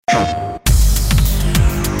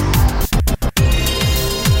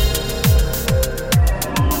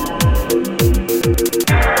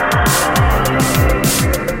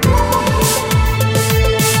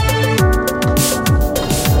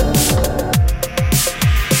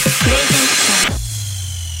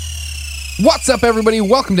What's up, everybody?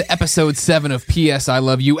 Welcome to episode 7 of PS I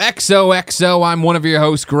Love You, XOXO. I'm one of your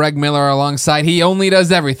hosts, Greg Miller, alongside he only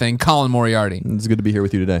does everything, Colin Moriarty. It's good to be here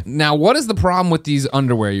with you today. Now, what is the problem with these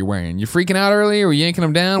underwear you're wearing? You freaking out early, or yanking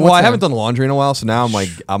them down? Well, I haven't done laundry in a while, so now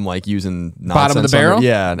I'm like using nonsense bottom of the barrel.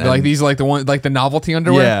 Yeah, like these, like the one, like the novelty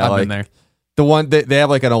underwear. Yeah, I've like, been there. The one they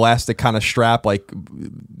have like an elastic kind of strap,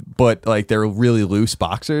 but like they're really loose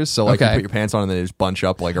boxers. So like you put your pants on and they just bunch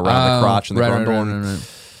up like around the crotch and the grundle.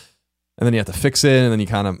 Right. And then you have to fix it, and then you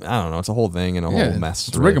kind of, I don't know, it's a whole thing and a whole mess.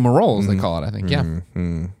 It's rigmarole, as they call it, I think. Yeah.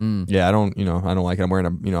 Yeah, I don't like it. I'm wearing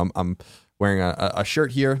I'm wearing a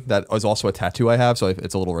shirt here that is also a tattoo I have, so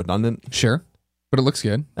it's a little redundant. Sure. But it looks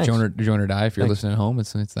good. Joan or die if you're listening at home.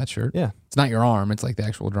 It's that shirt. Yeah. It's not your arm. It's like the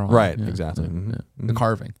actual drawing. Right. Yeah. Exactly. Yeah. Yeah. The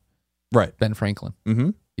carving. Right. Ben Franklin.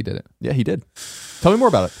 Mm-hmm. He did it. Yeah, he did. Tell me more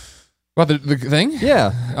about it. About the thing?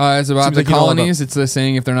 Yeah. It's about the colonies. It's the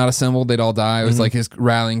saying, if they're not assembled, they'd all die. It was like his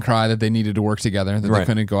rallying cry that they needed to work together, that they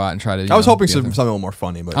couldn't go out and try to. I was hoping something a little more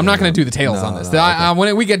funny, but I'm not going to do the tales on this.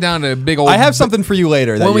 When we get down to big old, I have something for you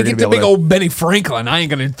later. When we get to big old Benny Franklin, I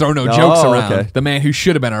ain't going to throw no jokes around. Okay. The man who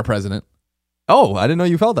should have been our president. Oh, I didn't know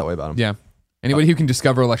you felt that way about him. Yeah. Anybody who can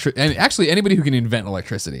discover electricity, and actually anybody who can invent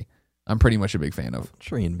electricity, I'm pretty much a big fan of.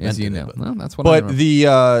 Sure, he invented as you know. it. Well, that's what. But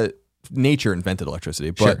the nature invented electricity.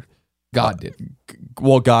 But sure. God did.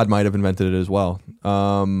 Well, God might have invented it as well.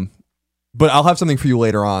 But I'll have something for you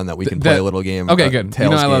later on that we can play a little game. Okay, good. You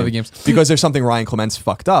know I love the games. Because there's something Ryan Clements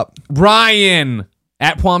fucked up. Ryan!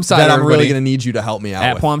 At Plum Cider, that I'm really going to need you to help me out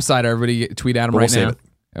At with. Plum Cider, everybody tweet at him right now.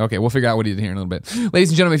 Okay, we'll figure out what he did here in a little bit. Ladies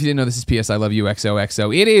and gentlemen, if you didn't know, this is PS I Love You,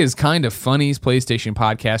 XOXO. It is Kind of Funny's PlayStation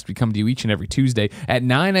podcast. We come to you each and every Tuesday at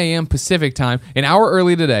 9 a.m. Pacific time. An hour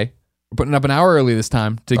early today. We're putting up an hour early this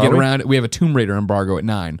time to get around. We have a Tomb Raider embargo at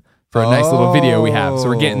 9 for a nice little video we have. So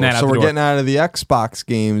we're getting that out the door. So we're getting out of the Xbox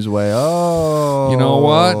games way. Oh. You know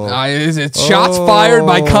what? It's shots fired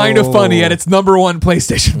by Kind of Funny at its #1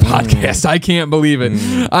 PlayStation podcast. I can't believe it.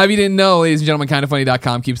 If you didn't know, ladies and gentlemen,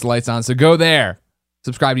 kindoffunny.com keeps the lights on. So go there.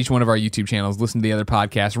 Subscribe to each one of our YouTube channels. Listen to the other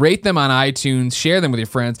podcasts. Rate them on iTunes. Share them with your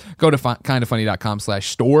friends. Go to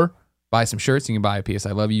kindoffunny.com/store. Buy some shirts. You can buy a PS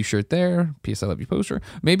I Love You shirt there. PS I Love You poster.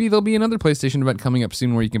 Maybe there'll be another PlayStation event coming up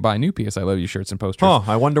soon where you can buy new PS I Love You shirts and posters.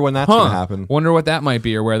 I wonder when that's going to happen. Wonder what that might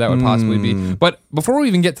be or where that would possibly be. But before we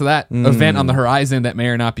even get to that event on the horizon that may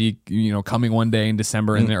or not be coming one day in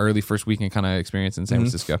December in the early first weekend kind of experience in San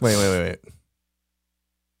Francisco. Wait.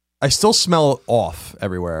 I still smell off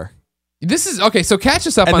everywhere. This is okay. So catch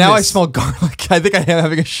us up on this. And now I this. smell garlic. I think I am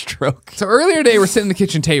having a stroke. So earlier today, we're sitting at the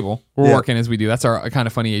kitchen table. We're working as we do. That's our Kind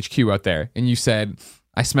of Funny HQ out there. And you said,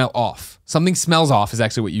 "I smell off. Something smells off." Is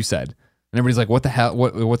actually what you said. And everybody's like, "What the hell?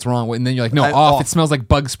 What's wrong?" And then you're like, "No, off. It smells like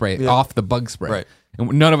bug spray. Yeah. Off the bug spray." Right.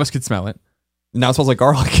 And none of us could smell it. Now it smells like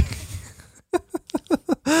garlic.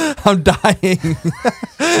 I'm dying.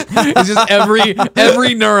 It's just every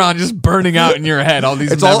neuron just burning out in your head. All these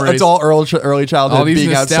memories. It's all early childhood. All these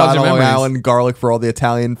being outside on Long memories. Island, garlic for all the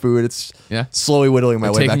Italian food. It's slowly whittling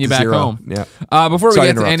my way back to zero. Home. Yeah. Before we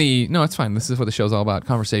get to any, no, it's fine. This is what the show's all about.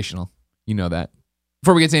 Conversational. You know that.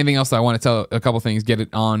 Before we get to anything else, I want to tell a couple things. Get it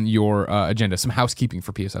on your agenda. Some housekeeping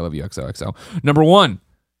for PS I Love You, XOXO. Number 1,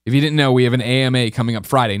 if you didn't know, we have an AMA coming up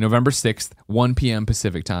Friday, November 6th, 1 p.m.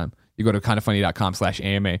 Pacific time. You go to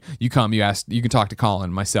kindoffunny.com/AMA. You come, you ask, you can talk to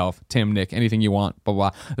Colin, myself, Tim, Nick, anything you want, blah, blah.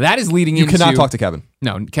 That is leading into... You cannot talk to Kevin.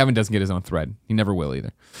 No, Kevin doesn't get his own thread. He never will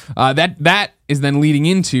either. That is then leading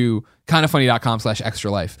into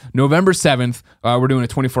kindoffunny.com/extralife. November 7th, we're doing a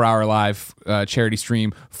 24-hour live charity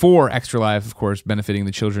stream for Extra Life, of course, benefiting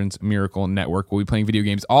the Children's Miracle Network. We'll be playing video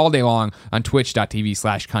games all day long on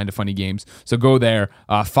twitch.tv/kindoffunnygames. So go there,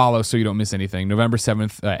 follow so you don't miss anything. November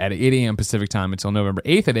 7th at 8 a.m. Pacific time until November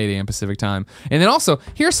 8th at 8 a.m. Pacific time. And then also,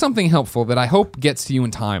 here's something helpful that I hope gets to you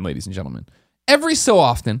in time, ladies and gentlemen. Every so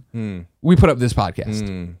often, we put up this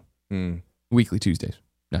podcast. Weekly Tuesdays,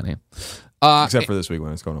 9 a.m. Except for this week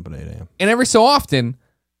when it's going up at 8 a.m. And every so often,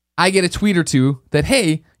 I get a tweet or two that,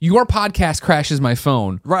 hey, your podcast crashes my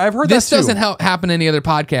phone. Right, I've heard this that too. This doesn't happen to any other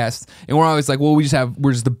podcast. And we're always like, well, we're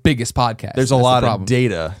just the biggest podcast. There's a lot of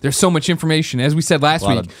data. There's so much information. As we said last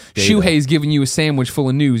week, Shuhei's giving you a sandwich full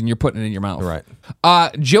of news and you're putting it in your mouth. Right.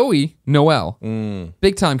 Joey Noel,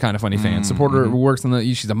 big time Kind of Funny fan, supporter who works on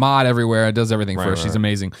she's a mod everywhere, does everything for us. She's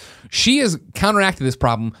amazing. She has counteracted this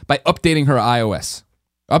problem by updating her iOS.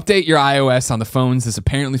 Update your iOS on the phones. This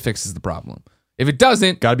apparently fixes the problem. If it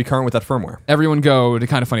doesn't, got to be current with that firmware. Everyone go to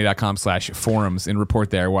kindoffunny.com/forums and report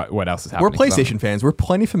there what else is happening. We're PlayStation fans. We're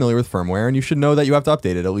plenty familiar with firmware, and you should know that you have to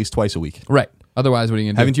update it at least twice a week. Right. Otherwise, what are you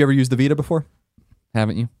going to do? Haven't you ever used the Vita before?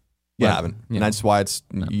 Haven't you? You haven't. Yeah. And that's why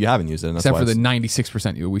you haven't used it. And that's Except why for the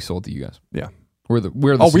 96% we sold to you guys. Yeah.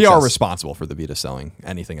 We are responsible for the Vita selling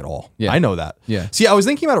anything at all. Yeah. I know that. Yeah. See, I was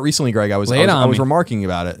thinking about it recently, Greg. I was remarking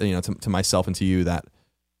about it, to myself and to you that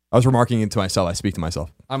I was remarking it to myself. I speak to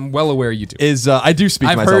myself. I'm well aware you do. I do speak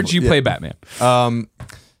to myself. I've heard you play Batman.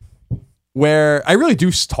 Where I really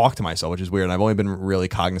do talk to myself, which is weird. And I've only been really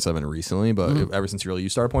cognizant of it recently, but ever since you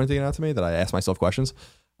started pointing it out to me, that I ask myself questions.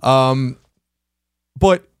 But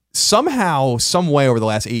somehow, some way over the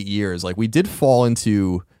last 8 years, like we did fall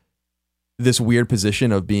into this weird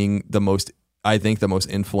position of being the most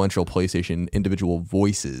influential PlayStation individual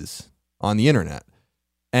voices on the internet.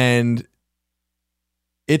 And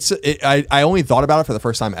I only thought about it for the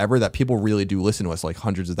first time ever that people really do listen to us. Like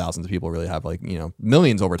hundreds of thousands of people really have, like,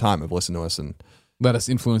 millions over time have listened to us and let us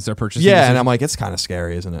influence their purchases. Yeah, and I'm like, it's kind of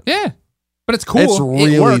scary, isn't it? Yeah. But it's cool. It's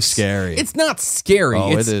really works. Scary. It's not scary.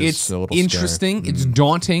 Oh, it's interesting. Scary. It's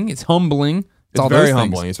daunting. It's humbling. It's all very those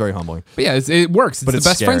humbling. Things. It's very humbling. But yeah, it works. It's the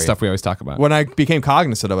best friend scary. stuff we always talk about. When I became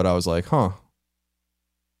cognizant of it, I was like, huh.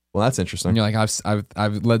 Well, that's interesting. And you're like,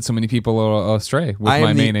 I've led so many people astray with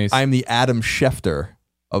my mayonnaise. I'm the Adam Schefter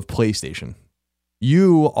of PlayStation.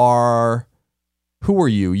 You are... Who are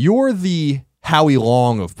you? You're the Howie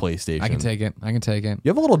Long of PlayStation. I can take it. You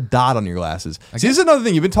have a little dot on your glasses. See, this is another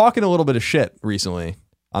thing. You've been talking a little bit of shit recently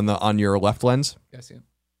on your left lens. Yes, yeah.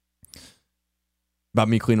 About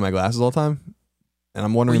me cleaning my glasses all the time. And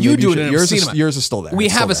I'm wondering, you do it. Yours is still there. We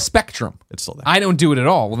have a spectrum. It's still there. I don't do it at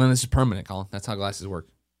all. Well, then this is permanent, Colin. That's how glasses work.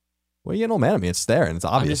 Well, you get no mad at me. It's there and it's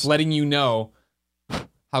obvious. I'm just letting you know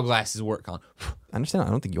how glasses work, Colin. I understand. I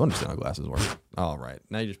don't think you understand how glasses work. All right.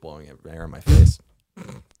 Now you're just blowing air in my face.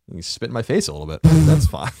 You can spit in my face a little bit. That's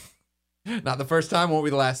fine. Not the first time. Won't be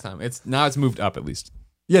the last time. Now it's moved up at least.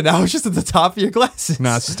 Yeah, now it's just at the top of your glasses.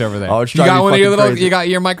 No, it's just over there. Oh, it's you got one of your little. crazy. You got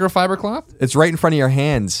your microfiber cloth. It's right in front of your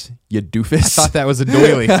hands. You doofus. I thought that was a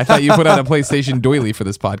doily. I thought you put out a PlayStation doily for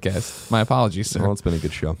this podcast. My apologies, sir. Well, it's been a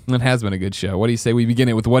good show. It has been a good show. What do you say we begin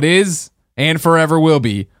it with what is and forever will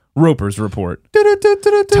be Roper's Report?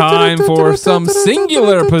 Time for some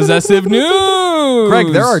singular possessive news.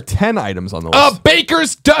 Greg, there are 10 items on the list. A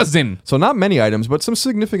baker's dozen. So not many items, but some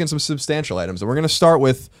significant, some substantial items. And we're going to start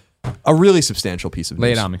with a really substantial piece of news.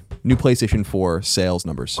 Lay it on me. New PlayStation 4 sales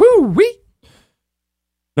numbers. Woo-wee.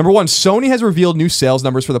 Number one, Sony has revealed new sales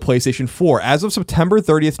numbers for the PlayStation 4. As of September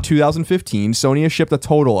 30th, 2015, Sony has shipped a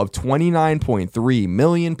total of 29.3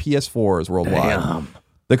 million PS4s worldwide. Damn.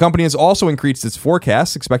 The company has also increased its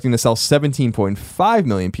forecast, expecting to sell 17.5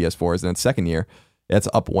 million PS4s in its second year. That's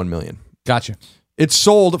up 1 million. Gotcha. It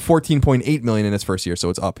sold 14.8 million in its first year,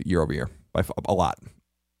 so it's up year over year by a lot.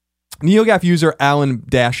 NeoGAF user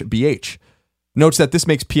Alan-BH notes that this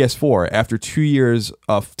makes PS4, after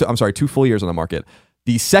 2 full years on the market,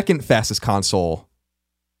 the second fastest console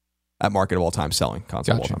at market of all time, selling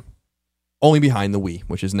console of all time. Only behind the Wii,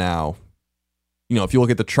 which is now, if you look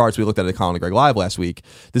at the charts we looked at Colin and Greg Live last week,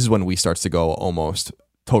 this is when Wii starts to go almost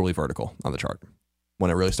totally vertical on the chart. When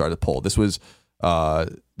it really started to pull. This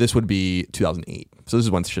would be 2008. So this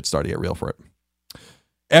is when shit started to get real for it.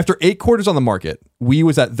 After 8 quarters on the market, Wii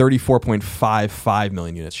was at 34.55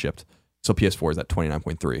 million units shipped. So PS4 is at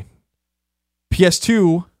 29.3.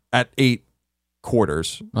 PS2 at 8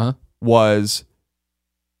 quarters was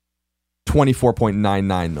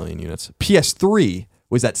 24.99 million units. PS3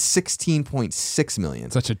 was at 16.6 million.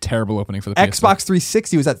 Such a terrible opening for the PS4. Xbox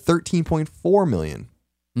 360 was at 13.4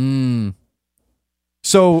 million.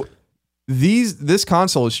 So this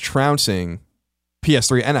console is trouncing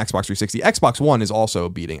PS3 and Xbox 360. Xbox One is also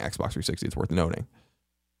beating Xbox 360. It's worth noting.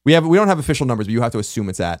 We don't have official numbers, but you have to assume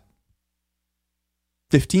it's at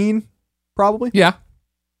 15, probably. Yeah.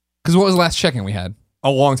 Because what was the last check-in we had?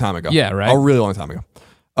 A long time ago. Yeah, right. A really long time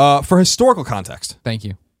ago. For historical context. Thank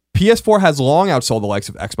you. PS4 has long outsold the likes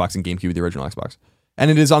of Xbox and GameCube, the original Xbox.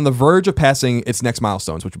 And it is on the verge of passing its next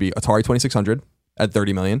milestones, which would be Atari 2600 at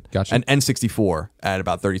 30 million. Gotcha. And N64 at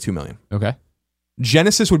about 32 million. Okay.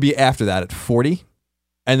 Genesis would be after that at 40.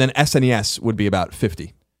 And then SNES would be about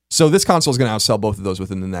 50. So this console is going to outsell both of those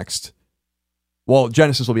within the next... Well,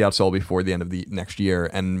 Genesis will be outsold before the end of the next year.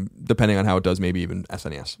 And depending on how it does, maybe even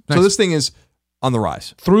SNES. Nice. So this thing is on the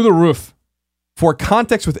rise. Through the roof. For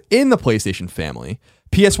context within the PlayStation family,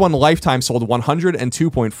 PS1 lifetime sold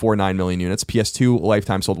 102.49 million units. PS2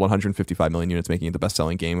 lifetime sold 155 million units, making it the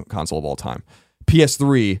best-selling game console of all time.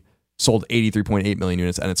 PS3 sold 83.8 million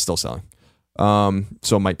units, and it's still selling.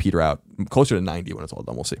 So it might peter out closer to 90 when it's all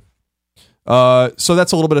done. We'll see. So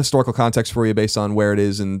that's a little bit of historical context for you based on where it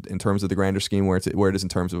is in terms of the grander scheme, where it is in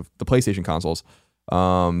terms of the PlayStation consoles.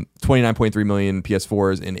 29.3 million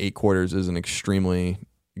PS4s in 8 quarters is an extremely,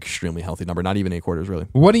 extremely healthy number. Not even 8 quarters, really.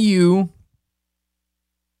 What do you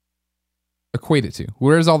equate it to?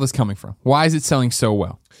 Where is all this coming from? Why is it selling so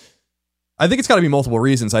well? I think it's got to be multiple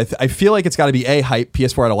reasons. I feel like it's got to be hype.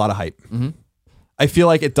 PS4 had a lot of hype. Mm-hmm. I feel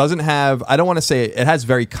like it doesn't have. I don't want to say it has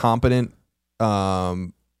very competent.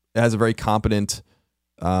 It has a very competent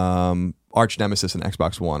arch nemesis in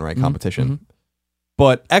Xbox One, right? Competition. Mm-hmm.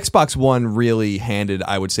 But Xbox One really handed,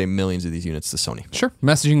 I would say, millions of these units to Sony. Sure.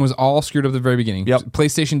 Messaging was all screwed up at the very beginning. Yep.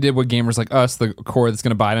 PlayStation did what gamers like us, the core that's going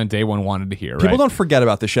to buy it on day one, wanted to hear. People right? don't forget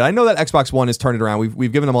about this shit. I know that Xbox One has turned it around.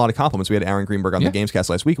 We've given them a lot of compliments. We had Aaron Greenberg on the Gamescast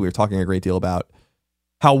last week. We were talking a great deal about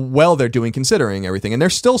how well they're doing considering everything. And they're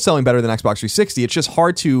still selling better than Xbox 360. It's just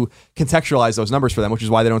hard to contextualize those numbers for them, which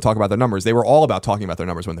is why they don't talk about their numbers. They were all about talking about their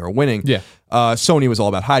numbers when they were winning. Yeah. Sony was all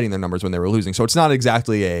about hiding their numbers when they were losing. So it's not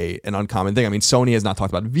exactly an uncommon thing. I mean, Sony has not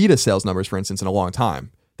talked about Vita sales numbers, for instance, in a long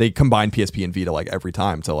time. They combine PSP and Vita like every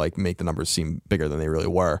time to like make the numbers seem bigger than they really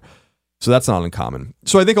were. So that's not uncommon.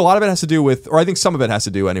 So I think a lot of it has to do with, or I think some of it has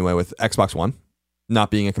to do anyway, with Xbox One not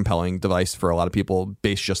being a compelling device for a lot of people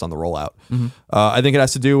based just on the rollout. Mm-hmm. I think it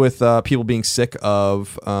has to do with people being sick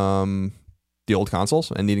of the old consoles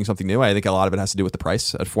and needing something new. I think a lot of it has to do with the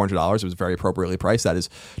price. At $400, it was very appropriately priced. That is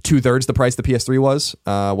 2/3 the price the PS3 was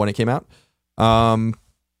when it came out.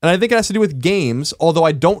 And I think it has to do with games, although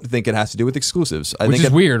I don't think it has to do with exclusives. Which is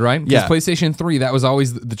weird, right? Because Yeah. PlayStation 3, that was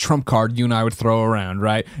always the trump card you and I would throw around,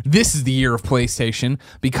 right? This is the year of PlayStation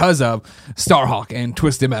because of Starhawk and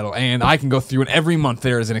Twisted Metal, and I can go through it every month.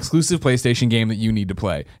 There is an exclusive PlayStation game that you need to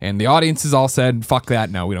play. And the audiences all said, fuck that,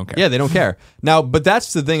 no, we don't care. Yeah, they don't care. Now, but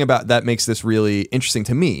that's the thing about that makes this really interesting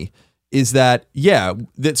to me, is that,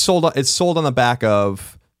 it's sold on the back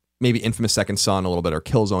of maybe Infamous Second Son a little bit, or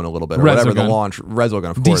Killzone a little bit, or whatever the launch,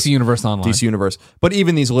 Resogun, of course. DC Universe Online. DC Universe. But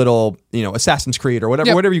even these little, Assassin's Creed or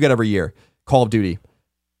whatever you get every year, Call of Duty.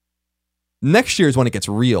 Next year is when it gets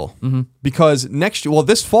real. Mm-hmm. Because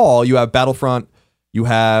this fall, you have Battlefront, you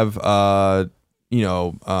have, Call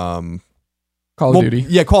of Duty.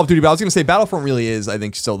 Yeah, Call of Duty. But I was going to say Battlefront really is, I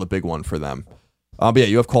think, still the big one for them. But yeah,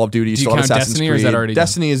 you have Call of Duty. You still have Assassin's Destiny, Creed. or is that already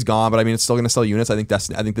Destiny is gone, but I mean, it's still going to sell units. I think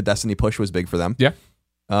the Destiny push was big for them. Yeah.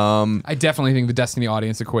 I definitely think the Destiny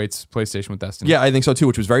audience equates PlayStation with Destiny. Yeah, I think so too,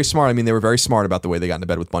 which was very smart. I mean, they were very smart about the way they got into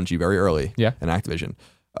bed with Bungie very early. Yeah. And Activision.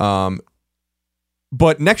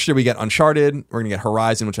 But next year we get Uncharted. We're going to get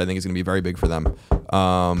Horizon, which I think is going to be very big for them.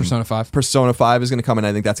 Persona 5. Persona 5 is going to come in.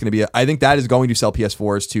 I think that's going to be I think that is going to sell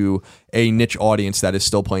PS4s to a niche audience that is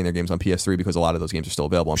still playing their games on PS3, because a lot of those games are still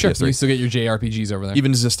available on PS3. You still get your JRPGs over there.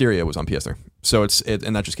 Even Zestiria was on PS3. So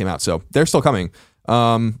and that just came out. So they're still coming.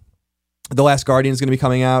 The Last Guardian is going to be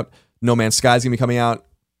coming out. No Man's Sky is going to be coming out.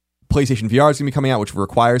 PlayStation VR is going to be coming out, which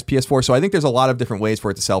requires PS4. So I think there's a lot of different ways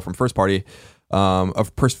for it to sell from first party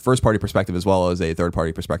perspective as well as a third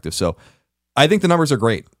party perspective. So I think the numbers are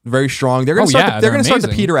great, very strong. They're going to start to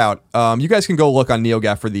peter out. You guys can go look on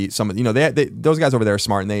NeoGAF for those guys over there are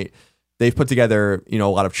smart, and they've put together a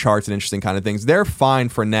lot of charts and interesting kind of things. They're fine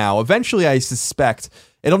for now. Eventually, I suspect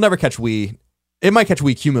it'll never catch Wii. It might catch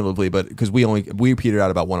Wii cumulatively, but because we petered out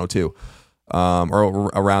about 102. Or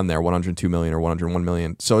around there, 102 million or 101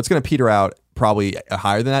 million. So it's going to peter out probably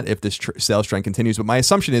higher than that if this sales trend continues. But my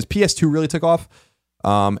assumption is PS2 really took off,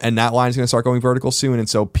 and that line is going to start going vertical soon. And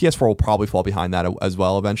so PS4 will probably fall behind that as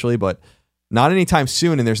well eventually, but not anytime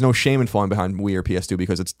soon. And there's no shame in falling behind Wii or PS2,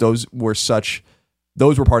 because those were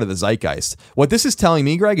part of the zeitgeist. What this is telling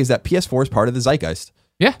me, Greg, is that PS4 is part of the zeitgeist.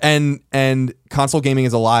 Yeah. And console gaming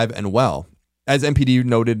is alive and well. As MPD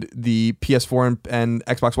noted, the PS4 and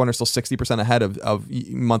Xbox One are still 60% ahead of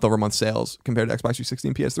month-over-month sales compared to Xbox 360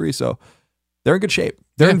 and PS3. So they're in good shape.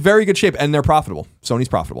 They're in very good shape, and they're profitable. Sony's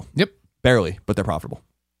profitable. Yep. Barely, but they're profitable.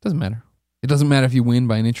 Doesn't matter. It doesn't matter if you win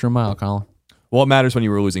by an inch or a mile, Colin. Well, it matters when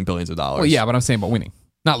you were losing billions of dollars. Well, yeah, but I'm saying about winning.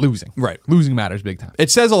 Not losing. Right. Losing matters big time.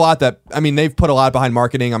 It says a lot that, they've put a lot behind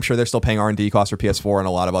marketing. I'm sure they're still paying R&D costs for PS4 and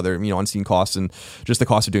a lot of other, unseen costs and just the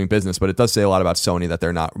cost of doing business. But it does say a lot about Sony that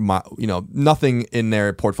they're not, nothing in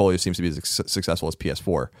their portfolio seems to be as successful as PS4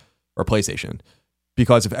 or PlayStation.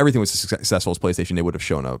 Because if everything was as successful as PlayStation, they would have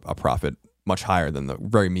shown a profit much higher than the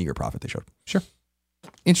very meager profit they showed. Sure.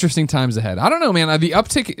 Interesting times ahead. I don't know, man. The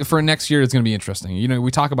uptick for next year is going to be interesting.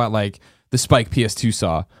 We talk about like the spike PS2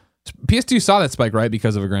 saw. PS2 saw that spike, right?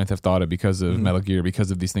 Because of a Grand Theft Auto, because of Metal Gear,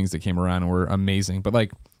 because of these things that came around and were amazing. But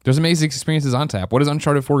like, there's amazing experiences on tap. What is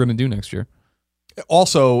Uncharted 4 going to do next year?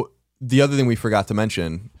 Also, the other thing we forgot to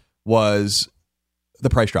mention was the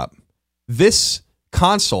price drop. This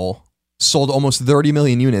console sold almost 30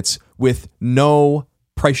 million units with no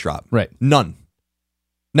price drop. Right. None.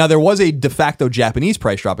 Now, there was a de facto Japanese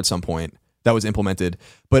price drop at some point that was implemented,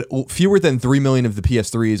 but fewer than 3 million of the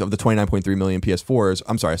PS3s, of the 29.3 million PS4s,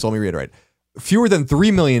 I'm sorry, so let me reiterate. fewer than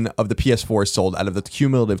 3 million of the PS4s sold out of the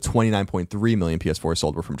cumulative 29.3 million PS4s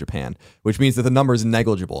sold were from Japan, which means that the number is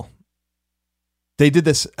negligible. They did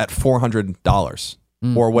this at $400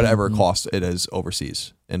 or whatever cost it is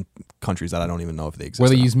overseas in countries that I don't even know if they exist. Where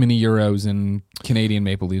they use mini euros and Canadian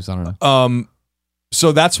maple leaves. I don't know.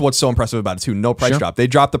 So that's what's so impressive about it too. No price drop. They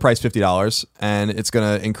dropped the price $50, and it's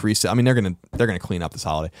going to increase it. I mean, they're going to clean up this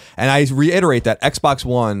holiday. And I reiterate that Xbox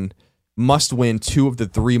One must win 2 of the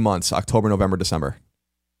 3 months, October, November, December.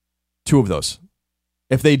 2 of those.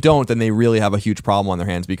 If they don't, then they really have a huge problem on their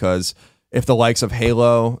hands, because if the likes of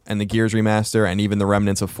Halo and the Gears remaster and even the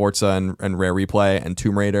remnants of Forza and Rare Replay and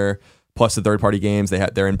Tomb Raider, plus the third-party games,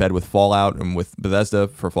 they're in bed with Fallout and with Bethesda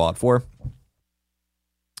for Fallout 4.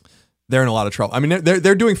 They're in a lot of trouble. I mean,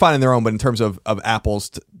 they're doing fine in their own, but in terms of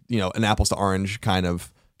apples, an apples to orange kind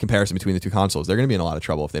of comparison between the two consoles, they're going to be in a lot of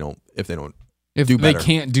trouble if they don't do better. They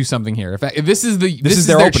can't do something here. If this is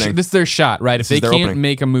their opening. This is their shot, right? If they can't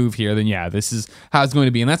make a move here, then yeah, this is how it's going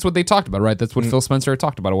to be. And that's what they talked about, right? That's what Phil Spencer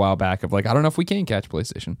talked about a while back of like, I don't know if we can catch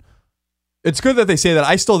PlayStation. It's good that they say that.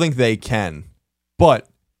 I still think they can, but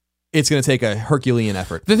it's going to take a Herculean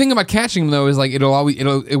effort. The thing about catching them, though, is like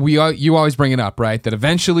you always bring it up, right? That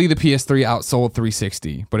eventually the PS3 outsold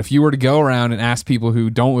 360. But if you were to go around and ask people who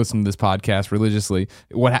don't listen to this podcast religiously,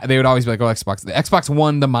 they would always be like, "Oh, Xbox." The Xbox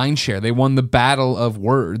won the mind share. They won the battle of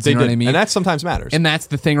words. You know what I mean? And that sometimes matters. And that's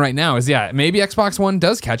the thing right now is, maybe Xbox One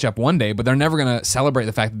does catch up one day, but they're never going to celebrate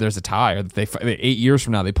the fact that there's a tie or that 8 years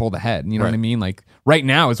from now they pulled ahead. You know what I mean? Like right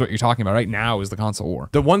now is what you're talking about. Right now is the console war.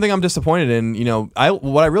 The one thing I'm disappointed in,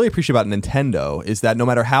 what I really appreciate about Nintendo is that no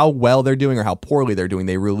matter how well they're doing or how poorly they're doing,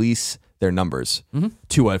 they release their numbers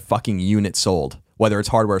to a fucking unit sold, whether it's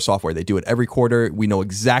hardware or software. They do it every quarter. We know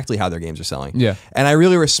exactly how their games are selling. Yeah. And I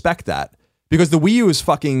really respect that, because the Wii U is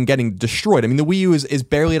fucking getting destroyed. I mean, the Wii U is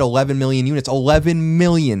barely at 11 million units. 11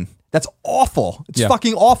 million. That's awful. It's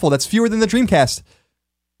fucking awful. That's fewer than the Dreamcast.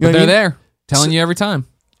 But they're there telling you every time.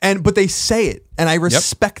 But they say it, and I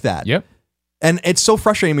respect that. Yep. And it's so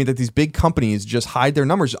frustrating to me that these big companies just hide their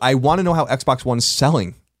numbers. I want to know how Xbox One's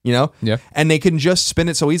selling, Yeah. And they can just spin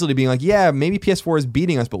it so easily, being like, yeah, maybe PS4 is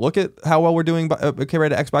beating us, but look at how well we're doing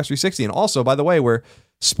compared to Xbox 360. And also, by the way, we're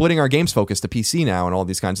splitting our games focus to PC now and all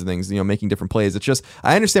these kinds of things, making different plays. It's just,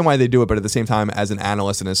 I understand why they do it, but at the same time, as an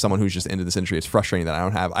analyst and as someone who's just into this industry, it's frustrating that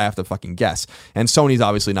I have to fucking guess. And Sony's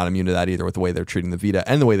obviously not immune to that either, with the way they're treating the Vita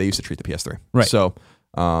and the way they used to treat the PS3. Right. So,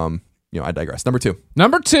 I digress. Number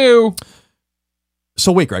two.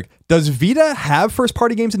 So wait, Greg, does Vita have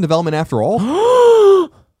first-party games in development after all?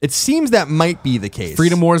 It seems that might be the case.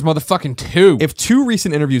 Freedom Wars motherfucking 2. If 2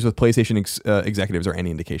 recent interviews with PlayStation executives are any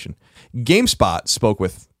indication, GameSpot spoke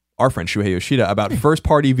with our friend Shuhei Yoshida about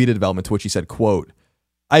first-party Vita development, to which he said, quote,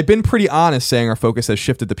 "I've been pretty honest saying our focus has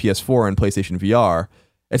shifted to PS4 and PlayStation VR.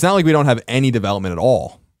 It's not like we don't have any development at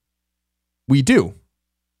all. We do.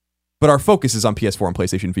 But our focus is on PS4 and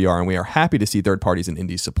PlayStation VR, and we are happy to see third parties and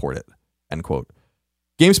indies support it." End quote.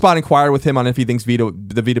 GameSpot inquired with him on if he thinks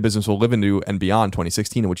the Vita business will live into and beyond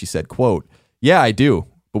 2016, in which he said, quote, "Yeah, I do,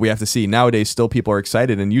 but we have to see. Nowadays, still people are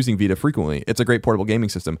excited and using Vita frequently. It's a great portable gaming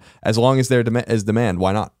system. As long as there is demand,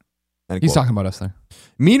 why not?" End He's quote. talking about us there.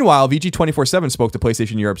 Meanwhile, VG247 spoke to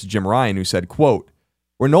PlayStation Europe's Jim Ryan, who said, quote,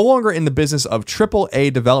 "We're no longer in the business of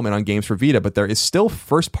AAA development on games for Vita, but there is still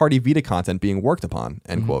first-party Vita content being worked upon."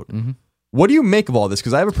 End quote. Mm-hmm. What do you make of all this?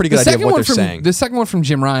 Because I have a pretty good idea of what they're saying. The second one from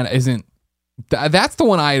Jim Ryan isn't... That's the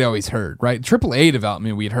one I had always heard, right? AAA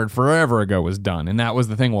development we had heard forever ago was done, and that was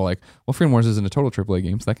the thing. Well, Freedom Wars isn't a total AAA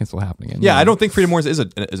game, so that can still happen again. Yeah, I don't think Freedom Wars is a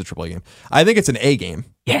AAA game. I think it's an A game.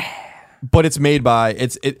 Yeah, but it's made by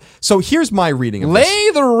So here's my reading of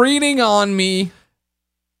Lay the reading on me.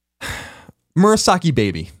 Murasaki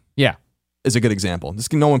Baby. Yeah, is a good example.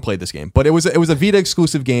 No one played this game, but it was a Vita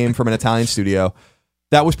exclusive game from an Italian studio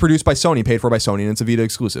that was produced by Sony, paid for by Sony, and it's a Vita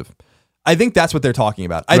exclusive. I think that's what they're talking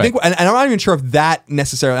about. I think, and I'm not even sure if that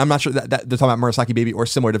necessarily, I'm not sure that they're talking about Murasaki Baby or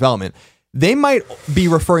similar development. They might be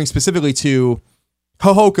referring specifically to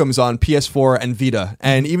Hohokums on PS4 and Vita.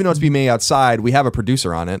 And even though it's being made outside, we have a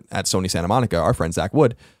producer on it at Sony Santa Monica, our friend Zach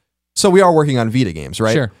Wood. So we are working on Vita games,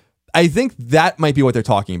 right? Sure. I think that might be what they're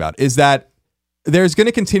talking about, is that there's going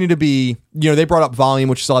to continue to be, they brought up Volume,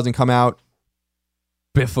 which still hasn't come out.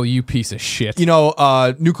 Biffle, you piece of shit.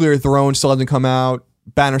 Nuclear Throne still hasn't come out.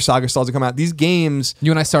 Banner Saga still hasn't come out. These games...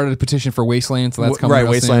 You and I started a petition for Wasteland, so that's coming out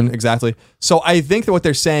Wasteland, soon. Exactly. So I think that what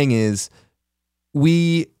they're saying is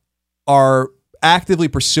we are actively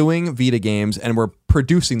pursuing Vita games and we're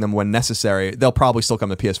producing them when necessary. They'll probably still come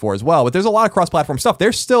to PS4 as well, but there's a lot of cross-platform stuff.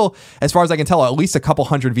 There's still, as far as I can tell, at least a couple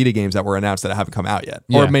hundred Vita games that were announced that haven't come out yet,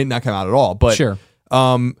 or may not come out at all. But sure.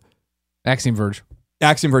 Axiom Verge.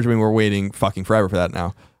 Axiom Verge, we're waiting fucking forever for that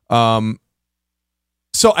now.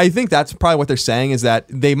 So I think that's probably what they're saying, is that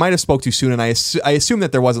they might have spoke too soon, and I assume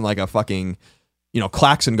that there wasn't like a fucking,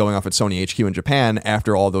 klaxon going off at Sony HQ in Japan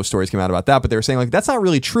after all those stories came out about that, but they were saying like that's not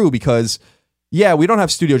really true because, yeah, we don't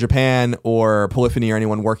have Studio Japan or Polyphony or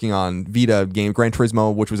anyone working on Vita game, Gran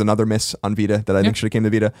Turismo, which was another miss on Vita that I think should have came to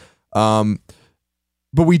Vita.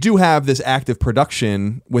 But we do have this active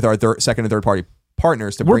production with our second and third party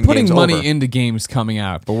partners to bring games over. We're putting money into games coming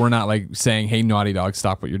out, but we're not like saying, hey, Naughty Dog,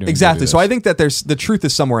 stop what you're doing. Exactly. So I think that the truth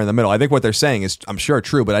is somewhere in the middle. I think what they're saying is, I'm sure,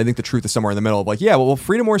 true, but I think the truth is somewhere in the middle of like, yeah, well,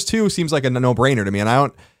 Freedom Wars 2 seems like a no-brainer to me, and I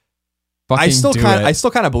still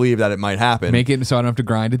kind of believe that it might happen. Make it so I don't have to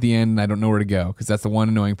grind at the end and I don't know where to go, because that's the one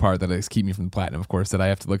annoying part that is keeping me from the platinum, of course, that I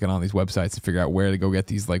have to look at all these websites to figure out where to go get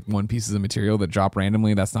these like one pieces of material that drop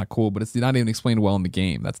randomly. That's not cool, but it's not even explained well in the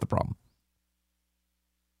game. That's the problem.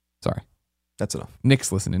 Sorry. That's enough.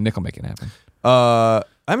 Nick's listening. Nick will make it happen. I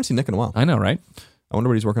haven't seen Nick in a while. I know, right? I wonder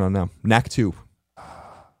what he's working on now. Knack 2,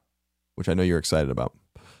 which I know you're excited about.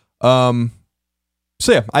 So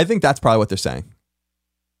yeah, I think that's probably what they're saying.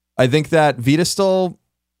 I think that Vita still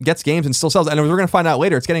gets games and still sells, and as we're going to find out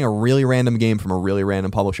later, it's getting a really random game from a really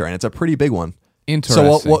random publisher, and it's a pretty big one. Interesting.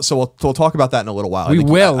 So we'll talk about that in a little while.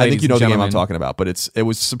 I think you know the game I'm talking about, but it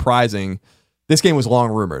was surprising. This game was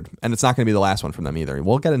long rumored, and it's not going to be the last one from them either.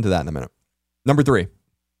 We'll get into that in a minute. Number 3.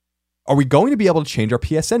 Are we going to be able to change our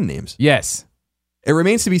PSN names? Yes. It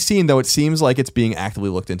remains to be seen, though it seems like it's being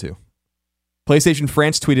actively looked into. PlayStation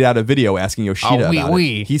France tweeted out a video asking Yoshida about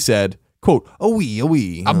it. He said, quote,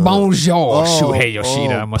 oui. Bonjour, Shuhei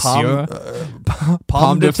Yoshida, monsieur.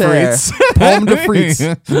 Pomme de frites. Pomme de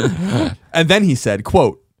frites. And then he said,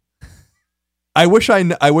 quote, I wish I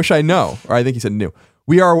know, or I think he said knew.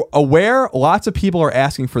 We are aware lots of people are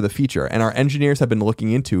asking for the feature, and our engineers have been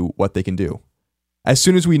looking into what they can do. As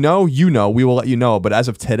soon as we know, we will let you know. But as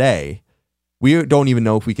of today, we don't even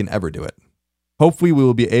know if we can ever do it. Hopefully, we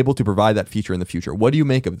will be able to provide that feature in the future. What do you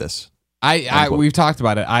make of this? We've talked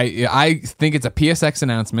about it. I think it's a PSX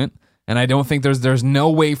announcement, and I don't think there's no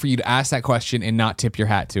way for you to ask that question and not tip your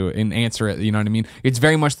hat to it and answer it. You know what I mean? It's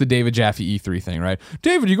very much the David Jaffe E3 thing, right?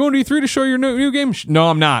 David, you going to E3 to show your new game? No,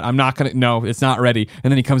 I'm not. I'm not gonna. No, it's not ready.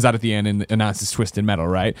 And then he comes out at the end and announces Twisted Metal,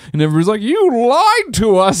 right? And everybody's like, "You lied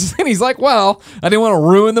to us." And he's like, "Well, I didn't want to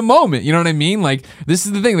ruin the moment." You know what I mean? Like, this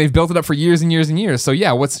is the thing. They've built it up for years and years and years. So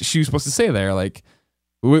yeah, what's she supposed to say there? Like,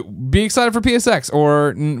 be excited for PSX,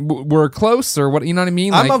 or we're close, or what? You know what I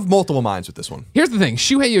mean? I'm of multiple minds with this one. Here's the thing: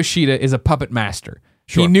 Shuhei Yoshida is a puppet master.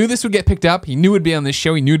 Sure. He knew this would get picked up. He knew it would be on this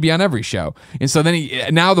show. He knew it'd be on every show. And so then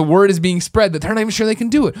now the word is being spread that they're not even sure they can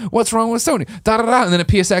do it. What's wrong with Sony? Da da da. And then at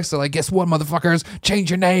PSX, they're like, "Guess what, motherfuckers?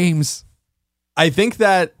 Change your names." I think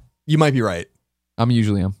that you might be right. I'm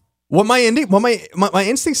usually am. What my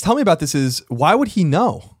instincts tell me about this is, why would he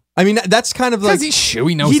know? I mean, that's kind of like, because he's Shu.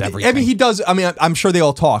 He knows everything. I mean, he does. I mean, I'm sure they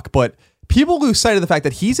all talk, but people lose sight of the fact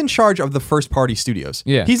that he's in charge of the first-party studios.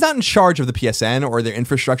 Yeah. He's not in charge of the PSN or their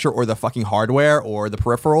infrastructure or the fucking hardware or the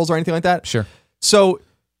peripherals or anything like that. Sure. So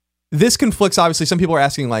this conflicts, obviously. Some people are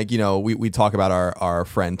asking, like, we talk about our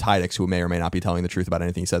friend Tidix, who may or may not be telling the truth about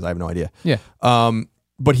anything he says. I have no idea. Yeah.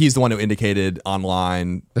 But he's the one who indicated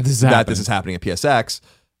online that this is happening at PSX.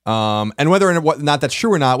 And whether or not that's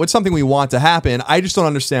true or not, what's something we want to happen, I just don't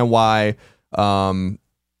understand why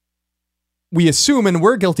we assume, and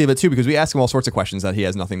we're guilty of it too, because we ask him all sorts of questions that he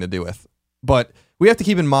has nothing to do with. But we have to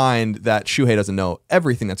keep in mind that Shuhei doesn't know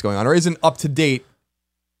everything that's going on, or isn't up to date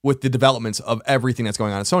with the developments of everything that's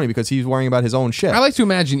going on at Sony, because he's worrying about his own shit. I like to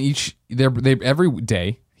imagine every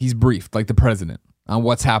day he's briefed, like the president, on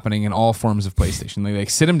what's happening in all forms of PlayStation. They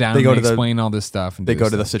sit him down and they explain all this stuff. And they go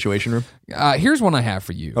to the situation room. Here's one I have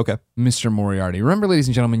for you. Okay. Mr. Moriarty. Remember, ladies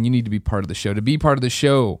and gentlemen, you need to be part of the show. To be part of the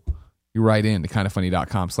show, you write in to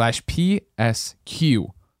kindoffunny.com/PSQ,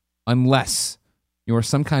 unless you're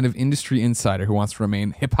some kind of industry insider who wants to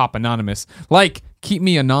remain hip-hop anonymous, like Keep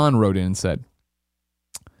Me Anon wrote in and said,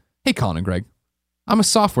 "Hey, Colin and Greg. I'm a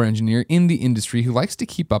software engineer in the industry who likes to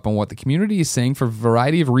keep up on what the community is saying for a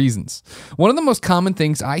variety of reasons. One of the most common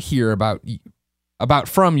things I hear about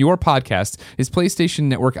from your podcast is PlayStation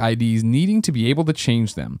Network IDs needing to be able to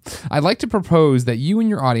change them. I'd like to propose that you and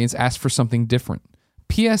your audience ask for something different.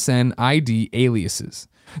 PSN ID aliases.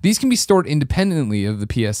 These can be stored independently of the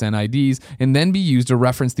PSN IDs and then be used to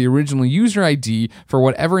reference the original user ID for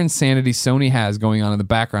whatever insanity Sony has going on in the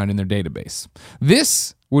background in their database.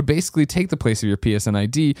 This would basically take the place of your PSN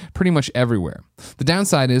ID pretty much everywhere. The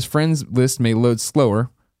downside is friends list may load slower,"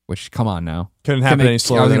 which, come on now. Couldn't happen any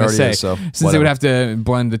slower than it already is, so since whatever. They would have to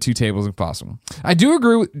blend the two tables if possible. I do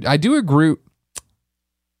agree.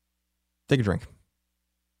 Take a drink.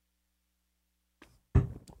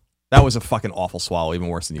 That was a fucking awful swallow, even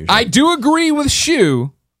worse than usual. I do agree with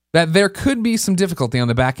Shu that there could be some difficulty on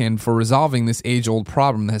the back end for resolving this age-old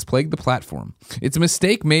problem that has plagued the platform. It's a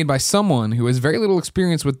mistake made by someone who has very little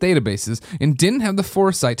experience with databases and didn't have the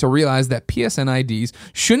foresight to realize that PSN IDs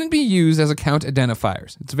shouldn't be used as account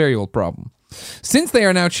identifiers. It's a very old problem. Since they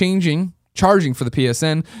are now charging for the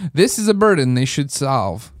PSN, this is a burden they should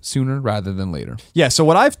solve sooner rather than later. Yeah, so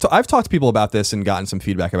what I've talked to people about this and gotten some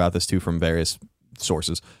feedback about this too from various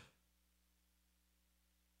sources.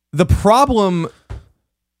 The problem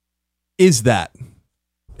is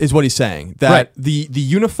what he's saying, that right. the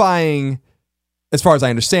unifying, as far as I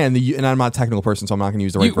understand, and I'm not a technical person, so I'm not going to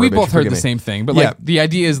use the right verbiage. We both heard the same thing, but like the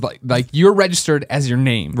idea is like you're registered as your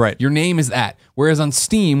name. Right. Your name is that. Whereas on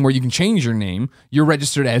Steam, where you can change your name, you're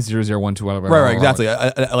registered as 001 whatever. Right, exactly.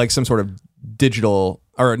 Like some sort of digital,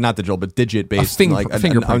 or not digital, but digit-based.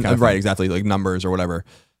 Fingerprint. Right, exactly. Like numbers or whatever.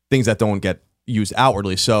 Things that don't get used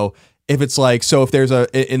outwardly. So if it's like, if there's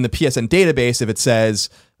in the PSN database, if it says,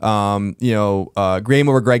 Game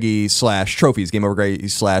Over Greggy / trophies, Game Over Greggy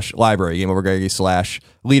 / library, Game Over Greggy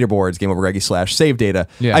 / leaderboards, Game Over Greggy / save data.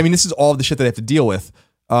 Yeah. I mean, this is all the shit that they have to deal with.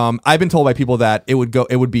 I've been told by people that it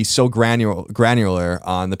would be so granular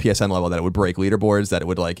on the PSN level that it would break leaderboards, that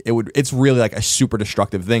it's really like a super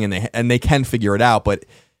destructive thing, and they can figure it out, but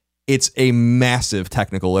it's a massive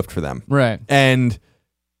technical lift for them. Right. And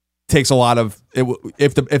takes a lot of,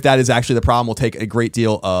 if that is actually the problem, will take a great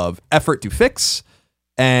deal of effort to fix,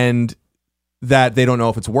 and that they don't know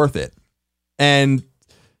if it's worth it. And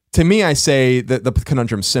to me, I say that the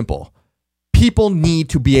conundrum's simple. People need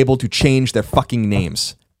to be able to change their fucking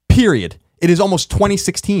names. Period. It is almost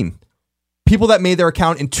 2016. People that made their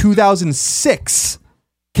account in 2006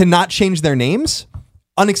 cannot change their names.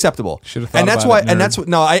 Unacceptable. Should have thought and that's about why. it, and that's what.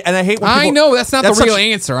 No, I hate when people. I know that's not the real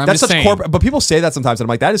answer. I'm just saying. But people say that sometimes, and I'm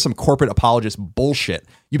like, that is some corporate apologist bullshit.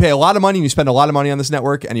 You pay a lot of money, and you spend a lot of money on this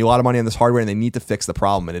network, and you a lot of money on this hardware, and they need to fix the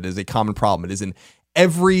problem. And it is a common problem. It is in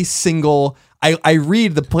every single. I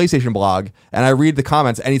read the PlayStation blog, and I read the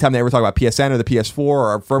comments anytime they ever talk about PSN or the PS4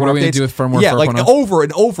 or firmware updates. What are we going to do with firmware? Yeah, like over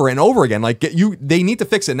and over and over again. Like they need to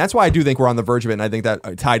fix it, and that's why I do think we're on the verge of it. And I think that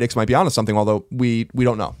Tidix might be onto something, although we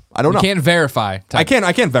don't know. I don't know. You can't verify. I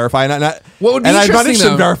can't verify. And what would be I'm not interesting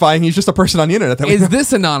interested in verifying. He's just a person on the internet. Is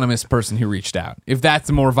this anonymous person who reached out? If that's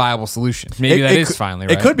a more viable solution, maybe that is finally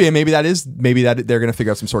right. It could be, and maybe that they're going to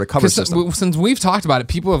figure out some sort of cover system. Since we've talked about it,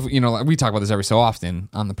 people have we talk about this every so often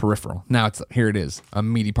on the peripheral. Now here it is, a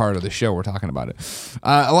meaty part of the show. We're talking about it.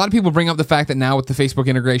 A lot of people bring up the fact that now with the Facebook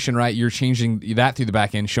integration, right, you're changing that through the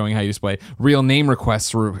back end, showing how you display real name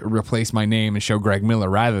requests replace my name and show Greg Miller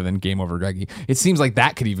rather than Game Over Greggy. It seems like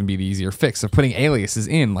that could even be the easier fix of putting aliases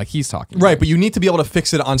in, like he's talking about. Right, but you need to be able to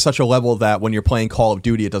fix it on such a level that when you're playing Call of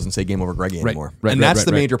Duty, it doesn't say Game Over Greggy anymore. And that's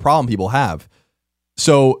the major problem people have.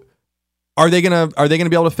 So are they gonna be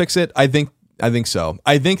able to fix it? I think so.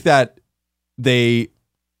 I think that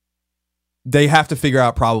they have to figure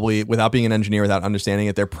out, probably without being an engineer, without understanding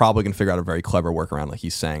it, they're probably going to figure out a very clever workaround, like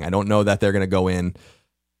he's saying. I don't know that they're going to go in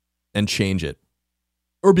and change it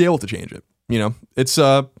or be able to change it. It's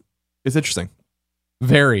interesting.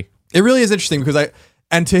 Very. It really is interesting because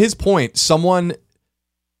and to his point, Sony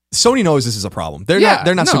knows this is a problem. They're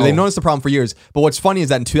not stupid. They noticed the problem for years. But what's funny is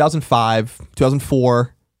that in 2005,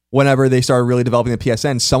 2004, whenever they started really developing the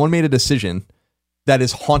PSN, someone made a decision that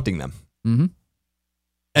is haunting them. Mm-hmm.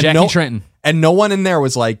 Jackie Trenton. And no one in there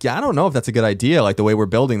was like, yeah, I don't know if that's a good idea, like the way we're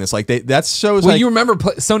building this. Like that shows. Well, you remember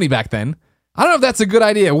Sony back then. I don't know if that's a good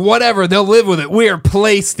idea. Whatever, they'll live with it. We are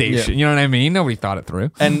PlayStation. Yeah. You know what I mean? Nobody thought it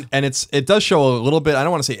through. And it does show a little bit, I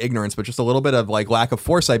don't want to say ignorance, but just a little bit of like lack of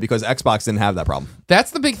foresight, because Xbox didn't have that problem.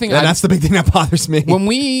 That's the big thing. And that's the big thing that bothers me. When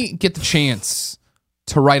we get the chance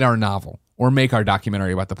to write our novel or make our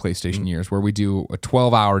documentary about the PlayStation years, where we do a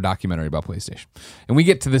 12-hour documentary about PlayStation, and we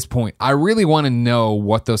get to this point, I really want to know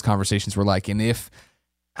what those conversations were like, and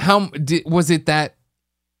was it that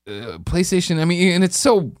PlayStation, I mean, and it's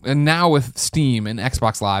so, and now with Steam and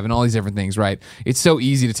Xbox Live and all these different things, right? It's so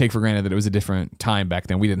easy to take for granted that it was a different time back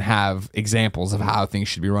then. We didn't have examples of how things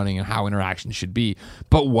should be running and how interactions should be.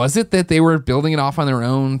 But was it that they were building it off on their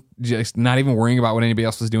own, just not even worrying about what anybody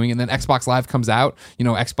else was doing? And then Xbox Live comes out,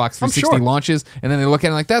 Xbox 360 launches, and then they look at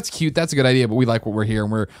it like, that's cute, that's a good idea, but we like what we're here,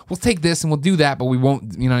 and we'll take this and we'll do that, but we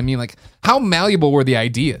won't, you know what I mean? Like, how malleable were the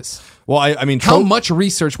ideas? Well, I mean, how much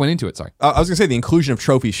research went into it? Sorry, I was going to say the inclusion of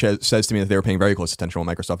trophies says to me that they were paying very close attention to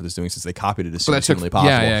what Microsoft is doing, since they copied it as soon as humanly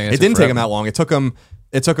possible. It didn't take them that long. It took them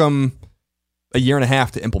a year and a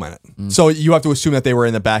half to implement it. So you have to assume that they were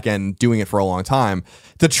in the back end doing it for a long time.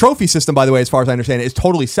 The trophy system, by the way, as far as I understand it, is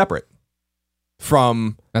totally separate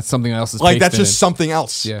from. That's something else. That's just something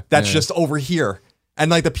else. Yeah, that's just over here. And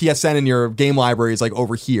like the PSN in your game library is like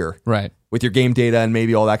over here. Right. With your game data and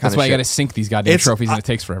maybe all that kind of shit. That's why you got to sync these goddamn trophies and it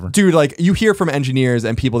takes forever. Dude, like you hear from engineers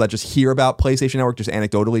and people that just hear about PlayStation Network just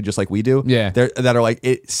anecdotally, just like we do. Yeah. That are like,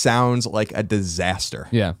 it sounds like a disaster.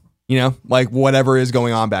 Yeah. You know, like whatever is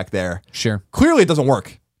going on back there. Sure. Clearly it doesn't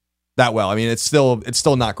work that well. I mean, it's still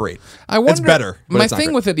not great. I wonder, it's better. But my it's not thing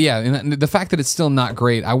great. with it, yeah, and the fact that it's still not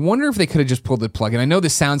great, I wonder if they could have just pulled the plug. And I know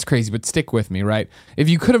this sounds crazy, but stick with me, right? If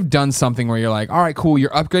you could have done something where you're like, all right, cool, you're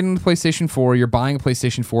upgrading the PlayStation 4, you're buying a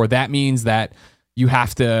PlayStation 4, that means that you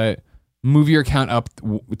have to move your account up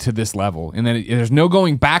to this level, and then there's no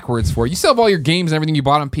going backwards for it. You still have all your games and everything you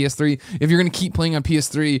bought on PS3. If you're going to keep playing on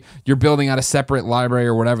PS3, you're building out a separate library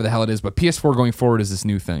or whatever the hell it is, but PS4 going forward is this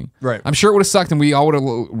new thing. Right. I'm sure it would have sucked and we all would have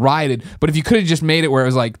rioted, but if you could have just made it where it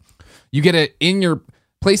was like, you get it in your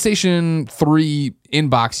PlayStation 3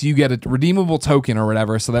 inbox, you get a redeemable token or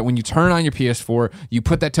whatever, so that when you turn on your PS4, you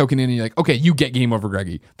put that token in and you're like, okay, you get Game Over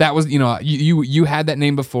Greggy. That was, you had that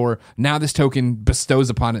name before. Now this token bestows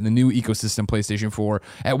upon it in the new ecosystem PlayStation 4,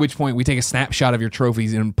 at which point we take a snapshot of your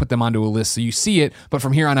trophies and put them onto a list so you see it, but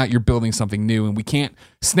from here on out, you're building something new and we can't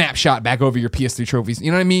snapshot back over your PS3 trophies. You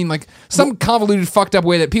know what I mean? Like some convoluted, fucked up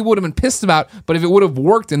way that people would have been pissed about, but if it would have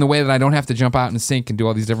worked in the way that I don't have to jump out and sync and do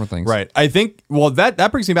all these different things. Right. I think, well,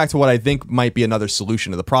 that brings me back to what I think might be another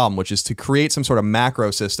solution to the problem, which is to create some sort of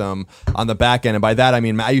macro system on the back end. And by that, I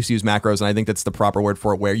mean, I used to use macros, and I think that's the proper word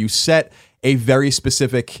for it, where you set a very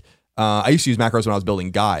specific, I used to use macros when I was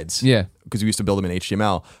building guides. Yeah. Because we used to build them in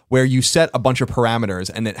HTML, where you set a bunch of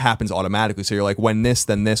parameters and it happens automatically. So you're like, when this,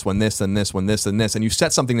 then this, when this, then this, when this, then this. And you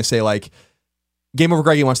set something to say like, Game Over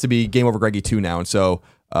Greggy wants to be Game Over Greggy 2 now. And so,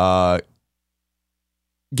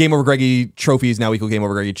 Game Over Greggy trophies now equal Game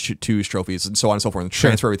Over Greggy 2's trophies, and so on and so forth, and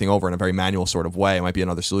transfer everything over in a very manual sort of way. It might be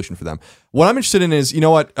another solution for them. What I'm interested in is, you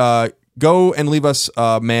know what? Go and leave us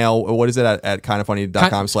mail. What is it at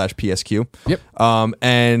kindoffunny.com/PSQ? Yep.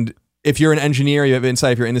 And if you're an engineer, you have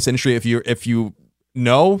insight. If you're in this industry, if you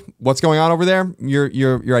know what's going on over there,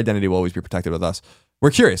 your identity will always be protected with us.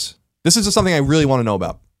 We're curious. This is just something I really want to know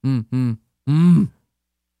about. And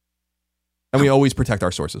we always protect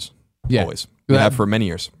our sources. Yeah. Always. We have for many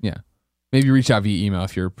years. Yeah. Maybe reach out via email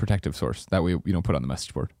if you're a protective source. That way you don't put it on the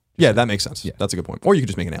message board. Yeah, that makes sense. Yeah. That's a good point. Or you could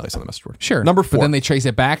just make an alias on the message board. Sure. Number 4. But then they trace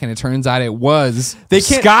it back and it turns out it was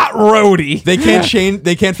Scott Rohde. They can't change.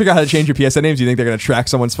 They can't figure out how to change your PSN names. You think they're going to track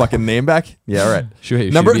someone's fucking name back? Yeah, all right.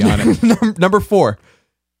 Number 4.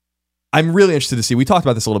 I'm really interested to see. We talked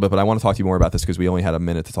about this a little bit, but I want to talk to you more about this because we only had a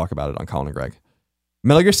minute to talk about it on Colin and Greg.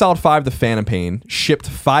 Metal Gear Solid 5: The Phantom Pain shipped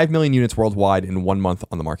 5 million units worldwide in 1 month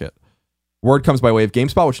on the market. Word comes by way of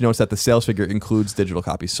GameSpot, which notes that the sales figure includes digital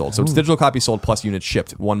copies sold. So it's digital copies sold plus units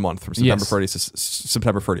shipped 1 month from September 30th to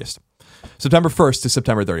September 30th. September 1st to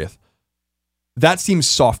September 30th. That seems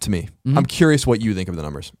soft to me. I'm curious what you think of the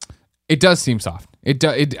numbers. It does seem soft. I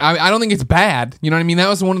don't think it's bad. You know what I mean? That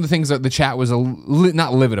was one of the things that the chat was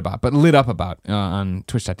not livid about, but lit up about on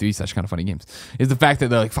twitch.tv/kindoffunnygames is the fact that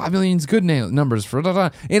they're like 5 million is good numbers for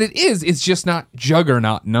and it is. It's just not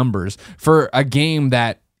juggernaut numbers for a game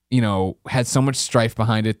that had so much strife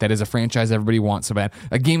behind it, that is a franchise everybody wants so bad.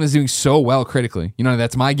 A game that's doing so well critically.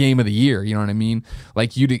 That's my game of the year. You know what I mean?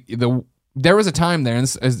 Like there was a time there, and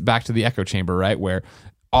this is back to the echo chamber, right, where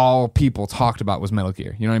all people talked about was Metal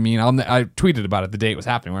Gear. You know what I mean? I tweeted about it the day it was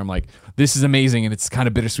happening, where I'm like, this is amazing, and it's kind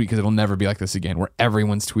of bittersweet because it'll never be like this again, where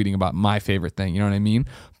everyone's tweeting about my favorite thing. You know what I mean?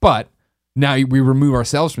 But now we remove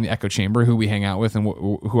ourselves from the echo chamber, who we hang out with and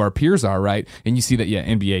who our peers are, right? And you see that,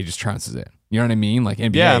 NBA just trounces it. You know what I mean? Like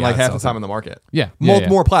NBA, and like half the time in the market. Yeah,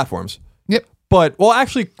 more platforms. Yep. But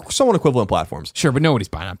actually, somewhat equivalent platforms. Sure, but nobody's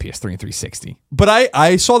buying on PS3 and 360. But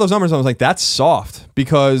I saw those numbers and I was like, that's soft,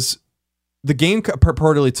 because the game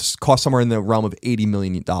purportedly cost somewhere in the realm of $80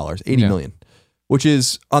 million, million, which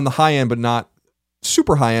is on the high end, but not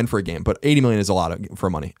super high end for a game. But $80 million is a lot for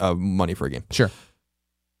money for a game. Sure.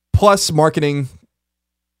 Plus marketing,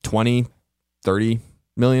 20, 30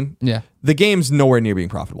 million. Yeah. The game's nowhere near being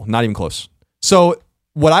profitable, not even close. So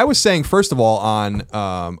what I was saying, first of all, on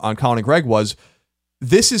Colin and Greg was,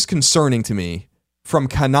 this is concerning to me from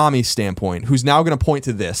Konami's standpoint, who's now going to point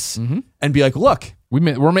to this and be like, look,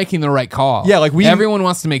 we're making the right call. Yeah, like everyone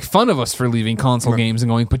wants to make fun of us for leaving console games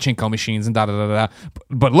and going pachinko machines and da.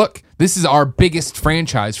 But look, this is our biggest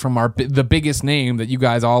franchise from the biggest name that you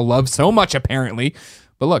guys all love so much, apparently.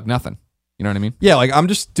 But look, nothing. You know what I mean? Yeah, like I'm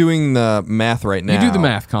just doing the math right now. You do the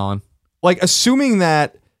math, Colin. Like assuming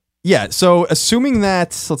that. Let's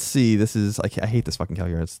see, this is, I hate this fucking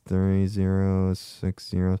calculator. It's 3 zeros, 6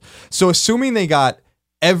 zeros. So assuming they got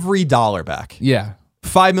every dollar back. Yeah.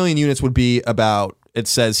 5 million units would be about, it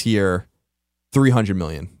says here, $300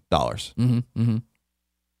 million.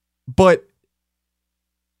 But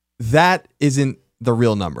that isn't the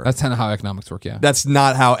real number. That's kind of how economics work, yeah. That's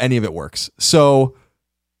not how any of it works. So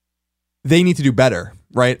they need to do better,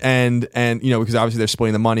 right? And because obviously they're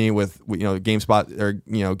splitting the money with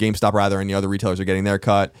GameStop rather, and the other retailers are getting their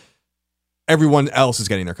cut. Everyone else is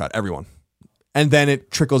getting their cut. Everyone. And then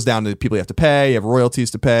it trickles down to the people you have to pay. You have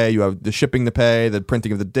royalties to pay. You have the shipping to pay, the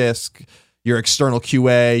printing of the disc, your external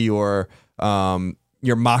QA, your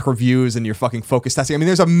mock reviews, and your fucking focus testing. I mean,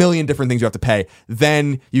 there's a million different things you have to pay.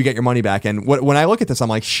 Then you get your money back. And when I look at this, I'm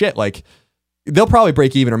like, shit, like they'll probably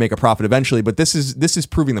break even or make a profit eventually. But this is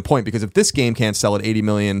proving the point, because if this game can't sell at $80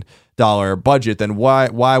 million budget, then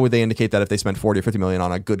why would they indicate that if they spent 40 or 50 million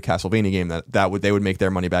on a good Castlevania game they would make their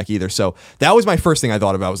money back either? So that was my first thing I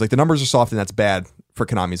thought about, was like, the numbers are soft and that's bad for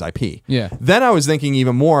Konami's IP. Yeah. Then I was thinking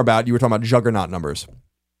even more about, you were talking about Juggernaut numbers.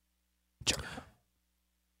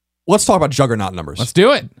 Let's talk about Juggernaut numbers. Let's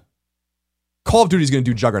do it. Call of Duty is going to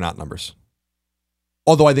do Juggernaut numbers.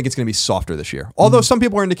 Although I think it's going to be softer this year. Although some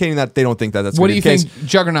people are indicating that they don't think that's what going to be the case. What do you think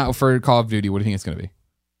Juggernaut for Call of Duty? What do you think it's going to be?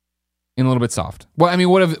 In a little bit soft. Well, I mean,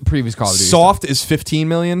 what have previous Call of Duty? Soft is 15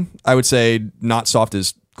 million. I would say not soft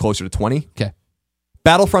is closer to 20. Okay.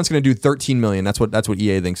 Battlefront's going to do 13 million. That's what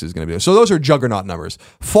EA thinks is going to be. So those are Juggernaut numbers.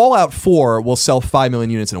 Fallout 4 will sell 5 million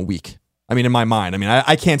units in a week. I mean, in my mind,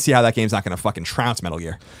 I can't see how that game's not going to fucking trounce Metal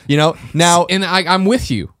Gear. Now, and I'm with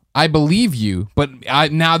you. I believe you, but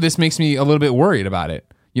now this makes me a little bit worried about it.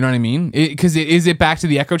 You know what I mean? Because is it back to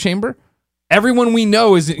the echo chamber? Everyone we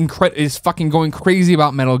know is fucking going crazy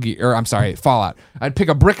about Metal Gear, or I'm sorry, Fallout. I'd pick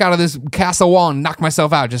a brick out of this castle wall and knock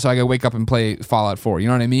myself out just so I could wake up and play Fallout 4. You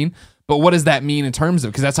know what I mean? But what does that mean in terms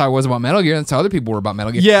of? Because that's how I was about Metal Gear. That's how other people were about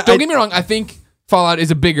Metal Gear. Yeah, Don't get me wrong. I think Fallout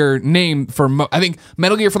is a bigger name for. I think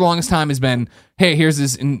Metal Gear for the longest time has been, hey, here's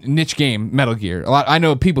this niche game, Metal Gear. I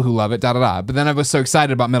know people who love it, But then I was so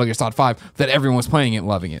excited about Metal Gear Solid 5 that everyone was playing it and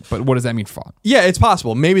loving it. But what does that mean for Fallout? Yeah, it's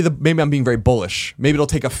possible. Maybe I'm being very bullish. Maybe it'll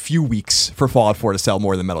take a few weeks for Fallout 4 to sell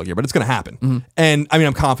more than Metal Gear, but it's going to happen. Mm-hmm. And I mean,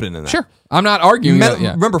 I'm confident in that. Sure. I'm not arguing.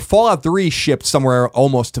 Remember, Fallout 3 shipped somewhere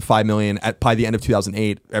almost to 5 million by the end of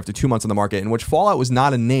 2008 after 2 months on the market, in which Fallout was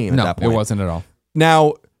not a name at that point. No, it wasn't at all.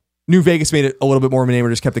 Now, New Vegas made it a little bit more of a name or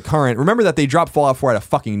just kept it current. Remember that they dropped Fallout 4 out of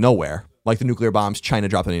fucking nowhere, like the nuclear bombs China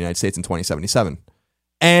dropped on the United States in 2077.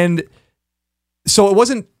 And so it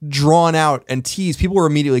wasn't drawn out and teased. People were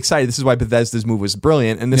immediately excited. This is why Bethesda's move was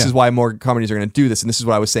brilliant, and this is why more companies are going to do this. And this is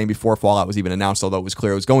what I was saying before Fallout was even announced, although it was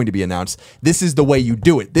clear it was going to be announced. This is the way you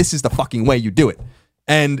do it. This is the fucking way you do it.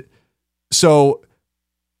 And so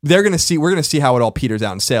we're going to see how it all peters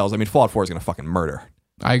out in sales. I mean, Fallout 4 is going to fucking murder.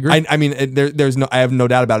 I agree. I mean, I have no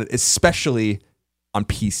doubt about it, especially on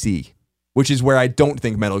PC, which is where I don't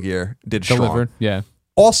think Metal Gear did delivered. Strong. Yeah.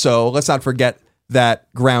 Also, let's not forget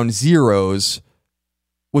that Ground Zeroes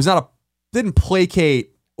didn't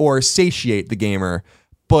placate or satiate the gamer,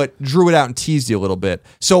 but drew it out and teased you a little bit.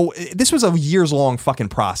 So this was a years-long fucking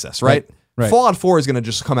process, right? Right. Fallout 4 is going to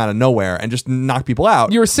just come out of nowhere and just knock people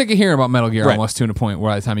out. You were sick of hearing about Metal Gear almost to a point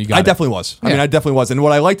where by the time you got I definitely was. I mean, I definitely was. And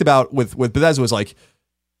what I liked about with Bethesda was, like,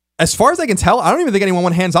 as far as I can tell, I don't even think anyone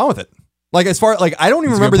went hands-on with it. Like, I don't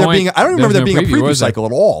even remember there being a preview cycle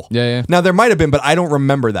at all. Yeah. Now, there might have been, but I don't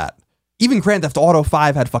remember that. Even Grand Theft Auto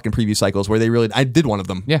 5 had fucking preview cycles where I did one of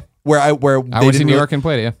them. Yeah. Where I was in New York and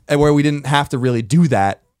played it, yeah. And where we didn't have to really do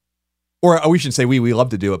that. Or we shouldn't say we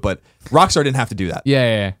love to do it, but Rockstar didn't have to do that.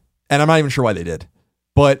 Yeah. And I'm not even sure why they did.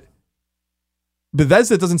 But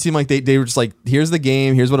Bethesda doesn't seem like they were just like, here's the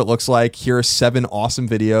game, here's what it looks like, here are 7 awesome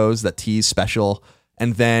videos that tease special,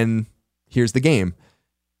 and then here's the game.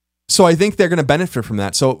 So I think they're going to benefit from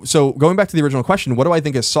that. So going back to the original question, what do I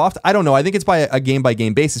think is soft? I don't know. I think it's by a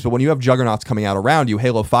game-by-game basis, but when you have juggernauts coming out around you,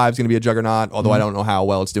 Halo 5 is going to be a juggernaut, although I don't know how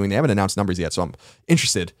well it's doing. They haven't announced numbers yet, so I'm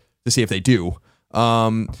interested to see if they do.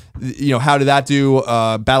 How did that do?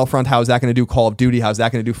 Battlefront, how is that going to do? Call of Duty, how's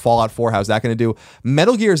that going to do? Fallout 4, how's that going to do?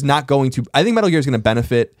 Metal Gear is not going to... I think Metal Gear is going to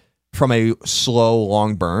benefit from a slow,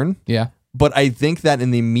 long burn. Yeah. But I think that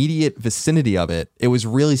in the immediate vicinity of it, it was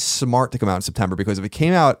really smart to come out in September, because if it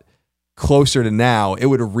came out closer to now, it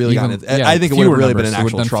would have really gotten it. I think it would have really been in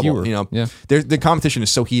actual trouble. The competition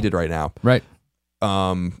is so heated right now. Right.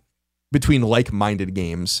 Between like-minded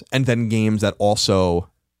games and then games that also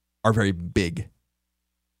are very big.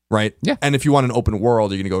 Right? Yeah. And if you want an open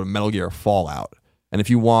world, you're going to go to Metal Gear or Fallout. And if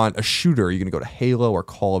you want a shooter, you're going to go to Halo or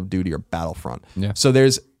Call of Duty or Battlefront. Yeah. So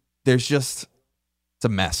there's just... It's a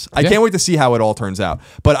mess. I can't wait to see how it all turns out.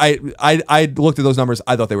 But I looked at those numbers.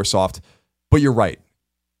 I thought they were soft. But you're right.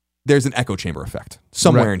 There's an echo chamber effect.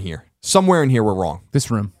 Somewhere in here. Somewhere in here we're wrong.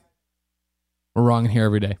 This room. We're wrong in here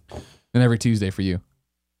every day. And every Tuesday for you.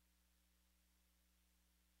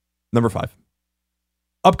 Number 5.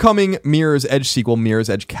 Upcoming Mirror's Edge sequel, Mirror's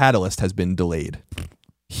Edge Catalyst, has been delayed.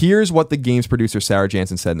 Here's what the game's producer, Sarah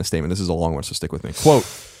Jansen, said in a statement. This is a long one, so stick with me. Quote,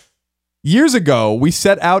 "Years ago, we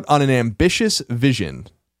set out on an ambitious vision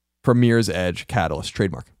for Mirror's Edge Catalyst,"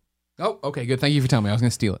 trademark. Oh, okay, good. Thank you for telling me. I was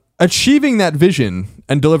going to steal it. "Achieving that vision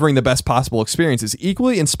and delivering the best possible experience is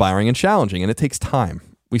equally inspiring and challenging, and it takes time.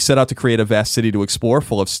 We set out to create a vast city to explore,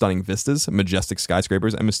 full of stunning vistas, majestic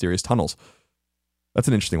skyscrapers, and mysterious tunnels." That's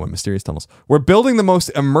an interesting one, mysterious tunnels. "We're building the most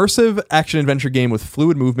immersive action-adventure game with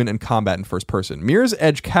fluid movement and combat in first person. Mirror's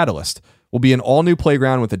Edge Catalyst will be an all-new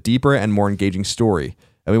playground with a deeper and more engaging story,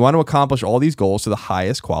 and we want to accomplish all these goals to the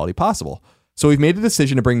highest quality possible. So we've made the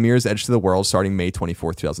decision to bring Mirror's Edge to the world starting May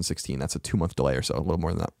 24th, 2016. That's a 2-month delay or so, a little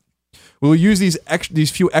more than that. We will use these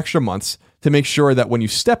few extra months to make sure that when you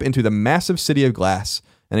step into the massive city of glass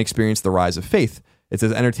and experience the rise of faith, it's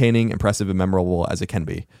as entertaining, impressive, and memorable as it can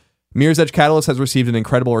be. Mirror's Edge Catalyst has received an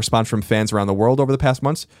incredible response from fans around the world over the past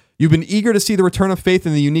months. You've been eager to see the return of faith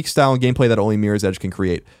in the unique style and gameplay that only Mirror's Edge can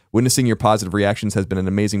create. Witnessing your positive reactions has been an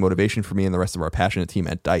amazing motivation for me and the rest of our passionate team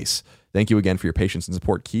at DICE. Thank you again for your patience and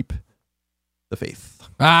support. Keep the faith."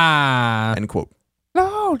 End quote.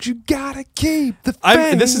 Lord, you gotta keep the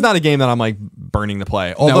faith. This is not a game that I'm like burning to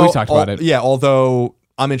play. Although, no, we talked about it. Yeah, although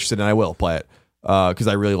I'm interested and I will play it. Because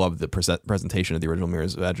I really love the presentation of the original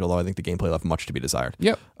Mirror's Edge, although I think the gameplay left much to be desired.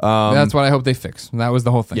 Yep. That's what I hope they fix. That was the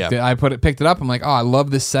whole thing. Yeah. I picked it up. I'm like, oh, I love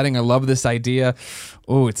this setting. I love this idea.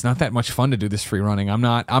 Oh, it's not that much fun to do this free running. I'm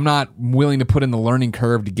not willing to put in the learning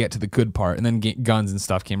curve to get to the good part. And then guns and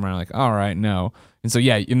stuff came around. Like, all right, no. And so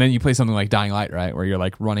yeah, and then you play something like Dying Light, right, where you're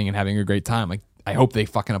like running and having a great time. Like, I hope they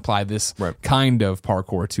fucking apply this kind of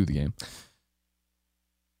parkour to the game.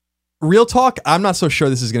 Real talk, I'm not so sure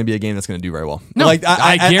this is going to be a game that's going to do very well. No, like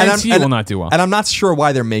I guarantee it will not do well. And I'm not sure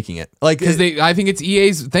why they're making it. Like, because I think it's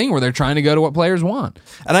EA's thing where they're trying to go to what players want.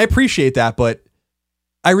 And I appreciate that, but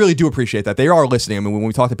I really do appreciate that they are listening. I mean, when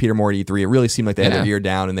we talked to Peter Moore at E3, it really seemed like they had their ear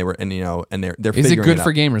down and they were, and they're. Is it good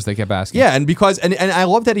for gamers? They kept asking. Yeah, and because and I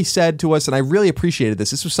love that he said to us, and I really appreciated this.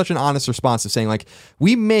 This was such an honest response of saying like,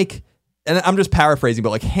 we make, and I'm just paraphrasing, but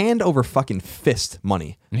like hand over fucking fist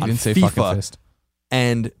money. He didn't say fucking fist.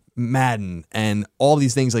 And Madden and all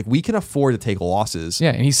these things, like we can afford to take losses.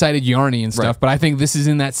 Yeah, and he cited Yarny and stuff, but I think this is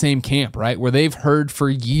in that same camp, right? Where they've heard for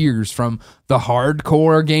years from the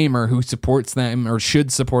hardcore gamer who supports them or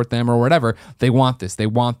should support them or whatever. They want this, they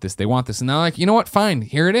want this, they want this. And they're like, you know what? Fine,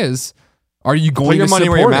 here it is. Are you going to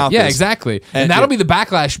support it? Yeah, exactly. And that'll be the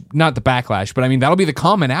backlash, not the backlash, but I mean, that'll be the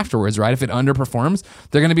comment afterwards, right? If it underperforms,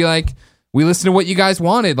 they're going to be like, we listened to what you guys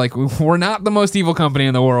wanted. Like, we're not the most evil company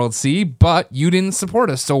in the world, see, but you didn't support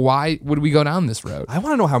us, so why would we go down this road? I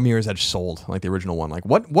want to know how Mirror's Edge sold, like the original one. Like,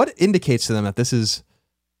 what indicates to them that this is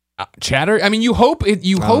chatter? I mean, you hope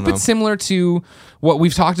it's similar to what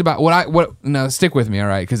we've talked about. No, stick with me, all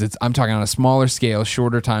right? Because I'm talking on a smaller scale,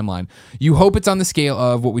 shorter timeline. You hope it's on the scale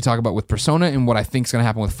of what we talk about with Persona and what I think is going to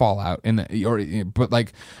happen with Fallout. But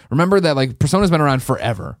like, remember that like Persona's been around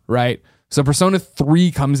forever, right? So Persona 3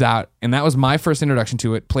 comes out, and that was my first introduction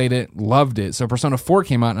to it. Played it, loved it. So Persona 4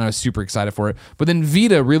 came out, and I was super excited for it. But then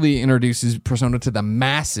Vita really introduces Persona to the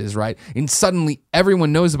masses, right? And suddenly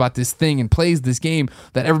everyone knows about this thing and plays this game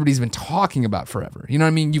that everybody's been talking about forever. You know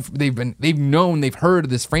what I mean? They've heard of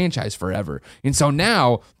this franchise forever. And so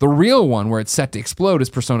now the real one where it's set to explode is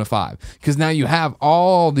Persona 5. Because now you have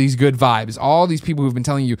all these good vibes, all these people who've been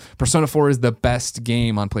telling you Persona 4 is the best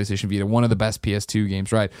game on PlayStation Vita, one of the best PS2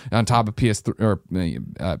 games, right? On top of PS3 or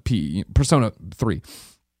Persona 3.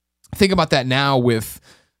 Think about that now with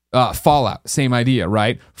Fallout, same idea,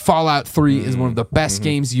 right? Fallout 3 is one of the best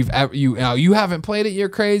games you've ever. You haven't played it, you're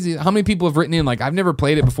crazy. How many people have written in like, I've never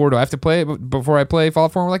played it before. Do I have to play it before I play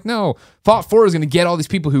Fallout 4? And we're like, no. Fallout 4 is going to get all these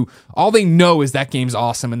people who all they know is that game's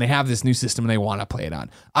awesome and they have this new system and they want to play it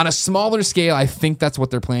on. On a smaller scale, I think that's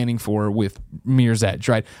what they're planning for with Mirror's Edge,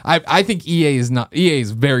 right? I think EA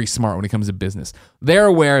is very smart when it comes to business. They're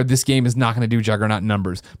aware this game is not going to do juggernaut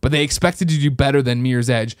numbers, but they expect it to do better than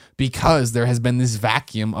Mirror's Edge because there has been this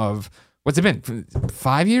vacuum of, what's it been?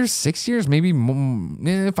 5 years, 6 years, maybe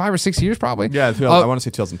 5 or 6 years, probably. Yeah, I want to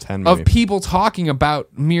say 2010. Maybe. Of people talking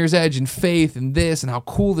about Mirror's Edge and faith and this and how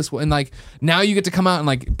cool this was, and like now you get to come out and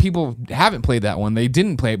like people haven't played that one, they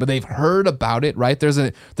didn't play it, but they've heard about it, right?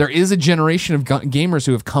 There is a generation of gamers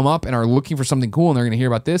who have come up and are looking for something cool, and they're going to hear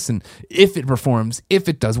about this, and if it performs, if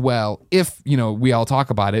it does well, if we all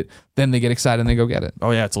talk about it, then they get excited and they go get it.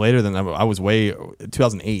 Oh yeah, it's later than I was. Way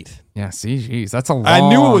 2008. Yeah, see, geez, that's a long I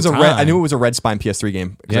knew it was time. I knew it was a Red Spine PS3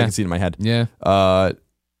 game because I can see it in my head. Yeah.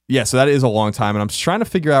 Yeah, so that is a long time, and I'm just trying to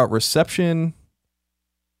figure out reception.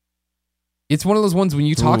 It's one of those ones when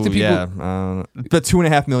you talk to people. Yeah, but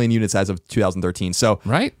 2.5 million units as of 2013. So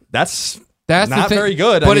right, that's not the thing. Very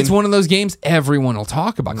good. But it's one of those games everyone will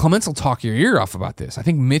talk about. Clements will talk your ear off about this. I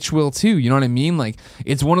think Mitch will too. You know what I mean? Like,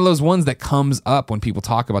 it's one of those ones that comes up when people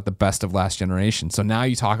talk about the best of last generation. So now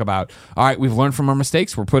you talk about, all right, we've learned from our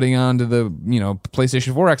mistakes. We're putting onto the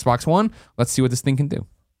PlayStation 4, Xbox One. Let's see what this thing can do.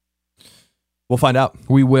 We'll find out.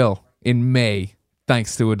 We will in May,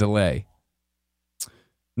 thanks to a delay.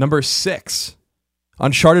 Number 6,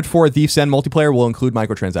 Uncharted 4 Thief's End multiplayer will include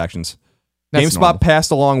microtransactions. That's GameSpot normal. passed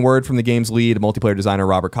along word from the game's lead multiplayer designer,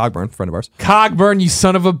 Robert Cogburn, friend of ours. Cogburn, you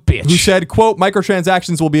son of a bitch. Who said, quote,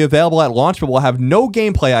 microtransactions will be available at launch, but will have no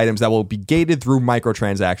gameplay items that will be gated through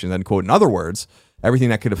microtransactions, end quote. In other words, everything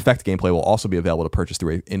that could affect gameplay will also be available to purchase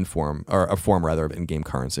through a form of in-game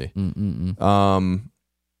currency.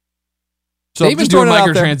 So they've been doing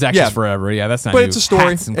microtransactions forever. Yeah, that's not But new. it's a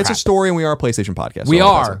story. It's a story, and we are a PlayStation podcast. We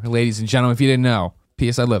are, ladies and gentlemen, if you didn't know.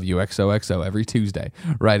 P.S. I love you, XOXO, every Tuesday.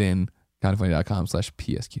 Right in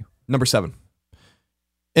kindoffunny.com/PSQ. Number 7.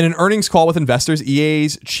 In an earnings call with investors,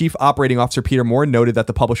 EA's chief operating officer Peter Moore noted that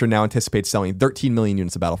the publisher now anticipates selling 13 million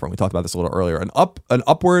units of Battlefront. We talked about this a little earlier. An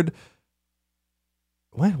upward.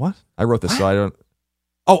 What? I wrote this, so I don't.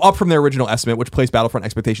 Oh, up from their original estimate, which placed Battlefront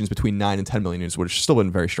expectations between 9 and 10 million units, which has still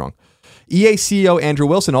been very strong. EA CEO Andrew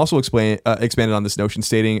Wilson also expanded on this notion,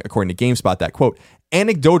 stating, according to GameSpot, that, quote,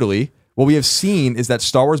 anecdotally, what we have seen is that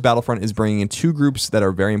Star Wars Battlefront is bringing in 2 groups that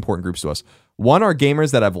are very important groups to us. One are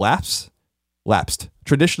gamers that have lapsed,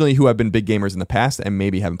 traditionally who have been big gamers in the past and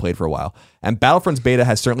maybe haven't played for a while. And Battlefront's beta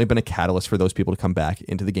has certainly been a catalyst for those people to come back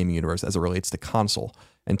into the gaming universe as it relates to console.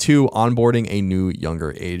 And 2, onboarding a new,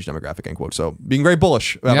 younger age demographic, end quote. So being very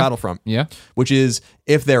bullish about Battlefront, which is,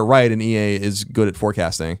 if they're right and EA is good at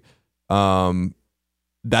forecasting,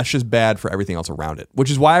 that's just bad for everything else around it,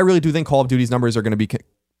 which is why I really do think Call of Duty's numbers are going to be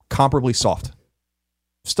comparably soft.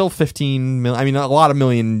 Still 15 million. I mean, a lot of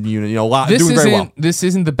million unit. A lot doing very well. This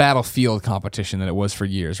isn't the Battlefield competition that it was for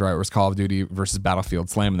years, right? It was Call of Duty versus Battlefield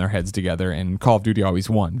slamming their heads together, and Call of Duty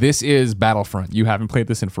always won. This is Battlefront. You haven't played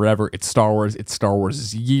this in forever. It's Star Wars. It's Star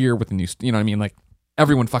Wars' year with the new. You know what I mean? Like,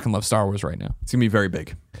 everyone fucking loves Star Wars right now. It's gonna be very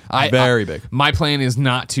big. Very big. My plan is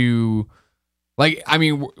not to. Like, I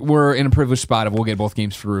mean, we're in a privileged spot of we'll get both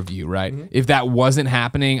games for review, right? Mm-hmm. If that wasn't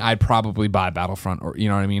happening, I'd probably buy Battlefront, or you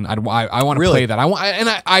know what I mean. I want to play that. I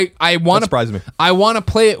want to surprise me. I want to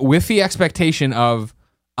play it with the expectation of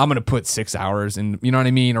I'm going to put 6 hours in, you know what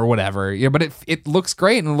I mean, or whatever. Yeah, but it looks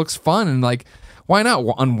great and it looks fun, and like, why not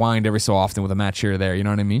unwind every so often with a match here or there? You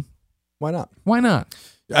know what I mean? Why not? Why not?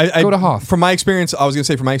 Go to Hoth. From my experience, I was going to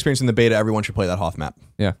say, from my experience in the beta, everyone should play that Hoth map.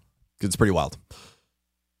 Yeah, because it's pretty wild.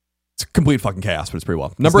 It's complete fucking chaos, but it's pretty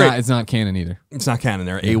wild. Number 8. It's not canon either. It's not canon.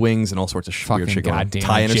 There are A-wings and all sorts of weird shit going on.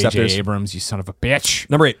 TIE interceptors. J.J. Abrams, you son of a bitch.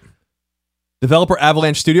 Number 8. Developer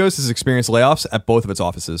Avalanche Studios has experienced layoffs at both of its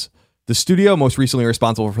offices. The studio, most recently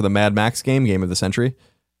responsible for the Mad Max game of the century,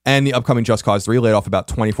 and the upcoming Just Cause 3, laid off about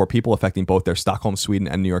 24 people, affecting both their Stockholm, Sweden,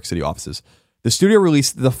 and New York City offices. The studio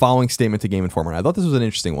released the following statement to Game Informer. I thought this was an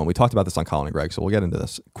interesting one. We talked about this on Colin and Greg, so we'll get into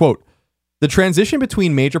this. Quote, the transition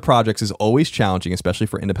between major projects is always challenging, especially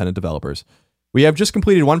for independent developers. We have just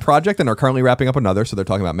completed one project and are currently wrapping up another, so they're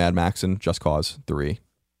talking about Mad Max and Just Cause 3,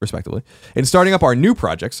 respectively. In starting up our new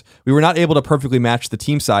projects, we were not able to perfectly match the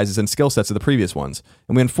team sizes and skill sets of the previous ones,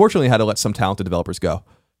 and we unfortunately had to let some talented developers go.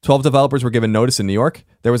 12 developers were given notice in New York.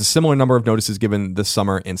 There was a similar number of notices given this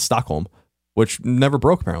summer in Stockholm, which never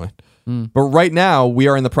broke, apparently. But right now, we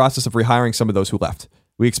are in the process of rehiring some of those who left.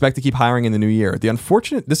 We expect to keep hiring in the new year.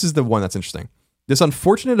 This is the one that's interesting. This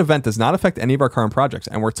unfortunate event does not affect any of our current projects,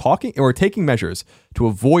 and we're taking measures to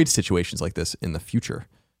avoid situations like this in the future,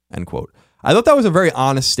 end quote. I thought that was a very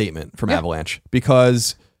honest statement from Avalanche,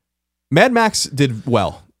 because Mad Max did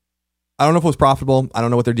well. I don't know if it was profitable. I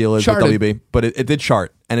don't know what their deal is with WB, but it did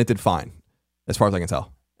chart, and it did fine, as far as I can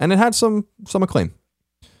tell. And it had some acclaim.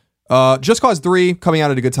 Just Cause 3 coming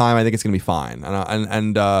out at a good time. I think it's going to be fine.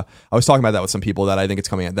 And I was talking about that with some people, that I think it's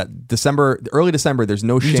coming out that early December. There's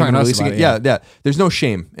no shame in releasing it. Yeah. There's no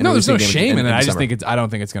shame. There's no shame in it. I just think I don't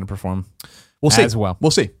think it's going to perform. We'll see. As well.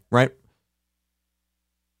 We'll see. Right.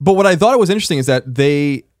 But what I thought was interesting is that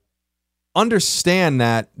they understand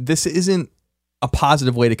that this isn't a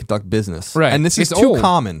positive way to conduct business. Right. And this is too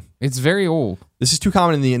common. It's very old. This is too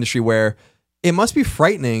common in the industry, where it must be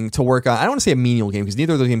frightening to work on. I don't want to say a menial game, because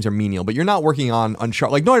neither of those games are menial, but you're not working on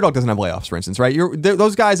Uncharted. Like, Naughty Dog doesn't have layoffs, for instance, right?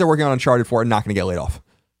 Those guys that are working on Uncharted 4 are not going to get laid off.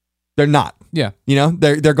 They're not. Yeah. You know,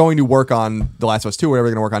 they're going to work on The Last of Us 2, whatever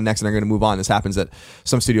they're going to work on next, and they're going to move on. This happens at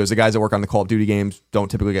some studios. The guys that work on the Call of Duty games don't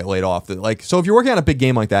typically get laid off. Like, so if you're working on a big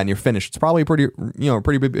game like that and you're finished, it's probably pretty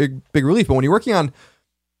big relief. But when you're working on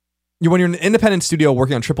when you're an independent studio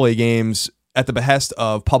working on AAA games at the behest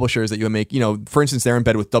of publishers that you make, for instance, they're in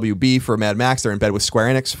bed with WB for Mad Max, they're in bed with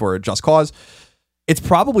Square Enix for Just Cause. It's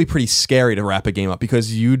probably pretty scary to wrap a game up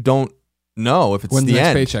because you don't know if it's when's the next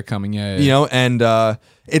end. Paycheck coming? Yeah. And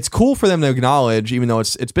it's cool for them to acknowledge, even though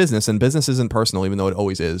it's business, and business isn't personal, even though it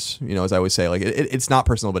always is. As I always say, like it's not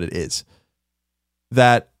personal, but it is.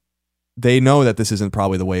 That they know that this isn't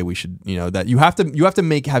probably the way we should. That you have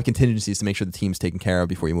to have contingencies to make sure the team's taken care of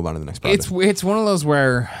before you move on to the next project. It's one of those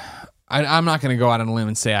where I'm not going to go out on a limb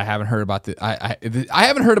and say I haven't heard about this. I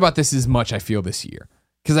haven't heard about this as much. I feel this year.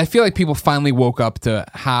 Because I feel like people finally woke up to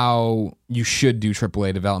how you should do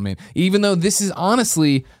AAA development, even though this is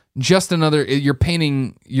honestly just another. You're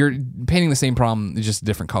painting the same problem, just a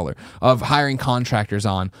different color of hiring contractors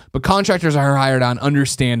on. But contractors are hired on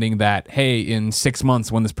understanding that, hey, in 6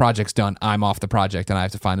 months when this project's done, I'm off the project and I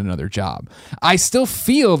have to find another job. I still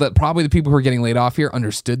feel that probably the people who are getting laid off here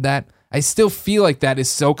understood that. I still feel like that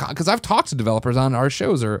is so because I've talked to developers on our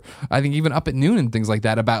shows, or I think even Up at Noon and things like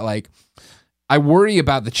that, about like. I worry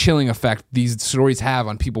about the chilling effect these stories have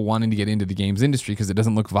on people wanting to get into the games industry because it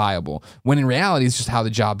doesn't look viable. When in reality, it's just how the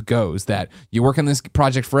job goes. That you work on this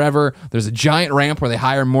project forever. There's a giant ramp where they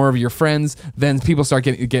hire more of your friends. Then people start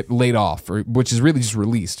get laid off, which is really just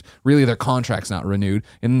released. Really, their contract's not renewed,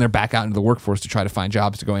 and then they're back out into the workforce to try to find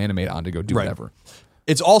jobs to go animate on, to go do whatever.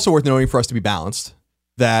 It's also worth noting for us to be balanced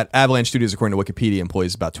that Avalanche Studios, according to Wikipedia,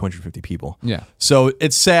 employs about 250 people. Yeah. So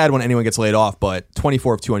it's sad when anyone gets laid off, but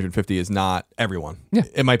 24 of 250 is not everyone. Yeah.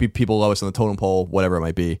 It might be people lowest on the totem pole, whatever it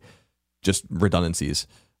might be, just redundancies.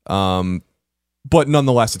 But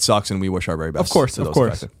nonetheless, it sucks, and we wish our very best. Of course.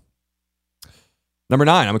 Affected. Number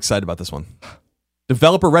 9, I'm excited about this one.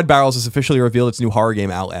 Developer Red Barrels has officially revealed its new horror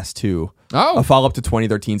game, Outlast 2. Oh. A follow-up to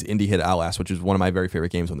 2013's indie hit Outlast, which is one of my very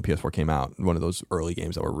favorite games when the PS4 came out. One of those early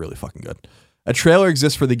games that were really fucking good. A trailer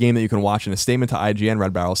exists for the game that you can watch. In a statement to IGN,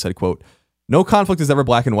 Red Barrel said, quote, "No conflict is ever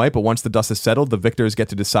black and white, but once the dust is settled, the victors get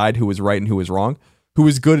to decide who is right and who is wrong, who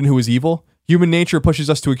is good and who is evil. Human nature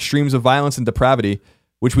pushes us to extremes of violence and depravity,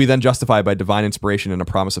 which we then justify by divine inspiration and a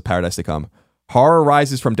promise of paradise to come. Horror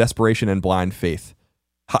arises from desperation and blind faith.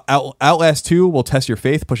 Outlast 2 will test your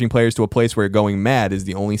faith, pushing players to a place where going mad is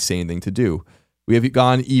the only sane thing to do. We have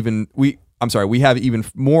even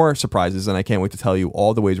more surprises, and I can't wait to tell you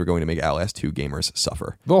all the ways we're going to make Outlast 2 gamers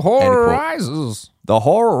suffer." The horror rises. The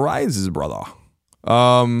horror rises, brother.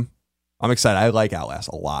 I'm excited. I like Outlast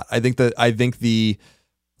a lot. I think the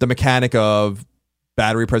mechanic of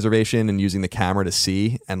battery preservation and using the camera to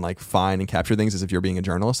see and like find and capture things as if you're being a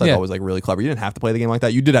journalist, I thought was like really clever. You didn't have to play the game like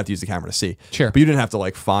that. You did have to use the camera to see. Sure. But you didn't have to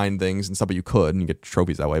like find things and stuff, but you could, and you get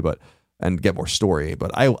trophies that way, and get more story.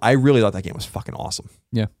 But I really thought that game was fucking awesome.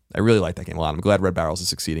 Yeah. I really like that game a lot. I'm glad Red Barrels is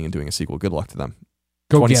succeeding in doing a sequel. Good luck to them.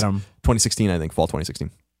 Go get them. 2016, I think. Fall 2016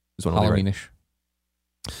 is when I'll be right. Halloweenish.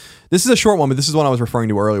 This is a short one, but this is one I was referring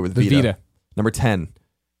to earlier with Vita. Number 10.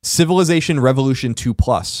 Civilization Revolution 2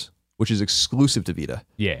 Plus, which is exclusive to Vita.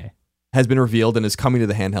 Yeah. Has been revealed and is coming to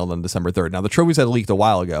the handheld on December 3rd. Now, the trophies had leaked a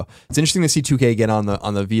while ago. It's interesting to see 2K get on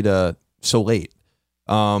the Vita so late.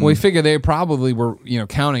 We figure they probably were,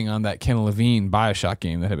 counting on that Ken Levine BioShock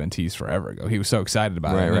game that had been teased forever ago. He was so excited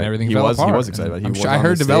about it, and everything fell apart. He was excited about it. I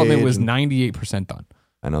heard development was 98% done.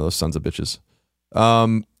 I know, those sons of bitches.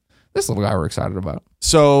 This little guy we're excited about.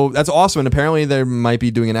 So that's awesome, and apparently they might be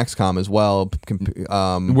doing an XCOM as well.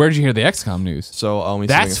 Where did you hear the XCOM news? So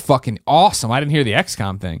that's fucking awesome. I didn't hear the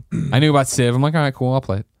XCOM thing. I knew about Civ. I'm like, all right, cool, I'll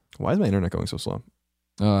play it. Why is my internet going so slow?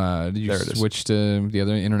 Did you switch to the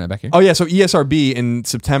other internet back here? Oh yeah, so ESRB in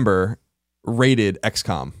September rated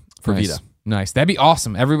XCOM for Vita. Nice, that'd be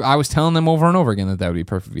awesome. I was telling them over and over again that would be a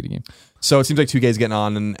perfect Vita game. So it seems like 2K is getting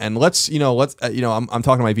on, and let's I'm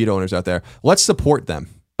talking to my Vita owners out there. Let's support them.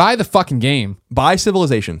 Buy the fucking game. Buy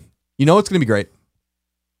Civilization. You know it's going to be great.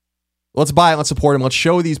 Let's buy it. Let's support them. Let's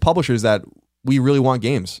show these publishers that we really want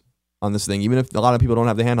games on this thing, even if a lot of people don't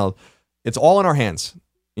have the handheld. It's all in our hands.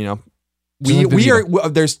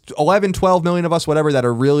 There's 11, 12 million of us, whatever, that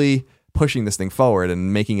are really pushing this thing forward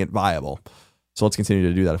and making it viable. So let's continue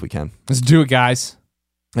to do that if we can. Let's do it, guys.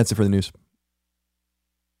 That's it for the news.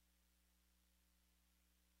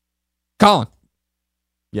 Colin.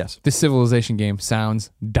 Yes. This Civilization game sounds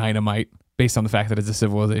dynamite based on the fact that it's a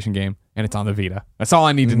Civilization game and it's on the Vita. That's all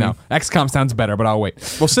I need to know. XCOM sounds better, but I'll wait.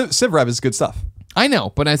 Well, CivRev is good stuff. I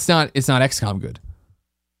know, but it's not XCOM good.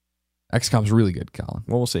 XCOM's really good, Colin.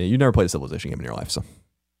 Well, we'll see. You never played a Civilization game in your life, so.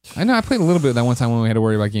 I know. I played a little bit of that one time when we had to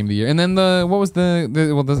worry about Game of the Year. And then the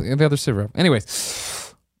other CivRev.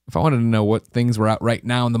 Anyways, if I wanted to know what things were out right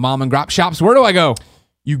now in the mom and grop shops, where do I go?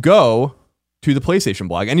 You go to the PlayStation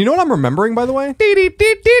blog. And you know what I'm remembering, by the way?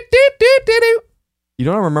 You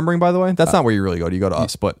know what I'm remembering, by the way? That's not where you really go. You go to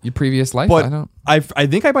us, but your previous life. But I don't. I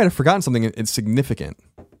think I might have forgotten something insignificant,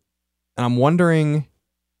 and I'm wondering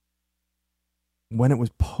when it was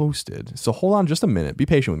posted. So hold on just a minute. Be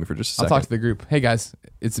patient with me for just a second. I'll talk to the group. Hey guys,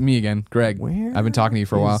 it's me again, Greg. Where I've been talking to you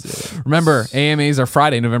for a while. it? Remember, AMAs are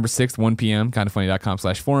Friday, November 6th, 1 p.m.,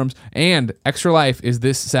 kindafunny.com/forums. And Extra Life is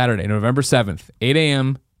this Saturday, November 7th, 8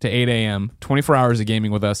 a.m. to 8 a.m., 24 hours of gaming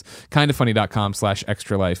with us,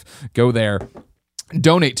 kindafunny.com/extra life. Go there.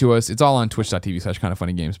 Donate to us. It's all on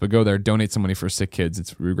twitch.tv/kindafunnygames, but go there, donate some money for sick kids.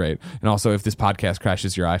 It's really great. And also, if this podcast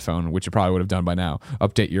crashes your iPhone, which it probably would have done by now,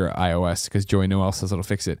 update your iOS because Joey Noel says it'll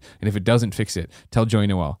fix it. And if it doesn't fix it, tell Joey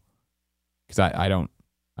Noel because I don't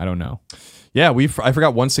know. Yeah, I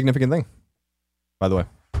forgot one significant thing, by the way.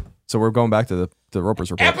 So we're going back to the Roper's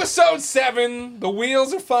report. Episode 7. The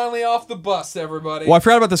wheels are finally off the bus, everybody. Well, I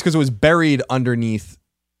forgot about this because it was buried underneath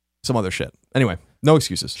some other shit. Anyway, no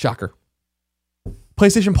excuses. Shocker.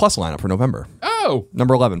 PlayStation Plus lineup for November. Oh.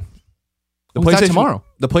 Number 11. What's that tomorrow?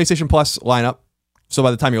 The PlayStation Plus lineup. So by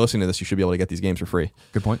the time you're listening to this, you should be able to get these games for free.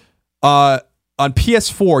 Good point. On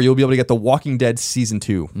PS4, you'll be able to get The Walking Dead Season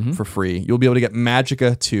 2 for free. You'll be able to get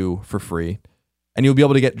Magicka 2 for free. And you'll be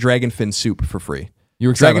able to get Dragonfin Soup for free. You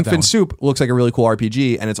were excited about that Dragonfin one. Soup looks like a really cool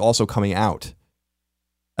RPG, and it's also coming out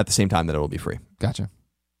at the same time that it will be free. Gotcha.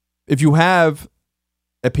 If you have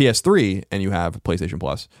a PS3 and you have PlayStation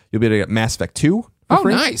Plus, you'll be able to get Mass Effect 2 for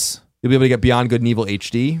free. Nice. You'll be able to get Beyond Good and Evil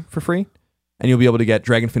HD for free. And you'll be able to get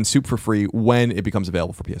Dragonfin Soup for free when it becomes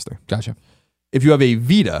available for PS3. Gotcha. If you have a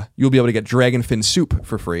Vita, you'll be able to get Dragonfin Soup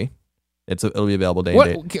for free. It'll be available day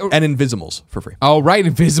and date. And Invisimals for free. Oh, right.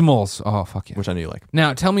 Invisimals. Oh, fuck yeah. Which I know you like.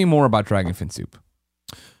 Now, tell me more about Dragonfin Soup.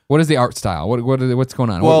 What is the art style? What's going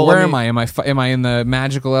on? Well, Where am I? Am I in the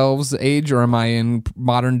magical elves age, or am I in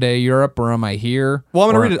modern day Europe, or am I here? Well,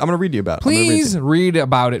 I'm going to read it. I'm going to read you about it. Please read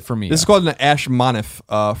about it for me. This is called an Ash Monif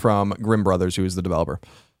from Grimm Brothers, who is the developer.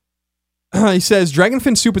 He says,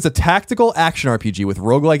 Dragonfin Soup is a tactical action RPG with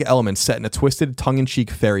roguelike elements set in a twisted,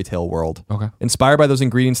 tongue-in-cheek fairy tale world. Okay. Inspired by those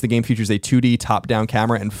ingredients, the game features a 2D top-down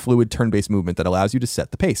camera and fluid turn-based movement that allows you to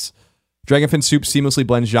set the pace. Dragonfin Soup seamlessly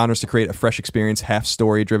blends genres to create a fresh experience, half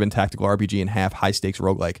story-driven tactical RPG and half high-stakes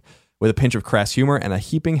roguelike, with a pinch of crass humor and a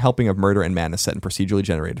heaping helping of murder and madness set in procedurally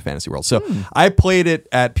generated fantasy world. So I played it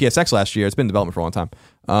at PSX last year. It's been in development for a long time,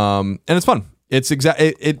 and it's fun.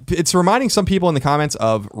 It's reminding some people in the comments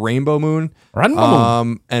of Rainbow Moon.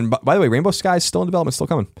 And by the way, Rainbow Sky is still in development, still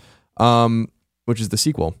coming, which is the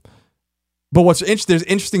sequel. But there's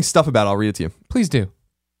interesting stuff about it. I'll read it to you. Please do.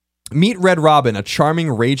 Meet Red Robin, a charming,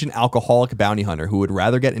 raging alcoholic bounty hunter who would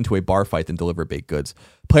rather get into a bar fight than deliver baked goods.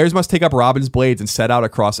 Players must take up Robin's blades and set out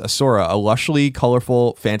across Asura, a lushly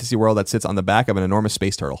colorful fantasy world that sits on the back of an enormous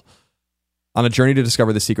space turtle, on a journey to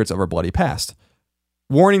discover the secrets of our bloody past.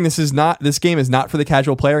 Warning, this game is not for the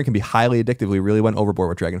casual player and can be highly addictive. We really went overboard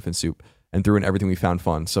with Dragonfin Soup and threw in everything we found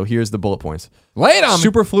fun. So here's the bullet points. Lay it on me.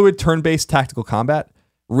 Super fluid turn-based tactical combat.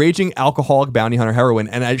 Raging alcoholic bounty hunter heroine,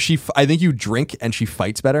 and I think you drink and she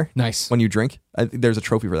fights better. Nice. When you drink. There's a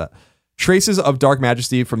trophy for that. Traces of Dark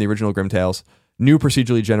Majesty from the original Grimm Tales. New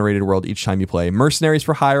procedurally generated world each time you play. Mercenaries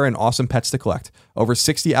for hire and awesome pets to collect. Over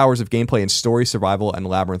 60 hours of gameplay in story, survival, and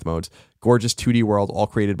labyrinth modes. Gorgeous 2D world, all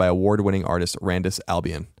created by award-winning artist Randus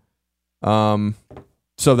Albion.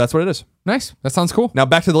 So that's what it is. Nice. That sounds cool. Now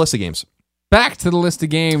back to the list of games. Back to the list of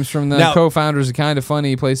games from the co-founders of Kinda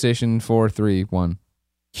Funny, PlayStation 4, 3, 1.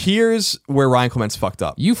 Here's where Ryan Clements fucked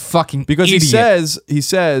up. You fucking because idiot. he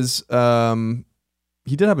says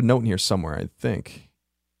he did have a note in here somewhere, I think.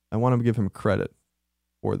 I want to give him credit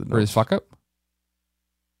for the note. For his fuck up?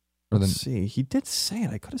 Let's see. He did say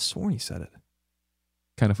it. I could have sworn he said it.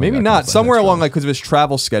 Kind of funny. Maybe not. Somewhere along because of his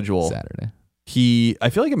travel schedule. Saturday. I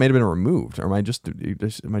feel like it might have been removed, or am I just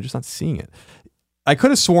not seeing it? I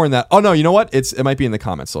could have sworn that. Oh no, you know what? It might be in the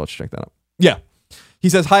comments, so let's check that out. Yeah. He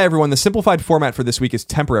says, hi, everyone. The simplified format for this week is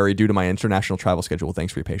temporary due to my international travel schedule.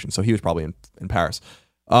 Thanks for your patience. So he was probably in Paris.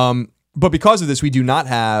 But because of this, we do not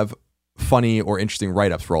have funny or interesting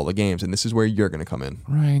write-ups for all the games. And this is where you're going to come in.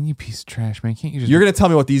 Ryan, you piece of trash, man. Can't you just... You're going to tell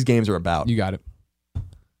me what these games are about. You got it.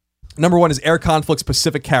 Number 1 is Air Conflicts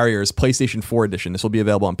Pacific Carriers PlayStation 4 Edition. This will be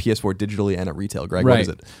available on PS4 digitally and at retail. Greg, right. What is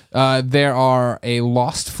it? There are a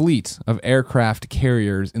lost fleet of aircraft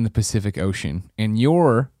carriers in the Pacific Ocean. And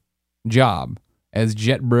your job as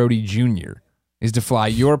Jet Brody Jr. is to fly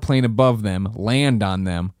your plane above them, land on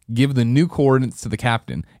them, give the new coordinates to the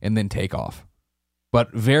captain, and then take off.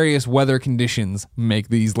 But various weather conditions make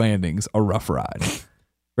these landings a rough ride.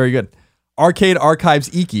 Very good. Arcade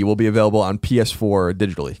Archives Iki will be available on PS4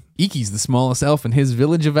 digitally. Iki's the smallest elf in his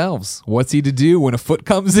village of elves. What's he to do when a foot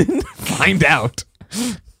comes in? Find out.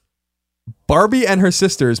 Barbie and her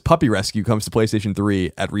sister's puppy rescue comes to PlayStation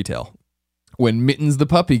 3 at retail. When Mittens the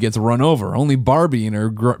puppy gets run over, only Barbie and her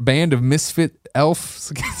band of misfit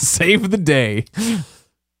elves can save the day.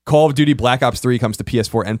 Call of Duty Black Ops 3 comes to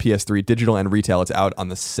PS4 and PS3, digital and retail. It's out on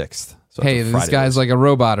the 6th. So hey, this guy's like a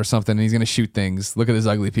robot or something, and he's going to shoot things. Look at this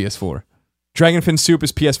ugly PS4. Dragonfin Soup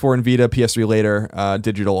is PS4 and Vita, PS3 later,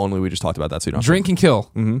 digital only. We just talked about that. So you don't Drink and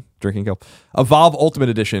Kill. Mm-hmm. Drink and Kill. Evolve Ultimate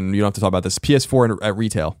Edition. You don't have to talk about this. PS4 at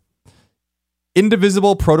retail.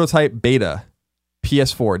 Indivisible Prototype Beta,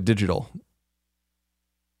 PS4 digital.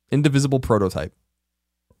 Indivisible Prototype.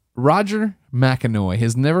 Roger McAnoy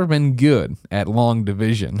has never been good at long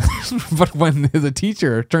division, but when the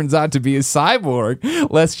teacher turns out to be a cyborg,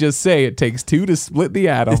 let's just say it takes two to split the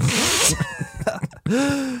atom.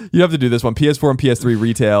 You have to do this one. PS4 and PS3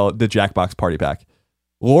 retail, the Jackbox Party Pack.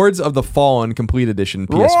 Lords of the Fallen Complete Edition,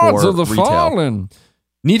 PS4 Lords of the retail. Fallen.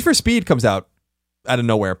 Need for Speed comes out of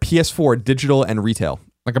nowhere. PS4 digital and retail.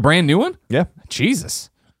 Like a brand new one? Yeah. Jesus.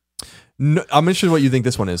 No, I'm interested in what you think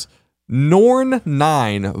this one is. Norn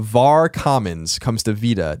 9 VAR Commons comes to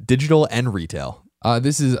Vita, digital and retail.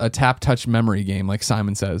 This is a tap-touch memory game, like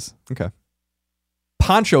Simon says. Okay.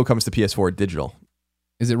 Poncho comes to PS4, digital.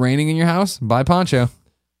 Is it raining in your house? Buy Poncho.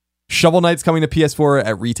 Shovel Knight's coming to PS4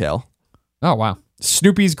 at retail. Oh, wow.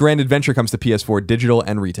 Snoopy's Grand Adventure comes to PS4, digital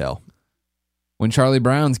and retail. When Charlie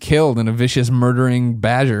Brown's killed and a vicious murdering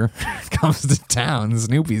badger comes to town,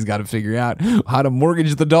 Snoopy's got to figure out how to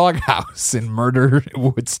mortgage the doghouse and murder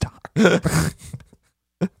Woodstock.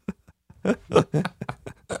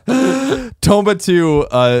 Tomba 2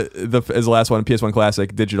 is the last one, PS1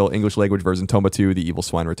 Classic, digital English language version. Tomba 2, The Evil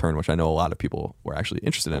Swine Return, which I know a lot of people were actually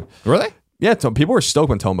interested in. Were they? Yeah, people were stoked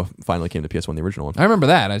when Tomba finally came to PS1, the original one. I remember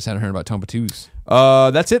that. I just hadn't heard about Tomba 2s.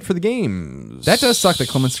 That's it for the games. That does suck that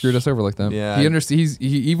Clement screwed us over like that. Yeah. He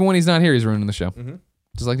even when he's not here, he's ruining the show. Mm-hmm.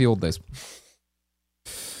 Just like the old days.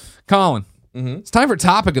 Colin, it's time for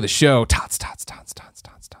topic of the show. Tots.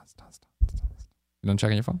 You done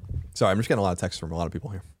checking your phone? Sorry, I'm just getting a lot of texts from a lot of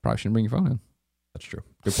people here. Probably shouldn't bring your phone in. That's true.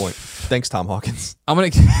 Good point. Thanks, Tom Hawkins. I'm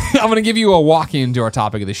gonna give you a walk into our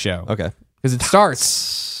topic of the show. Okay. Because it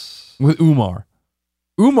starts with Umar.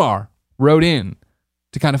 Umar wrote in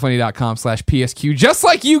to kindafunny.com/PSQ just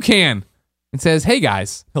like you can. It says, hey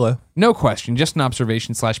guys. Hello. No question, just an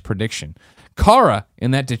observation/prediction. Kara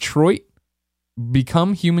in that Detroit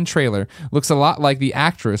Become Human trailer looks a lot like the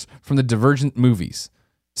actress from the Divergent movies.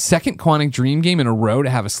 Second Quantic Dream game in a row to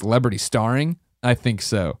have a celebrity starring? I think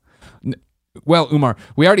so. Well, Umar,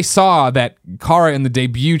 we already saw that Kara in the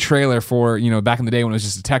debut trailer for, back in the day when it was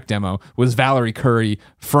just a tech demo, was Valerie Curry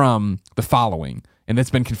from The Following. And it's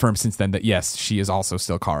been confirmed since then that, yes, she is also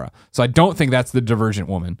still Kara. So I don't think that's the Divergent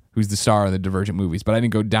woman who's the star of the Divergent movies, but I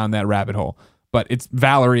didn't go down that rabbit hole. But it's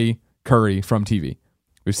Valerie Curry from TV.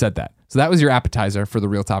 We've said that. So that was your appetizer for the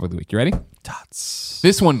real topic of the week. You ready? Tots.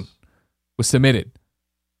 This one was submitted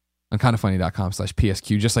on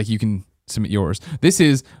kindafunny.com/PSQ, just like you can submit yours. This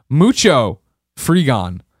is Mucho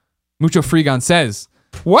Freegon. Mucho Freegon says,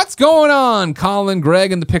 what's going on, Colin,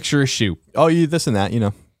 Greg, and the picture issue? Oh, you this and that,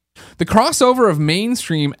 The crossover of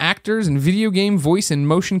mainstream actors and video game voice and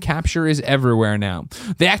motion capture is everywhere now.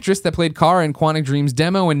 The actress that played Kara in Quantic Dream's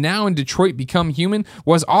demo and now in Detroit Become Human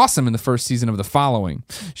was awesome in the first season of The Following.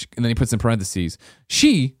 And then he puts in parentheses,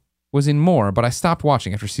 she was in more, but I stopped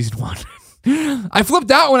watching after season 1. I flipped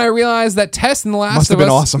out when I realized that Tess in The Last of Us...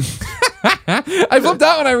 Must have been awesome. I flipped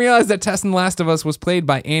out when I realized that Tess in The Last of Us was played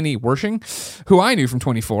by Annie Wershing, who I knew from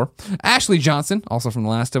 24. Ashley Johnson, also from The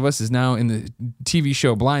Last of Us, is now in the TV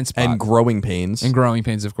show Blind Spot. And Growing Pains. And Growing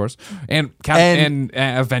Pains, of course. And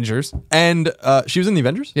Avengers. And she was in the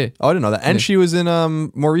Avengers? Yeah. Oh, I didn't know that. And she was in,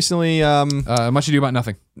 more recently... Much Ado About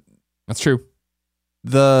Nothing. That's true.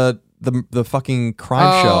 The fucking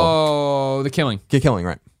crime show. Oh, The Killing. Get Killing,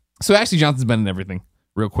 right. So Ashley Johnson's been in everything.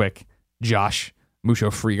 Real quick. Josh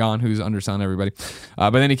Mucho Freegon, who's underselling everybody.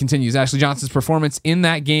 But then he continues, Ashley Johnson's performance in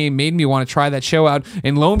that game made me want to try that show out,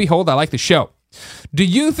 and lo and behold, I like the show. Do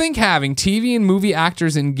you think having TV and movie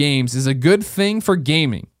actors in games is a good thing for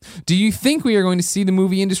gaming? Do you think we are going to see the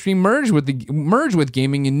movie industry merge with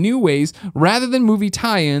gaming in new ways rather than movie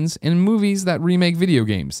tie-ins and movies that remake video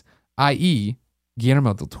games? I.e.,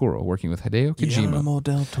 Guillermo del Toro working with Hideo Kojima. Guillermo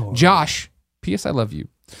del Toro. Josh, P.S. I love you.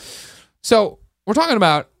 So we're talking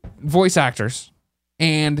about voice actors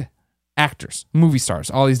and actors, movie stars,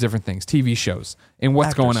 all these different things, TV shows, and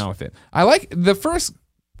what's going on with it. I like the first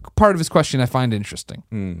part of his question. I find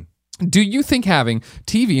interesting. Do you think having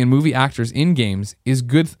TV and movie actors in games is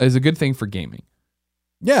a good thing for gaming?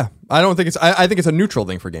 Yeah, I don't think it's. I think it's a neutral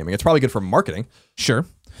thing for gaming. It's probably good for marketing. Sure.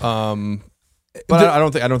 But I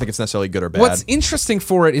don't think it's necessarily good or bad. What's interesting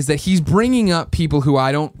for it is that he's bringing up people who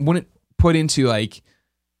I wouldn't put into like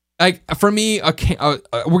for me,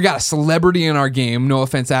 we got a celebrity in our game. No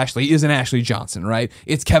offense, Ashley, isn't Ashley Johnson, right?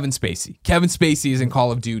 It's Kevin Spacey. Kevin Spacey is in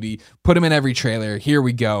Call of Duty. Put him in every trailer. Here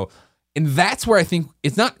we go. And that's where I think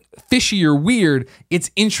it's not fishy or weird.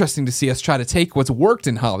 It's interesting to see us try to take what's worked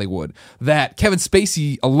in Hollywood, that Kevin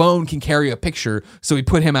Spacey alone can carry a picture, so we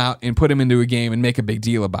put him out and put him into a game and make a big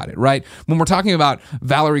deal about it, right? When we're talking about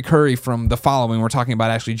Valerie Curry from The Following, we're talking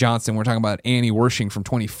about Ashley Johnson, we're talking about Annie Wershing from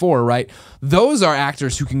 24, right? Those are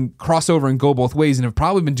actors who can cross over and go both ways and have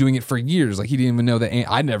probably been doing it for years. Like, he didn't even know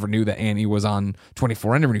that I never knew that Annie was on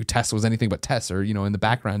 24. I never knew Tess was anything but Tess, or, in the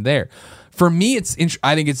background there. For me,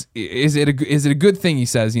 I think is it a good thing, he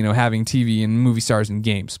says, having TV and movie stars in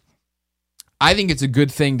games. I think it's a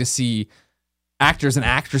good thing to see actors and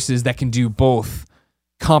actresses that can do both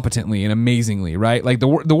competently and amazingly, right? Like the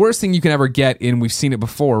worst thing you can ever get, and we've seen it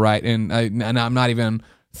before, right? And I'm not even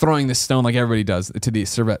throwing this stone like everybody does to the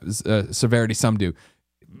severity some do.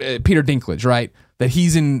 Peter Dinklage, right? That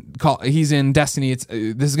he's in Destiny.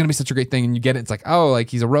 This is gonna be such a great thing, and you get it. It's like, oh, like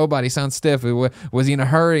he's a robot. He sounds stiff. Was he in a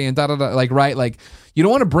hurry? And like, right? Like, you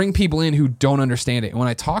don't want to bring people in who don't understand it. And when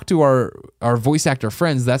I talk to our voice actor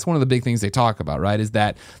friends, that's one of the big things they talk about, right? Is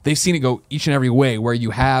that they've seen it go each and every way, where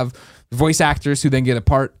you have voice actors who then get a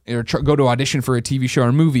part or go to audition for a TV show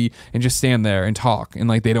or movie and just stand there and talk, and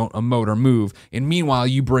like they don't emote or move. And meanwhile,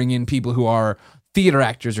 you bring in people who are theater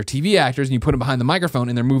actors or TV actors, and you put them behind the microphone,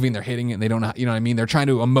 and they're moving, they're hitting it, and they don't know, you know what I mean? They're trying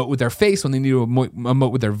to emote with their face when they need to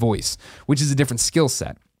emote with their voice, which is a different skill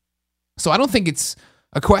set. So I don't think it's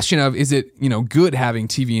a question of, is it, good having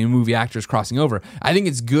TV and movie actors crossing over? I think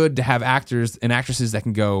it's good to have actors and actresses that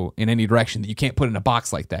can go in any direction, that you can't put in a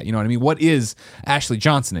box like that. You know what I mean? What is Ashley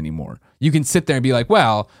Johnson anymore? You can sit there and be like,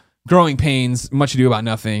 well, Growing Pains, Much Ado About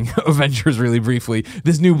Nothing, Avengers really briefly,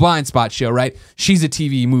 this new Blind Spot show, right? She's a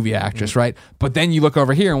TV movie actress, right? But then you look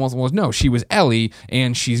over here and well, no, she was Ellie,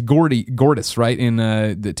 and she's Gortys, right? In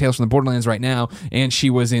the Tales from the Borderlands right now, and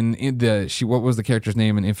she was in what was the character's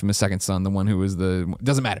name in Infamous Second Son? The one who was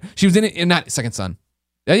doesn't matter. She was in it, not Second Son.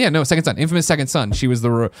 Second Son. Infamous Second Son. She was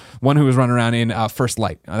the one who was running around in First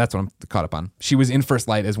Light. That's what I'm caught up on. She was in First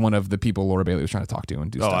Light as one of the people Laura Bailey was trying to talk to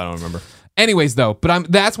and do stuff. Oh, I don't remember. Anyways, though, but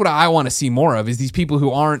that's what I want to see more of, is these people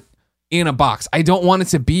who aren't in a box. I don't want it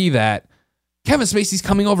to be that Kevin Spacey's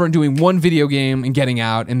coming over and doing one video game and getting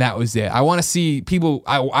out, and that was it. I want to see people.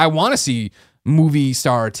 I want to see movie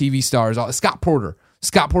star, TV stars. Scott Porter.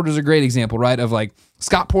 Scott Porter's a great example, right? Of like,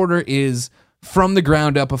 Scott Porter is from the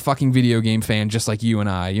ground up a fucking video game fan, just like you and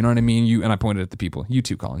I. You know what I mean? You and I pointed at the people. You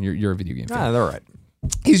too, Colin. You're a video game fan. Ah, they're right.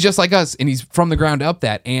 He's just like us, and he's from the ground up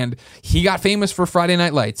that, and he got famous for Friday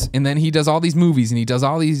Night Lights, and then he does all these movies, and he does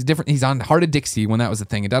all these different, he's on Heart of Dixie when that was a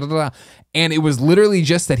thing, and and it was literally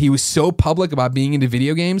just that he was so public about being into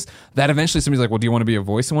video games that eventually somebody's like, well, do you want to be a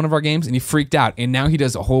voice in one of our games? And he freaked out, and now he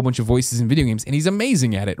does a whole bunch of voices in video games, and he's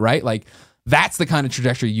amazing at it, right? Like, that's the kind of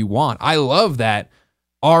trajectory you want. I love that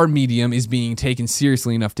our medium is being taken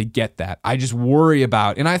seriously enough to get that. I just worry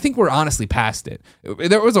about, and I think we're honestly past it.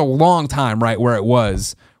 There was a long time, right, where it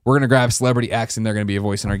was, we're going to grab celebrity X and they're going to be a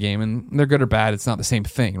voice in our game, and they're good or bad. It's not the same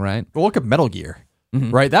thing, right? Well, look at Metal Gear,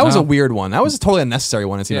 right? That was a weird one. That was a totally unnecessary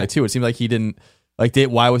one, it seemed like, too. It seemed like he didn't, like,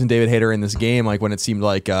 why wasn't David Hayter in this game? Like, when it seemed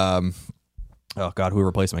like, oh, God, who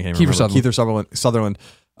replaced him? I can't remember. Kiefer Sutherland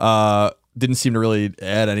didn't seem to really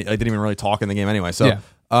add any, didn't even really talk in the game anyway. So,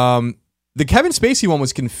 the Kevin Spacey one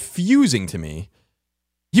was confusing to me.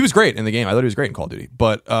 He was great in the game. I thought he was great in Call of Duty.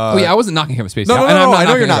 But I wasn't knocking Kevin Spacey. No, I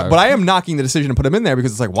know you're not. But I am knocking the decision to put him in there,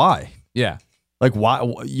 because it's like, why? Yeah. Like, why?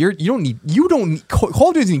 You don't need Call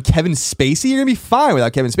of Duty doesn't need Kevin Spacey. You're gonna be fine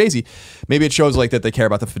without Kevin Spacey. Maybe it shows like that they care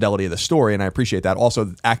about the fidelity of the story, and I appreciate that. Also,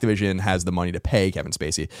 Activision has the money to pay Kevin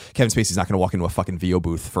Spacey. Kevin Spacey's not gonna walk into a fucking VO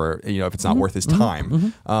booth for, if it's not worth his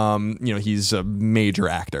time. He's a major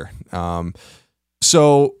actor.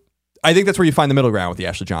 So I think that's where you find the middle ground with the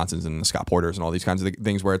Ashley Johnsons and the Scott Porters and all these kinds of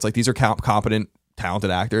things, where it's like, these are competent, talented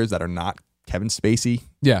actors that are not Kevin Spacey.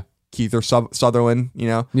 Yeah. Kiefer Sutherland,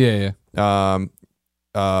 Yeah. But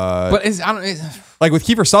like with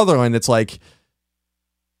Kiefer Sutherland, it's like,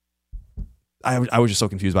 I was just so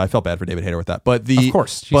confused, but I felt bad for David Hayter with that. But of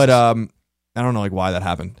course, Jesus. But I don't know like why that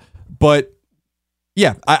happened. But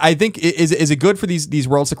yeah, I think is it good for these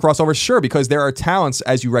worlds to cross over? Sure, because there are talents,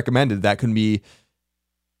 as you recommended, that can be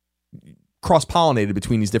cross-pollinated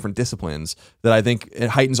between these different disciplines, that I think it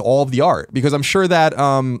heightens all of the art. Because I'm sure that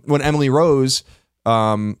when Emily Rose,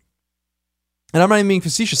 and I'm not even being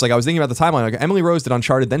facetious, like I was thinking about the timeline, like Emily Rose did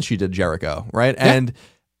Uncharted, then she did Jericho, right? Yeah.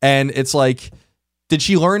 And it's like, did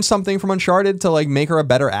she learn something from Uncharted to like make her a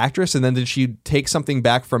better actress? And then did she take something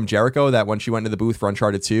back from Jericho that when she went into the booth for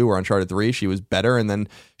Uncharted 2 or Uncharted 3, she was better, and then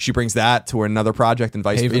she brings that to another project and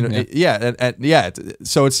vice versa.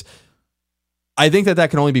 So it's, I think that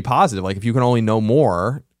can only be positive. Like if you can only know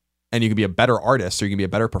more and you can be a better artist or you can be a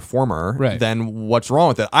better performer, then what's wrong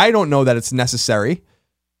with it? I don't know that it's necessary.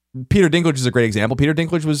 Peter Dinklage is a great example. Peter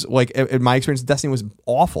Dinklage was like, in my experience, Destiny was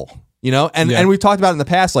awful, and we've talked about it in the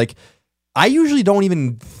past, like, I usually don't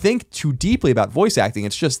even think too deeply about voice acting.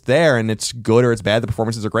 It's just there and it's good or it's bad. The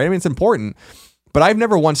performances are great. I mean, it's important, but I've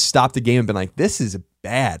never once stopped a game and been like, this is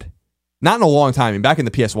bad. Not in a long time. I mean, back in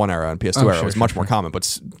the PS1 era and PS2 era, it was much more common, but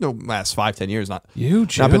last 5-10 years, not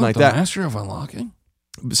been like that. Master of unlocking.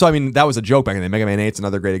 So, I mean, that was a joke back in the day. Mega Man 8's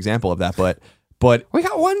another great example of that, but we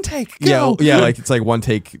got one take. Go. Yeah, like it's like one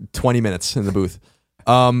take, 20 minutes in the booth.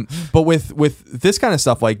 But with this kind of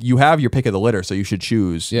stuff, like you have your pick of the litter, so you should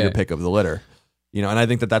choose your pick of the litter. And I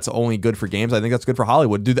think that that's only good for games. I think that's good for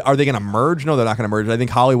Hollywood. Are they going to merge? No, they're not going to merge. I think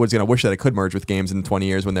Hollywood's going to wish that it could merge with games in 20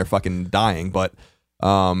 years when they're fucking dying. But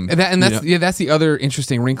that's the other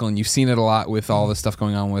interesting wrinkle, and you've seen it a lot with all the stuff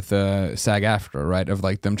going on with SAG-AFTRA, right? Of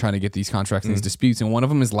like them trying to get these contracts and these disputes, and one of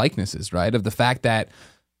them is likenesses, right? Of the fact that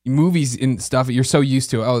movies and stuff you're so used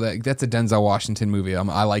to, that's a Denzel Washington movie,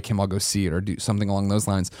 I like him, I'll go see it, or do something along those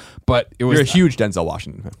lines. But it was, you're a huge Denzel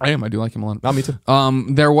Washington fan. I do like him a lot. Me too.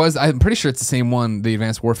 I'm pretty sure it's the same one, the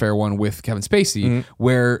Advanced Warfare one with Kevin Spacey,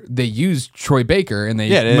 where they used Troy Baker, and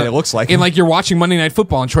it looks like and like you're watching Monday Night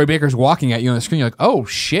Football and Troy Baker's walking at you on the screen, you're like, oh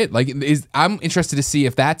shit, like I'm interested to see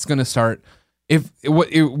if that's going to start, if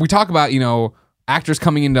we talk about actors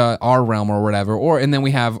coming into our realm or whatever, and then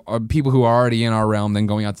we have people who are already in our realm then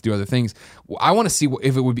going out to do other things. I want to see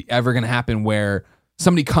if it would be ever going to happen where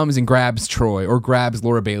somebody comes and grabs Troy or grabs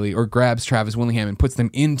Laura Bailey or grabs Travis Willingham and puts them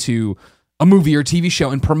into a movie or TV show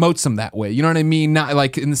and promotes them that way. You know what I mean? Not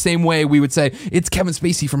like in the same way we would say it's Kevin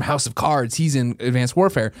Spacey from House of Cards, he's in Advanced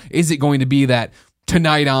Warfare. Is it going to be that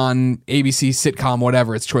tonight on ABC sitcom,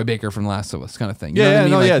 whatever, it's Troy Baker from Last of Us kind of thing? You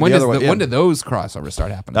know what I mean? When do those crossovers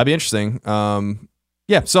start happening? That'd be interesting.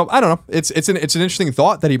 So I don't know. It's an interesting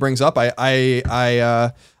thought that he brings up.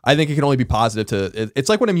 I think it can only be positive to. It's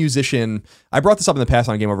like when a musician. I brought this up in the past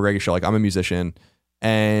on a Game Over Greggy show. Like I'm a musician,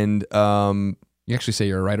 and you actually say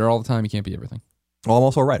you're a writer all the time. You can't be everything. Well, I'm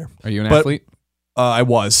also a writer. Are you an athlete? I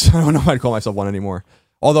was. I don't know if I'd call myself one anymore.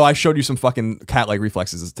 Although I showed you some fucking cat-like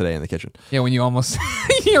reflexes today in the kitchen. Yeah, when you almost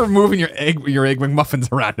you're moving your egg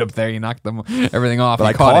McMuffins around up there, you knocked everything off. But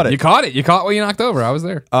I caught it. You caught it. You caught what you knocked over. I was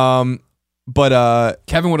there. But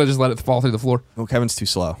Kevin would have just let it fall through the floor. Well, Kevin's too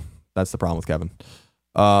slow. That's the problem with Kevin.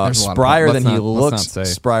 Sprier than he looks.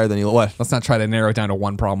 Sprier than he what? Let's not try to narrow it down to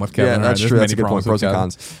one problem with Kevin. Yeah, that's true. That's a good point. Pros and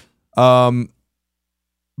cons.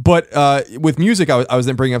 But with music, I was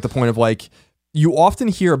then bringing up the point of like, you often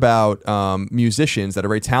hear about musicians that are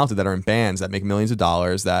very talented, that are in bands that make millions of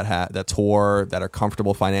dollars, that tour, that are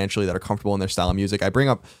comfortable financially, that are comfortable in their style of music. I bring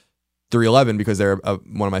up 311 because they're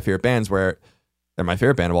one of my favorite bands, where they're my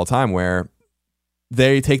favorite band of all time, where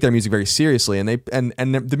they take their music very seriously, and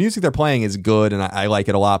the music they're playing is good, and I like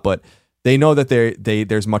it a lot, but they know that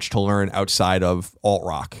there's much to learn outside of alt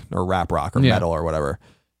rock or rap rock or metal or whatever.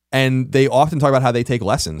 And they often talk about how they take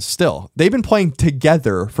lessons still. They've been playing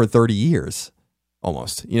together for 30 years.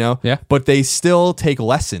 Almost, Yeah. But they still take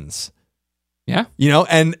lessons. Yeah.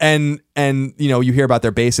 And you hear about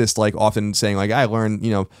their bassist like often saying like, I learned,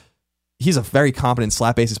 he's a very competent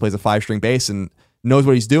slap bassist, plays a 5-string bass and knows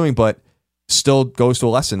what he's doing, but still goes to a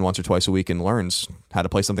lesson once or twice a week and learns how to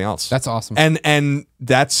play something else. That's awesome. And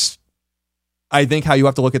that's, I think, how you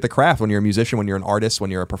have to look at the craft when you're a musician, when you're an artist,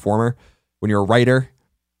 when you're a performer, when you're a writer.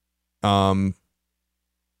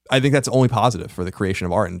 I think that's only positive for the creation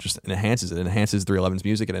of art, and just enhances it. It enhances 311's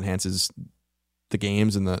music. It enhances the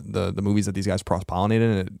games and the movies that these guys cross-pollinate in.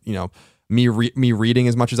 And me reading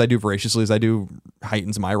as much as I do, voraciously as I do,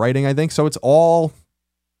 heightens my writing, I think. So it's all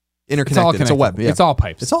interconnected. It's a web. Yeah. It's all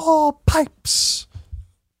pipes. It's all pipes.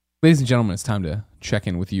 Ladies and gentlemen, it's time to check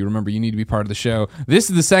in with you. Remember, you need to be part of the show. This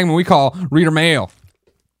is the segment we call Reader Mail.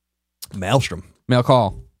 Maelstrom. Mail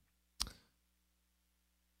call.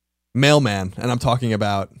 Mailman. And I'm talking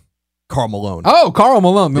about Karl Malone. Oh, Karl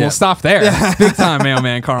Malone. Then we'll stop there. Yeah. Big time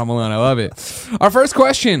mailman, Karl Malone. I love it. Our first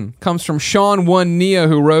question comes from Sean1Nia,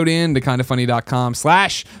 who wrote in to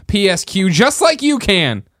kindafunny.com/PSQ, just like you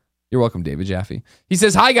can. You're welcome, David Jaffe. He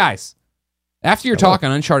says, hi, guys. After your talk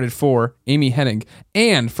on Uncharted 4, Amy Hennig,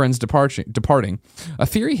 and friends departing, a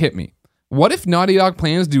theory hit me. What if Naughty Dog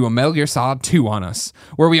plans to do a Metal Gear Solid 2 on us,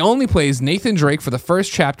 where we only play as Nathan Drake for the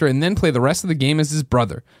first chapter and then play the rest of the game as his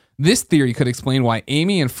brother? This theory could explain why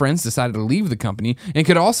Amy and friends decided to leave the company and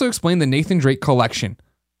could also explain the Nathan Drake collection.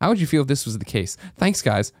 How would you feel if this was the case? Thanks,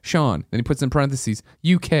 guys. Sean. Then he puts in parentheses,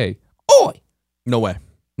 UK. Oi! No way.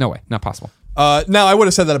 No way. Not possible. Now, I would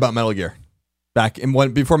have said that about Metal Gear.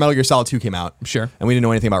 Before Metal Gear Solid 2 came out. Sure. And we didn't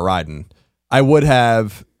know anything about Raiden. I would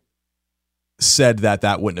have said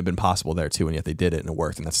that wouldn't have been possible there too, and yet they did it and it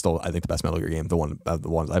worked, and that's still, I think, the best Metal Gear game, the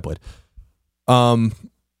ones I played.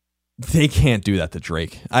 They can't do that to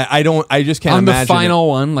Drake. I just can't imagine. On the final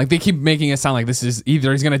one, like, they keep making it sound like this is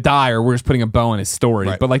either he's gonna die or we're just putting a bow on his story.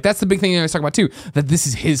 Right. But like, that's the big thing I always talk about too, that this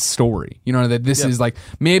is his story. You know, that this is like,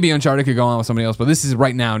 maybe Uncharted could go on with somebody else, but this is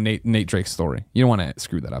right now Nate Drake's story. You don't want to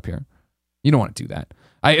screw that up here. You don't want to do that.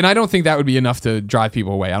 I don't think that would be enough to drive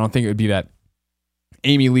people away. I don't think it would be that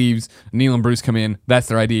Amy leaves, Neil and Bruce come in. That's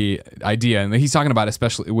their idea, and he's talking about,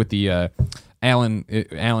 especially with the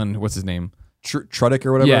Alan, what's his name? Truddick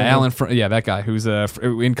or whatever. Yeah, Alan. That guy who's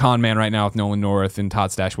in Con Man right now with Nolan North and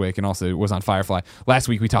Todd Stashwick, and also was on Firefly. Last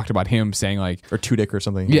week we talked about him saying like, or Tudyk or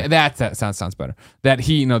something. Yeah, that sounds better. That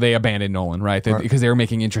he, they abandoned Nolan, right? Because they were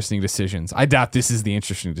making interesting decisions. I doubt this is the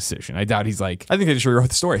interesting decision. I doubt he's like. I think they just rewrote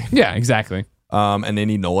the story. Yeah, exactly. And they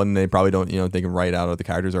need Nolan. They probably don't, they can write out the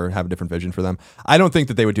characters or have a different vision for them. I don't think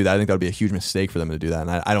that they would do that. I think that would be a huge mistake for them to do that.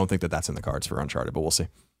 And I don't think that that's in the cards for Uncharted, but we'll see.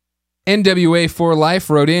 NWA for Life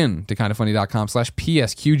wrote in to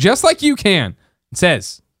kindafunny.com/PSQ, just like you can. It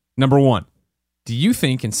says, number 1, do you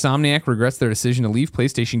think Insomniac regrets their decision to leave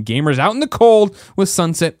PlayStation gamers out in the cold with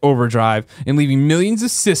Sunset Overdrive and leaving millions of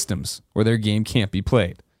systems where their game can't be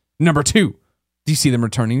played? Number 2, do you see them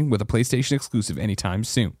returning with a PlayStation exclusive anytime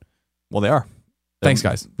soon? Well, they are. Thanks,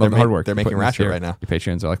 guys. Love the hard work. They're making Ratchet right now. Your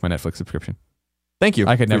Patreons are like my Netflix subscription. Thank you.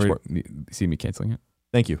 I could never see me canceling it.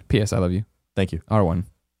 Thank you. P.S. I love you. Thank you. R1.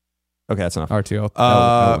 Okay, that's enough. R2.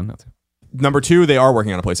 L1, L2. Number 2, they are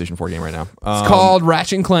working on a PlayStation 4 game right now. It's called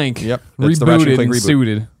Ratchet and Clank. Yep. Rebooted the Ratchet and Clank and reboot.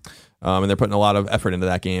 suited. And they're putting a lot of effort into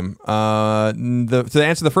that game. To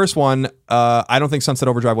answer the first one, I don't think Sunset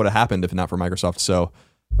Overdrive would have happened if not for Microsoft. So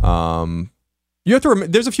you have to.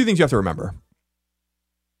 There's a few things you have to remember.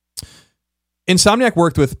 Insomniac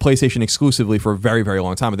worked with PlayStation exclusively for a very, very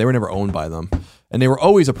long time, but they were never owned by them. And they were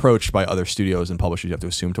always approached by other studios and publishers, you have to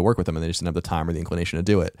assume, to work with them, and they just didn't have the time or the inclination to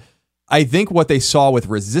do it. I think what they saw with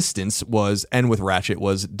Resistance and with Ratchet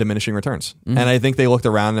was diminishing returns. Mm-hmm. And I think they looked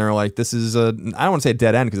around and they were like, this is I don't want to say a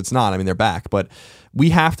dead end because it's not. I mean, they're back, but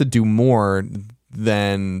we have to do more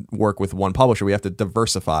than work with one publisher. We have to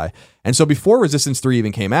diversify. And so before Resistance 3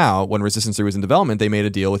 even came out, when Resistance 3 was in development, they made a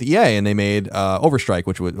deal with EA and they made Overstrike,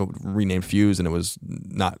 which was renamed Fuse, and it was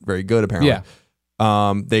not very good, apparently.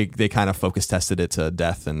 Yeah. They kind of focus tested it to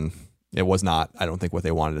death, and it was not, I don't think, what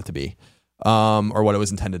they wanted it to be. Or what it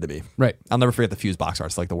was intended to be. Right. I'll never forget the Fuse box art.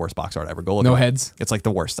 It's like the worst box art ever. Go look no at heads. It's like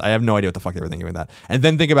the worst. I have no idea what the fuck they were thinking with that. And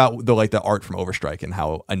then think about the art from Overstrike and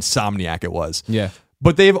how Insomniac it was. Yeah.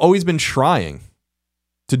 But they've always been trying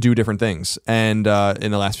to do different things, and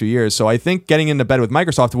in the last few years. So I think getting into bed with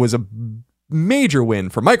Microsoft was a major win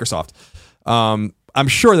for Microsoft. I'm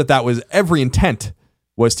sure that was every intent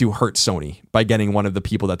was to hurt Sony by getting one of the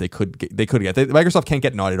people that they could get. Microsoft can't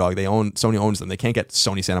get Naughty Dog. Sony owns them. They can't get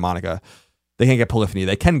Sony Santa Monica. They can't get Polyphony.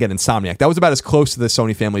 They can get Insomniac. That was about as close to the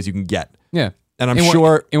Sony family as you can get. Yeah. And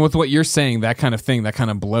sure. And with what you're saying, that kind of thing, that kind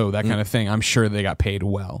of blow, that kind of thing, I'm sure they got paid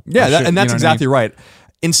well. Yeah, that's exactly right.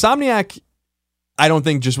 Insomniac, I don't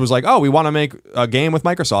think just was like, oh, we want to make a game with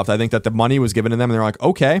Microsoft. I think that the money was given to them and they're like,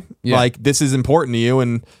 okay, like this is important to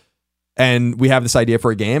you, and we have this idea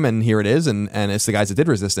for a game, and here it is, and it's the guys that did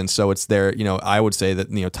Resistance, so it's their, I would say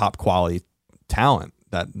that, top quality talent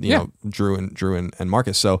that, Drew and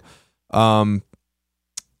Marcus. So I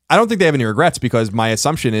don't think they have any regrets, because my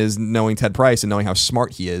assumption is, knowing Ted Price and knowing how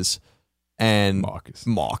smart he is, and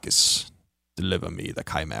Marcus, deliver me the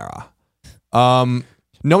Chimera.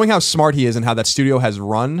 Knowing how smart he is and how that studio has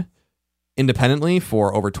run independently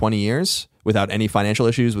for over 20 years without any financial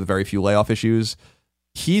issues, with very few layoff issues,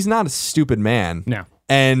 he's not a stupid man. No.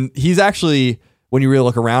 And he's actually, when you really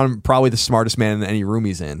look around, probably the smartest man in any room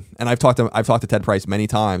he's in. And I've talked to Ted Price many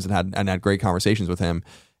times and had great conversations with him.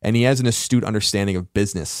 And he has an astute understanding of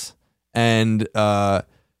business. And the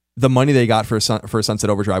money they got for Sunset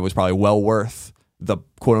Overdrive was probably well worth the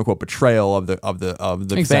quote unquote betrayal of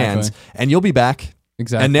the fans. And you'll be back.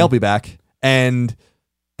 Exactly. And they'll be back. And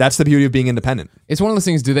that's the beauty of being independent. It's one of those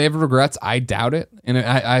things. Do they have regrets? I doubt it. And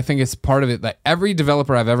I think it's part of it that every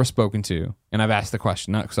developer I've ever spoken to and I've asked the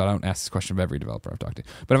question, not because I don't ask this question of every developer I've talked to,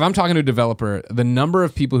 but if I'm talking to a developer, the number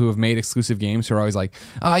of people who have made exclusive games who are always like,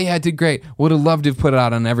 oh yeah, it did great, would have loved to have put it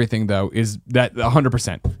out on everything though, is that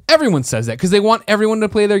 100%. Everyone says that because they want everyone to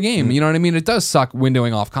play their game. You know what I mean? It does suck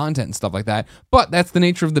windowing off content and stuff like that, but that's the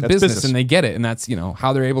nature of the business, and they get it, and that's, you know,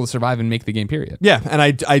 how they're able to survive and make the game, period. Yeah, and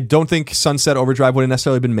I don't think Sunset Overdrive would have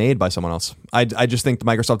necessarily been made by someone else. I just think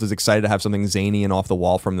Microsoft is excited to have something zany and off the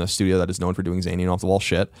wall from the studio that is known for doing zany and off the wall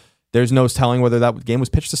shit. There's no telling whether that game was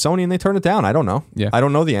pitched to Sony and they turned it down. I don't know. Yeah. I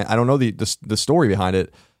don't know the story behind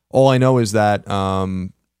it. All I know is that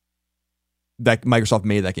that Microsoft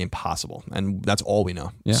made that game possible, and that's all we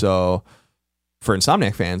know. Yeah. So for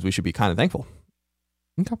Insomniac fans, we should be kind of thankful.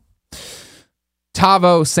 Okay.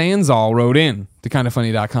 Tavo Sanzal wrote in to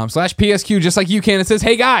kindoffunny.com/PSQ, just like you can. It says,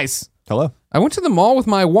 hey guys. Hello. I went to the mall with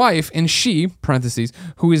my wife, and she, parentheses,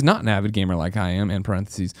 who is not an avid gamer like I am, end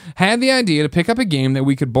parentheses, had the idea to pick up a game that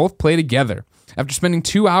we could both play together. After spending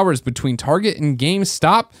 2 hours between Target and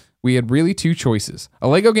GameStop, we had really two choices, a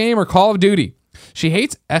Lego game or Call of Duty. She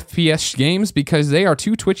hates FPS games because they are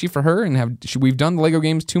too twitchy for her, and we've done the Lego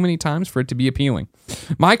games too many times for it to be appealing.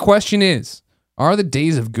 My question is, are the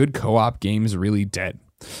days of good co-op games really dead?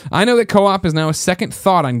 I know that co-op is now a second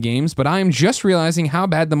thought on games, but I am just realizing how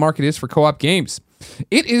bad the market is for co-op games.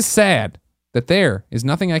 It is sad that there is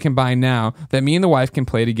nothing I can buy now that me and the wife can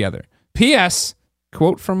play together. P.S.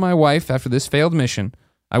 Quote from my wife after this failed mission,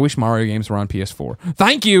 I wish Mario games were on PS4.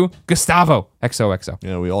 Thank you, Gustavo. XOXO.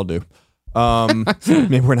 Yeah, we all do.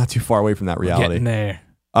 Maybe we're not too far away from that reality. Getting there.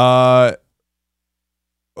 I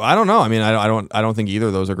don't know. I mean, I don't think either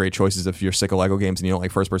of those are great choices if you're sick of Lego games and you don't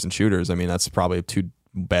like first-person shooters. I mean, that's probably two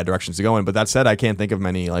bad directions to go in. But that said, I can't think of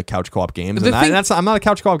many like couch co-op games. I'm not a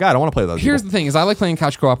couch co-op guy. I don't want to play those. Here's the thing: is I like playing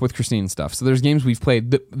couch co-op with Christine and stuff. So there's games we've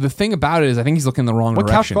played. The thing about it is, I think he's looking in the wrong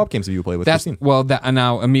direction. What couch co-op games have you played with Christine? Well, and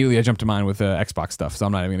now immediately I jumped to mine with Xbox stuff, so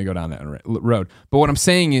I'm not even going to go down that road. But what I'm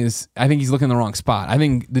saying is, I think he's looking in the wrong spot. I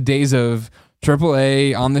think the days of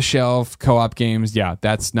AAA on the shelf co-op games, yeah,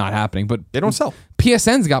 that's not happening. But they don't sell.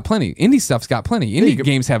 PSN's got plenty. Indie stuff's got plenty. Indie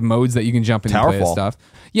games have modes that you can jump in and play and stuff.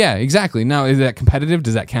 Yeah, exactly. Now, is that competitive?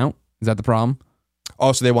 Does that count? Is that the problem?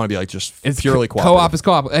 Oh, so they want to be like just purely co-op. Co-op is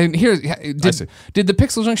co-op. And here, did the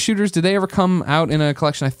Pixel Junk shooters, did they ever come out in a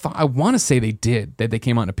collection? I want to say they did. That they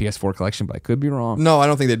came out in a PS4 collection, but I could be wrong. No, I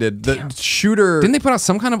don't think they did. The shooter... Didn't they put out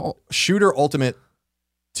some kind of... Shooter Ultimate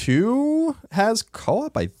 2 has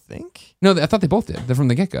co-op, I think? No, I thought they both did. They're from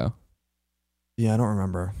the get-go. Yeah, I don't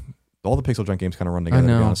remember. All the Pixel Junk games kind of run together, I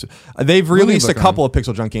know. to be honest. They've released a couple of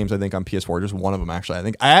Pixel Junk games, I think, on PS4. Just one of them,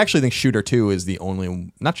 actually. I actually think Shooter 2 is the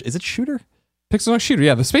only... Is it Shooter? Pixel Junk Shooter,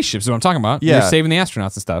 yeah. The spaceships is what I'm talking about. Yeah. You're saving the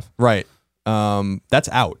astronauts and stuff. Right. That's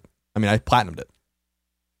out. I mean, I platinumed it.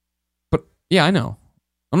 But, yeah, I know.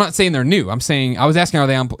 I'm not saying they're new. I'm saying... I was asking, are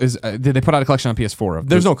they on... did they put out a collection on PS4?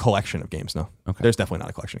 There's no collection of games, no. Okay. There's definitely not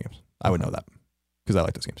a collection of games. I would know that. Because I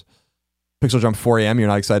like those games. Pixel Junk 4AM, you're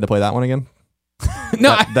not excited to play that one again?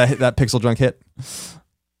 No. That Pixel Junk hit?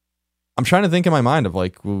 I'm trying to think in my mind of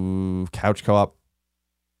like couch co-op.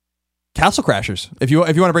 Castle Crashers. If you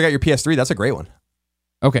want to break out your PS3, that's a great one.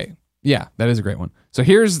 Okay. Yeah, that is a great one. So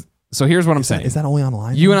here's what I'm saying. Is that only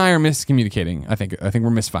online? You and I are miscommunicating. I think we're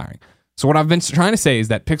misfiring. So what I've been trying to say is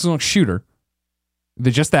that Pixel Junk Shooter,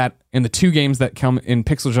 just that, and the two games that come in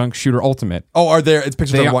Pixel Junk Shooter Ultimate. Oh, are there? It's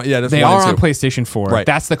Pixel Junk 1. Yeah, they are on PlayStation 4. Right.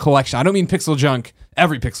 That's the collection. I don't mean Pixel Junk,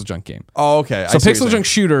 every Pixel Junk game. Oh, okay. So Pixel Junk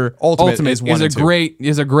Shooter Ultimate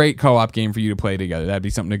is a great co-op game for you to play together. That'd be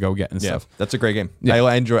something to go get and stuff. That's a great game. Yeah.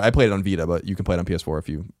 I played it on Vita, but you can play it on PS4 if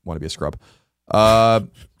you want to be a scrub.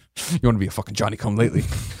 You want to be a fucking Johnny Come Lately.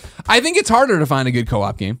 I think it's harder to find a good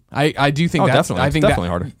co-op game. I do think that's definitely. I think definitely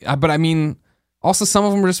harder. But I mean, also some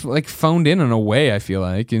of them are just like phoned in a way, I feel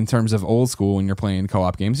like, in terms of old school when you're playing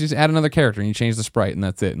co-op games. You just add another character and you change the sprite and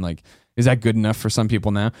that's it. And like, is that good enough for some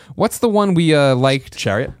people now? What's the one we liked?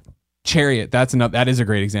 Chariot. That is a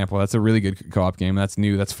great example. That's a really good co-op game. That's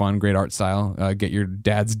new. That's fun. Great art style. Get your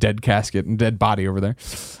dad's dead casket and dead body over there.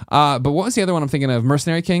 But what was the other one I'm thinking of?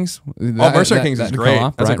 Mercenary Kings. Mercenary Kings is great.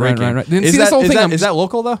 Co-op. That's a great game. Right. Is that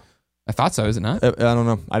local though? I thought so. Is it not? I don't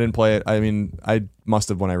know. I didn't play it. I mean, I must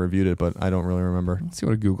have when I reviewed it, but I don't really remember. Let's see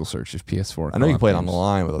what a Google search is. PS4. I know you can play it on the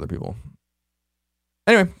line with other people.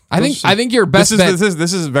 Anyway, I think your best bet.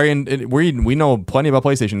 This is very. We know plenty about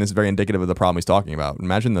PlayStation. This is very indicative of the problem he's talking about.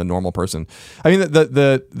 Imagine the normal person. I mean,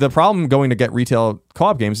 the problem going to get retail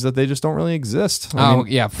co-op games is that they just don't really exist.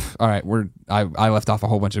 Yeah. All right. I left off a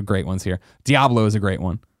whole bunch of great ones here. Diablo is a great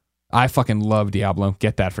one. I fucking love Diablo.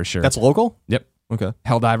 Get that for sure. That's local? Yep. Okay.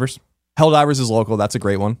 Helldivers is local. That's a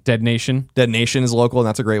great one. Dead Nation is local, and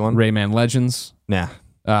that's a great one. Rayman Legends. Nah.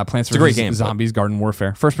 Plants vs. Zombies, Garden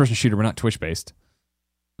Warfare. First-person shooter, but not Twitch-based.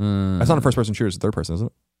 That's not a first-person shooter. It's a third-person, isn't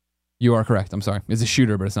it? You are correct. I'm sorry. It's a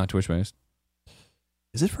shooter, but it's not Twitch-based.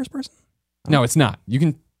 Is it first-person? No, it's not. You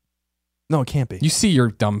can... No, it can't be. You see your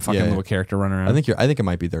dumb fucking little character running around. I think it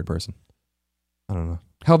might be third-person. I don't know.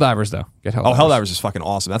 Helldivers, though. Get Helldivers. Helldivers is fucking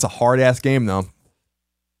awesome. That's a hard-ass game, though.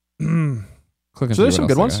 So there's some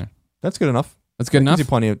good ones. That's good enough. That's good enough. Gives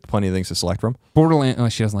you plenty of things to select from. Borderlands. Oh,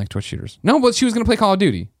 she doesn't like Twitch shooters. No, but she was going to play Call of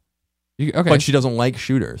Duty. Okay. But she doesn't like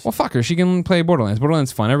shooters. Well, fuck her. She can play Borderlands.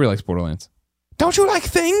 Borderlands is fun. Everybody likes Borderlands. Don't you like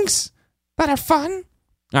things that are fun?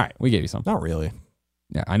 All right, we gave you some. Not really.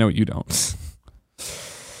 Yeah, I know you don't.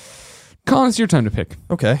 Colin, it's your time to pick.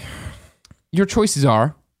 Okay. Your choices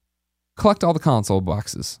are collect all the console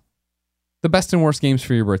boxes, the best and worst games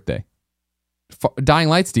for your birthday, Dying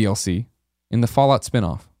Light's DLC, and the Fallout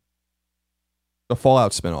spinoff. The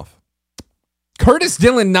Fallout spinoff. Curtis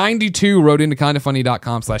Dillon 92 wrote into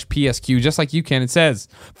kindafunny.com/PSQ just like you can. It says,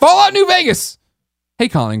 Fallout New Vegas. Hey,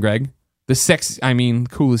 Colin and Greg, the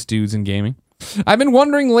coolest dudes in gaming. I've been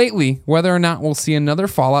wondering lately whether or not we'll see another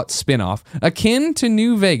Fallout spinoff akin to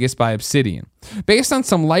New Vegas by Obsidian. Based on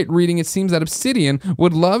some light reading, it seems that Obsidian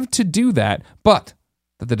would love to do that, but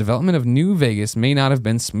that the development of New Vegas may not have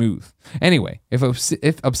been smooth. Anyway, if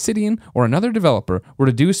Obsidian or another developer were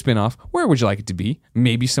to do a spinoff, where would you like it to be?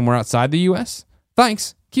 Maybe somewhere outside the U.S.?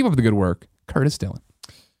 Thanks. Keep up the good work. Curtis Dillon.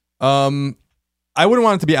 I wouldn't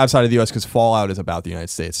want it to be outside of the U.S. because Fallout is about the United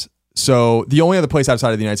States. So the only other place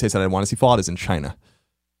outside of the United States that I'd want to see Fallout is in China.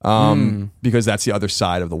 Because that's the other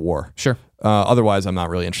side of the war. Sure. Otherwise, I'm not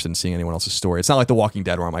really interested in seeing anyone else's story. It's not like The Walking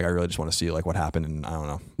Dead where I'm like, I really just want to see like what happened in, I don't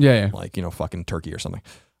know. Yeah. Like, fucking Turkey or something.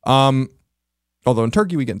 Although in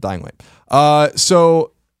Turkey, we get Dying Light.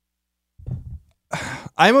 So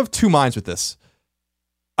I'm of two minds with this.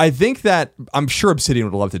 I think that I'm sure Obsidian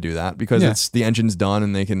would love to do that because it's the engine's done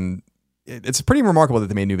and they can. It's pretty remarkable that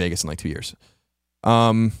they made New Vegas in like 2 years.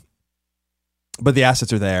 But the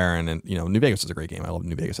assets are there, and New Vegas is a great game. I love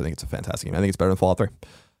New Vegas. I think it's a fantastic game. I think it's better than Fallout 3.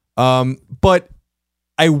 But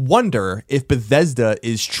I wonder if Bethesda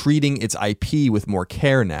is treating its IP with more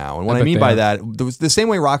care now. And what I mean by that, the same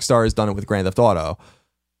way Rockstar has done it with Grand Theft Auto.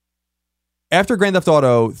 After Grand Theft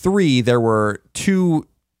Auto 3, there were two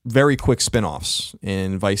very quick spin-offs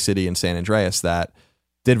in Vice City and San Andreas that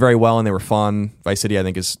did very well, and they were fun. Vice City, I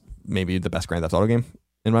think, is maybe the best Grand Theft Auto game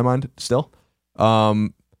in my mind still.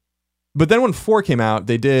 But then when 4 came out,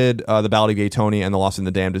 they did The Ballad of Gay Tony and The Lost and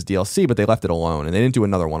the Damned as DLC, but they left it alone, and they didn't do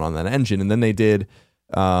another one on that engine. And then they did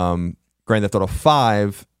Grand Theft Auto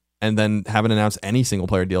 5, and then haven't announced any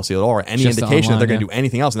single-player DLC at all, or any indication that they're going to do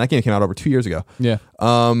anything else. And that game came out over 2 years ago. Yeah.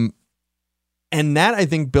 And that, I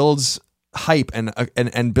think, builds hype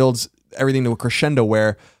and builds everything to a crescendo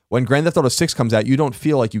where when Grand Theft Auto 6 comes out, you don't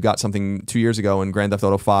feel like you got something 2 years ago in Grand Theft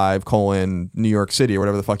Auto 5, New York City, or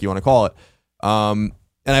whatever the fuck you want to call it.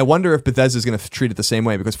 And I wonder if Bethesda is going to treat it the same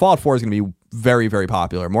way because Fallout 4 is going to be very, very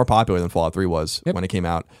popular, more popular than Fallout 3 was when it came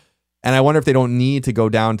out. And I wonder if they don't need to go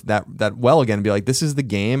down to that well again and be like, this is the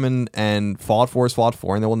game and Fallout 4 is Fallout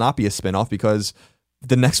 4 and there will not be a spinoff because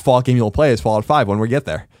the next Fallout game you'll play is Fallout 5 when we get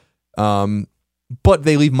there. But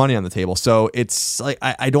they leave money on the table. So it's like,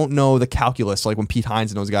 I don't know the calculus. Like when Pete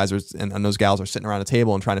Hines and those guys and those gals are sitting around a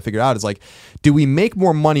table and trying to figure it out, it's like, do we make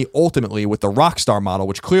more money ultimately with the Rockstar model,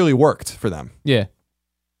 which clearly worked for them? Yeah.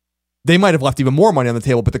 They might have left even more money on the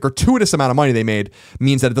table, but the gratuitous amount of money they made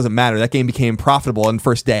means that it doesn't matter. That game became profitable on the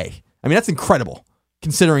first day. I mean, that's incredible,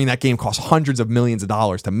 considering that game cost hundreds of millions of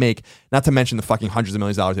dollars to make, not to mention the fucking hundreds of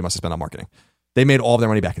millions of dollars they must have spent on marketing. They made all of their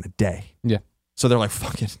money back in a day. Yeah. So they're like,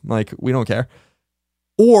 fuck it. Like, we don't care.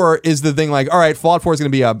 Or is the thing like, all right, Fallout 4 is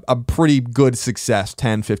going to be a pretty good success,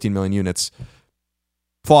 10, 15 million units.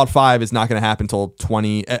 Fallout 5 is not going to happen until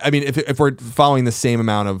 20. I mean, if we're following the same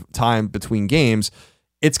amount of time between games,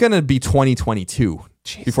 it's going to be 2022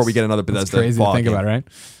 before we get another Bethesda. That's crazy Fallout to think game. about, right?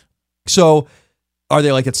 So are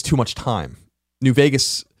they like, it's too much time? New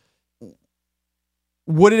Vegas,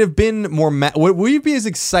 would it have been more... would you be as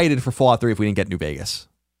excited for Fallout 3 if we didn't get New Vegas?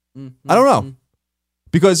 I don't know.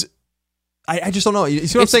 Because... I just don't know. You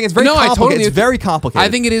see what I'm saying? It's very complicated. It's very complicated.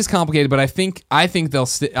 I think it is complicated, but I think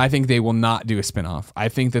they will not do a spinoff. I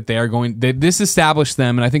think that they are going. This established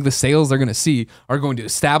them, and I think the sales they're going to see are going to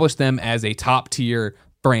establish them as a top tier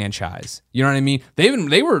franchise. You know what I mean?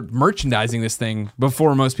 They were merchandising this thing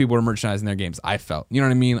before most people were merchandising their games. I felt. You know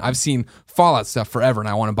what I mean? I've seen Fallout stuff forever, and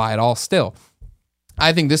I want to buy it all still.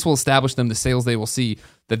 I think this will establish them, the sales they will see,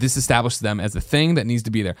 that this establishes them as a thing that needs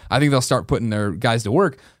to be there. I think they'll start putting their guys to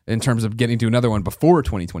work in terms of getting to another one before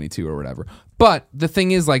 2022 or whatever. But the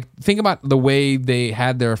thing is, like, think about the way they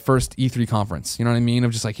had their first E3 conference. You know what I mean?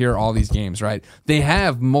 Of just like, here are all these games, right? They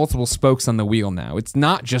have multiple spokes on the wheel now. It's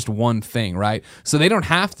not just one thing, right? So they don't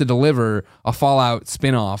have to deliver a Fallout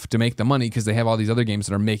spinoff to make the money because they have all these other games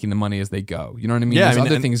that are making the money as they go. You know what I mean? Yeah, There's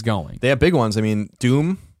other things going. They have big ones. I mean,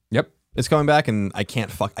 Doom. Yep. It's coming back, and I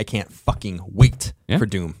can't fucking wait for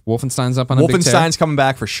Doom. Wolfenstein's up on a big tear. Wolfenstein's coming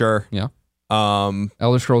back for sure. Yeah.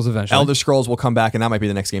 Elder Scrolls eventually. Elder Scrolls will come back, and that might be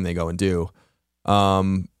the next game they go and do.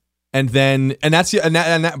 And by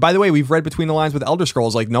the way, we've read between the lines with Elder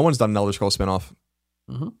Scrolls, like no one's done an Elder Scrolls spinoff.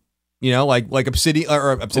 Mm-hmm. You know, like Obsidian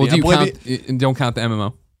or Obsidian. Well, don't count the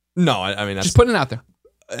MMO. No, I mean that's just putting it out there.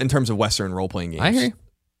 In terms of Western role playing games, I hear you.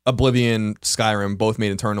 Oblivion, Skyrim, both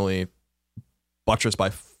made internally, buttressed by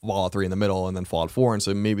Fallout 3 in the middle, and then Fallout 4, and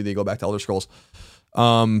so maybe they go back to Elder Scrolls.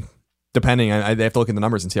 Depending, they have to look at the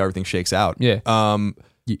numbers and see how everything shakes out. Yeah.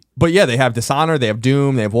 But yeah, they have Dishonored, they have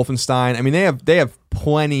Doom, they have Wolfenstein. I mean, they have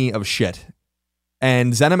plenty of shit.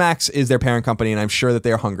 And ZeniMax is their parent company, and I'm sure that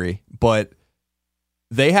they're hungry, but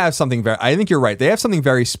they have something I think you're right. They have something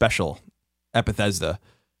very special at Bethesda.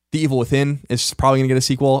 The Evil Within is probably going to get a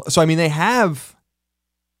sequel. So, I mean, they have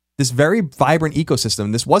this very vibrant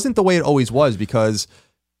ecosystem. This wasn't the way it always was, because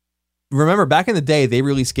remember, back in the day, they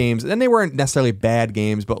released games, and they weren't necessarily bad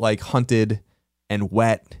games, but like Hunted and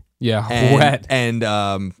Wet. Yeah, Wet. And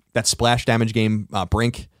that splash damage game,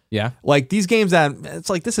 Brink. Yeah. Like these games that, it's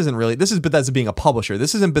like, this is Bethesda being a publisher.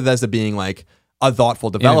 This isn't Bethesda being like a thoughtful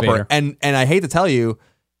developer. Innovator. And I hate to tell you,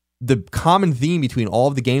 the common theme between all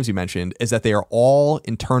of the games you mentioned is that they are all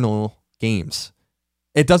internal games.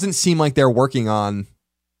 It doesn't seem like they're working on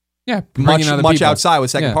much outside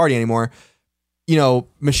with second party anymore. You know,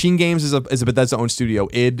 Machine Games is a Bethesda-owned studio.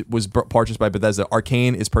 id was purchased by Bethesda.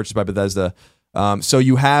 Arcane is purchased by Bethesda. So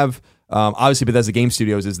you have obviously Bethesda Game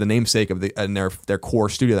Studios is the namesake of their core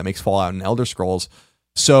studio that makes Fallout and Elder Scrolls.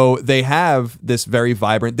 So they have this very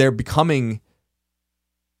vibrant. They're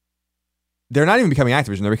not even becoming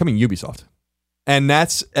Activision. They're becoming Ubisoft,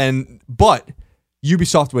 but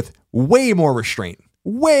Ubisoft with way more restraint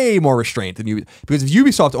than you, because if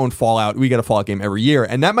Ubisoft owned Fallout, we get a Fallout game every year,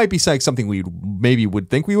 and that might be like something we maybe would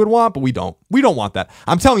think we would want, but we don't want that.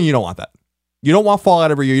 I'm telling you don't want that. You don't want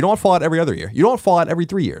Fallout every year. You don't want Fallout every other year. You don't want Fallout every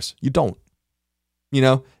 3 years. You don't. You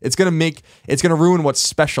know, it's gonna ruin what's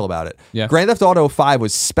special about it. Yeah. Grand Theft Auto 5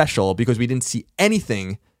 was special because we didn't see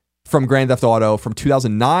anything from Grand Theft Auto from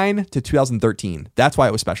 2009 to 2013. That's why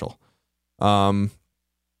it was special. And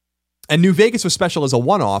New Vegas was special as a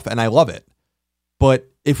one-off, and I love it. But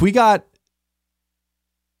if we got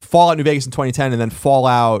Fallout New Vegas in 2010 and then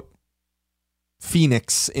Fallout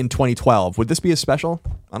Phoenix in 2012, would this be as special?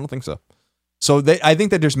 I don't think so. So I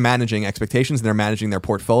think that there's managing expectations, and they're managing their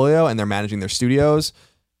portfolio, and they're managing their studios.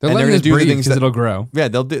 They're letting this breathe because it'll grow. Yeah,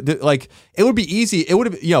 they'll like, it would be easy. It would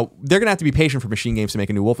have, they're gonna have to be patient for Machine Games to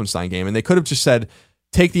make a new Wolfenstein game, and they could have just said,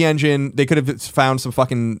 take the engine. They could have found some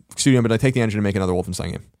fucking studio, but take the engine and make another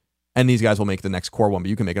Wolfenstein game. And these guys will make the next core one, but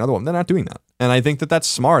you can make another one. They're not doing that. And I think that that's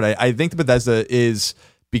smart. I think that Bethesda is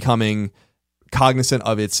becoming cognizant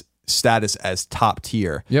of its status as top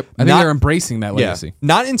tier. Yep. I think they're embracing that legacy. Yeah,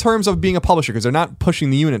 not in terms of being a publisher, because they're not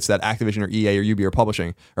pushing the units that Activision or EA or UB are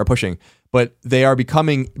pushing, but they are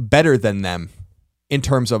becoming better than them in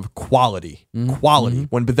terms of quality. Mm-hmm. Quality.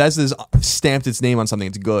 Mm-hmm. When Bethesda's stamped its name on something,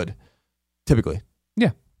 it's good. Typically.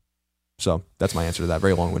 Yeah. So that's my answer to that.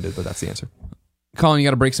 Very long-winded, but that's the answer. Colin, you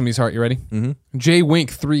got to break somebody's heart. You ready? Mm-hmm.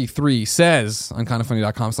 JWink33 says on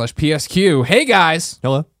kindoffunny.com/PSQ, hey guys.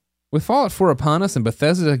 Hello. With Fallout 4 upon us and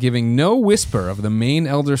Bethesda giving no whisper of the main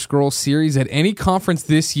Elder Scrolls series at any conference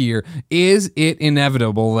this year, is it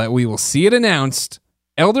inevitable that we will see it announced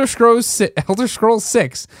Elder Scrolls 6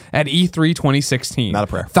 at E3 2016? Not a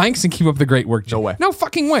prayer. Thanks, and keep up the great work, Jay. No way. No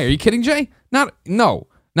fucking way. Are you kidding, Jay? Not possible.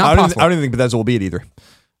 I don't even think Bethesda will be it either.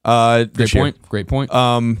 Great point.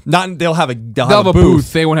 They'll have a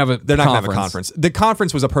booth. They won't have a They're not going to have a conference. conference. The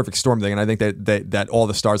conference was a perfect storm thing, and I think that all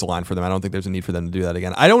the stars aligned for them. I don't think there's a need for them to do that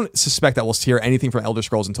again. I don't suspect that we'll hear anything from Elder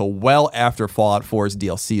Scrolls until well after Fallout 4's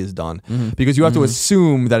DLC is done, because you have to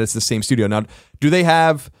assume that it's the same studio. Now, do they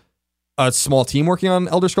have a small team working on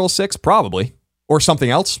Elder Scrolls 6? Probably. Or something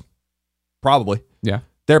else? Probably. Yeah.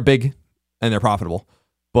 They're big and they're profitable,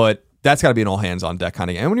 but that's got to be an all hands on deck kind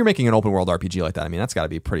of game. And when you're making an open world RPG like that, I mean, that's got to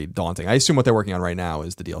be pretty daunting. I assume what they're working on right now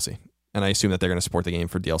is the DLC. And I assume that they're going to support the game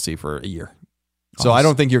for DLC for a year. So I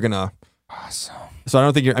don't think you're going to... Awesome. So I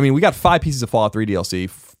don't think I mean, we got 5 pieces of Fallout 3 DLC,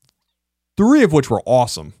 3 of which were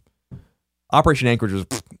awesome. Operation Anchorage was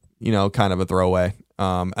kind of a throwaway.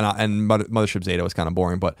 And Mothership Zeta was kind of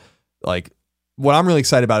boring, but like what I'm really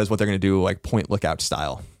excited about is what they're going to do, like Point Lookout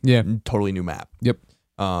style. Yeah. Totally new map. Yep.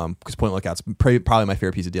 Because Point Lookout's probably my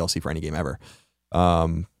favorite piece of DLC for any game ever.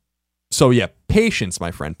 So yeah, patience,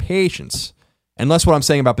 my friend, patience. Unless what I'm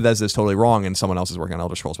saying about Bethesda is totally wrong and someone else is working on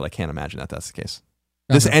Elder Scrolls, but I can't imagine that that's the case.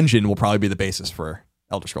 Okay. This engine will probably be the basis for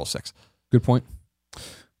Elder Scrolls 6. Good point.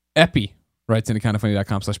 Epi writes into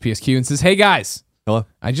kindafunny.com/PSQ and says, "Hey guys, hello.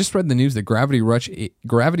 I just read the news that Gravity Rush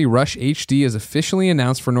HD is officially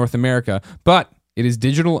announced for North America, but it is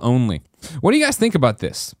digital only. What do you guys think about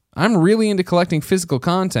this? I'm really into collecting physical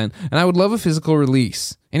content, and I would love a physical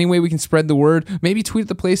release. Any way we can spread the word? Maybe tweet at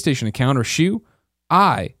the PlayStation account or Shu?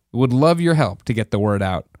 I would love your help to get the word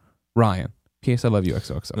out. Ryan. P.S. I love you,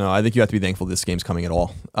 XOXO." No, I think you have to be thankful this game's coming at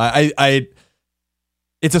all.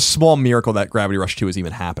 It's a small miracle that Gravity Rush 2 is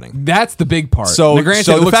even happening. That's the big part. So,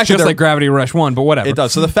 granted, it looks just like Gravity Rush 1, but whatever. It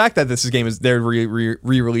does. So the fact that they're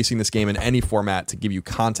re-releasing this game in any format to give you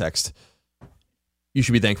context, you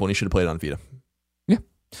should be thankful, and you should have played it on Vita. Yeah.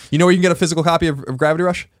 You know where you can get a physical copy of Gravity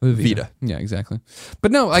Rush? Vita. Yeah, exactly.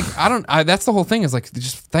 But no, like that's the whole thing is like,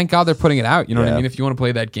 just thank God they're putting it out. You know what I mean? If you want to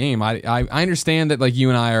play that game, I understand that like you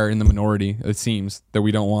and I are in the minority. It seems that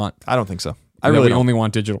we don't want. I don't think so. We only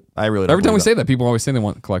want digital. I really don't. Every time we say that, people always say they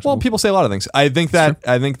want collectibles. Well, people say a lot of things. I think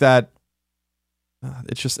that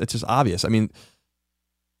it's just obvious. I mean,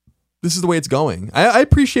 this is the way it's going. I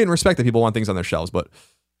appreciate and respect that people want things on their shelves, but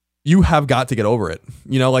you have got to get over it.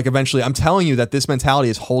 Like eventually, I'm telling you that this mentality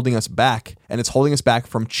is holding us back, and it's holding us back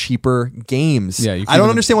from cheaper games. Yeah, I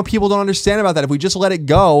don't understand what people don't understand about that. If we just let it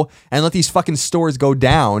go and let these fucking stores go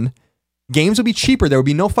down, games would be cheaper. There would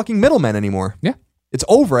be no fucking middlemen anymore. Yeah. It's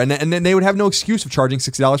over, and then they would have no excuse of charging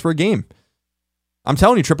 $60 for a game. I'm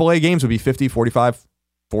telling you, AAA games would be $50, $45,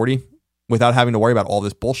 $40 without having to worry about all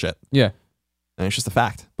this bullshit. Yeah. And it's just a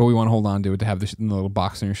fact. But we want to hold on to it to have this in the little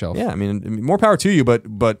box on your shelf. Yeah, I mean, more power to you,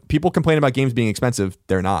 but people complain about games being expensive.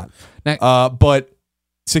 They're not. Now, but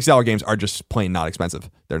 $60 games are just plain not expensive.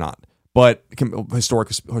 They're not. But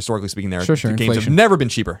historically speaking, sure, games inflation. have never been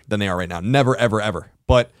cheaper than they are right now. Never, ever, ever.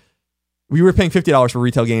 But we were paying $50 for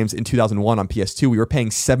retail games in 2001 on PS2. We were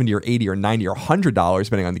paying $70 or $80 or $90 or $100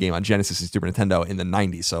 depending on the game on Genesis and Super Nintendo in the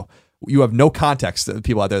 90s. So you have no context.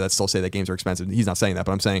 People out there that still say that games are expensive. He's not saying that,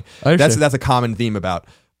 but I'm saying that's a common theme about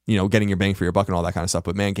getting your bang for your buck and all that kind of stuff.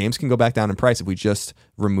 But man, games can go back down in price if we just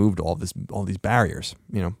removed all these barriers.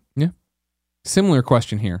 Yeah. Similar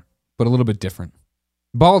question here, but a little bit different.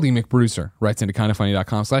 Baldy McBruiser writes into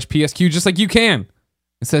kindafunny.com/PSQ just like you can.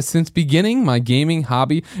 It says, since beginning my gaming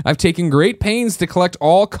hobby, I've taken great pains to collect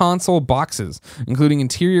all console boxes, including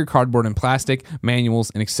interior cardboard and plastic,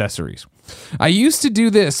 manuals, and accessories. I used to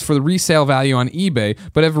do this for the resale value on eBay,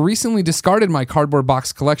 but have recently discarded my cardboard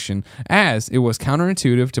box collection as it was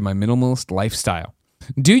counterintuitive to my minimalist lifestyle.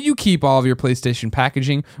 Do you keep all of your PlayStation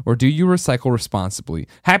packaging, or do you recycle responsibly?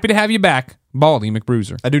 Happy to have you back, Baldy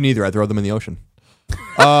McBruiser. I do neither. I throw them in the ocean.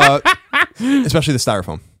 Especially the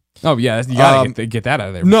styrofoam. Oh yeah, you gotta get that out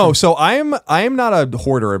of there. No, so I am not a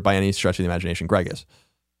hoarder by any stretch of the imagination. Greg is.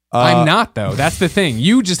 I'm not though. That's the thing.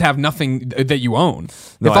 You just have nothing that you own.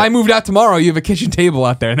 No, if I moved out tomorrow, you have a kitchen table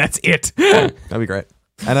out there, and that's it. That'd be great.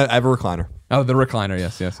 And I have a recliner. Oh, the recliner.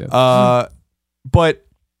 Yes. But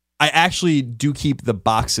I actually do keep the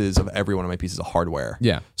boxes of every one of my pieces of hardware.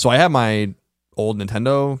 Yeah. So I have my old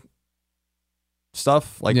Nintendo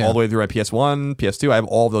stuff, all the way through my PS1, PS2. I have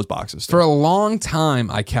all of those boxes still. For a long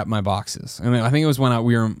time, I kept my boxes. I mean, I think it was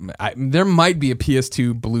when there might be a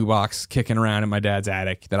PS2 blue box kicking around in my dad's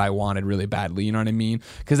attic that I wanted really badly. You know what I mean?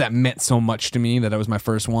 Because that meant so much to me that was my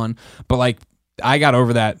first one. But I got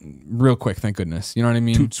over that real quick, thank goodness. You know what I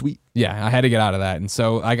mean? Too sweet. Yeah, I had to get out of that. And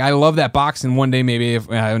so I love that box, and one day maybe if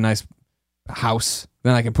I have a nice house,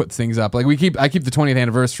 then I can put things up. I keep the 20th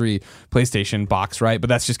anniversary PlayStation box, right? But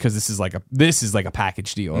that's just because this is like a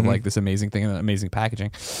package deal of this amazing thing and amazing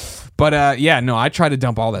packaging. But I try to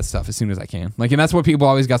dump all that stuff as soon as I can. And that's what people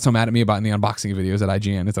always got so mad at me about in the unboxing videos at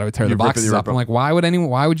IGN is that I would tear the boxes up. I'm like, why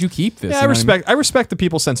would you keep this? Yeah, I respect the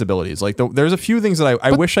people's sensibilities. There's a few things that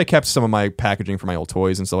I wish I kept some of my packaging for my old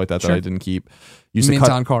toys and stuff like that that I didn't keep. I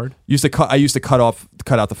used to cut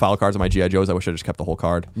out the file cards of my G.I. Joes. I wish I just kept the whole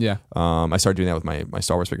card. Yeah. I started doing that with my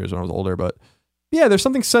Star Wars figures when I was older, but yeah, there's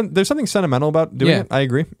something sentimental about doing it. I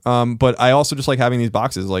agree. But I also just like having these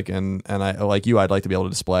boxes, and I like you. I'd like to be able to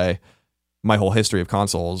display my whole history of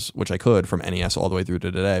consoles, which I could from NES all the way through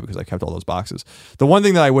to today because I kept all those boxes. The one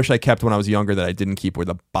thing that I wish I kept when I was younger that I didn't keep were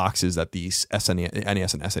the boxes that these NES and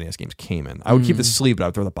SNES games came in. I would keep the sleeve, but I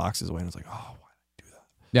would throw the boxes away, and I was like, oh.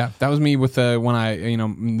 Yeah, that was me with when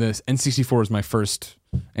the N64 was my first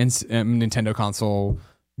Nintendo console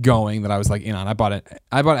going that I was like in on. I bought a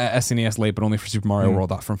SNES late, but only for Super Mario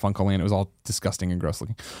World from Funko Land. It was all disgusting and gross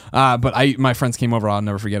looking. But my friends came over. I'll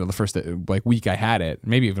never forget it. The first week I had it,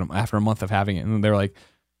 maybe even after a month of having it, and they were like,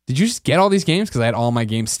 "Did you just get all these games?" Because I had all my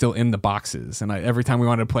games still in the boxes, and every time we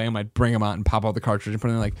wanted to play them, I'd bring them out and pop out the cartridge and put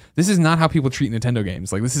it in. Like, this is not how people treat Nintendo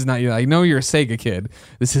games. Like, this is not. I know you're a Sega kid.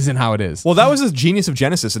 This isn't how it is. Well, that was the genius of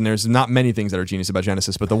Genesis, and there's not many things that are genius about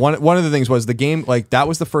Genesis, but one of the things was the game. Like, that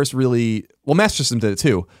was the first really. Well, Master System did it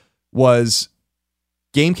too. Was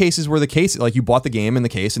game cases were the case. Like, you bought the game in the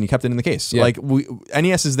case and you kept it in the case. Yeah. Like,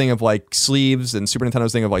 NES's thing of like sleeves and Super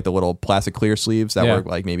Nintendo's thing of like the little plastic clear sleeves that were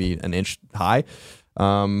like maybe an inch high.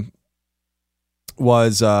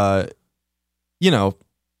 Was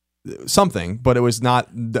something, but it was not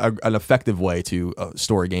an effective way to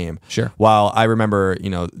store a game. Sure. While I remember,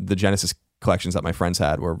 the Genesis collections that my friends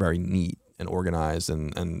had were very neat and organized,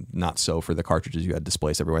 and not so for the cartridges you had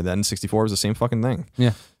displaced everywhere. The N64 was the same fucking thing.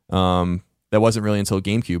 Yeah. That wasn't really until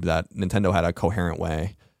GameCube that Nintendo had a coherent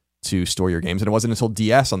way to store your games, and it wasn't until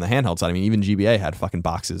DS on the handheld side. I mean, even GBA had fucking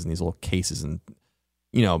boxes and these little cases, and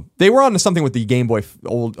they were onto something with the Game Boy,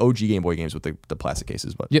 old OG Game Boy games with the plastic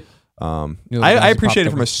cases. But yep. I appreciate it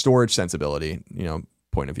from a storage sensibility,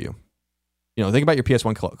 point of view. Think about your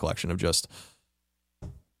PS1 collection of just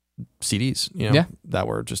CDs, that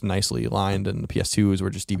were just nicely lined, and the PS2s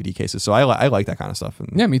were just DVD cases. So I like that kind of stuff. And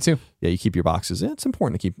yeah, me too. Yeah, you keep your boxes. It's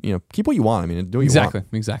important to keep what you want. I mean, do what you want.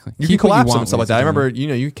 Exactly. You can collapse them and stuff like that. I remember,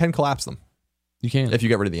 you can collapse them. You can if you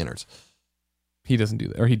get rid of the innards. He doesn't do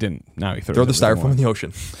that, or he didn't. Now he throw the styrofoam in the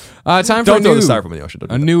ocean. Time for don't throw the styrofoam in the ocean.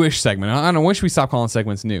 A newish segment. I don't know. When should we stop calling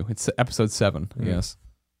segments new? It's episode 7, I guess.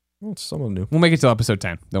 Well, it's somewhat new. We'll make it till episode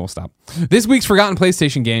 10. Then we'll stop. This week's forgotten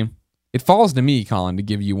PlayStation game. It falls to me, Colin, to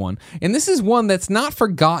give you one. And this is one that's not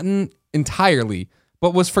forgotten entirely,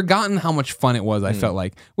 but was forgotten how much fun it was, I felt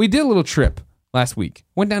like. We did a little trip last week.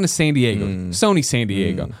 Went down to San Diego. Sony San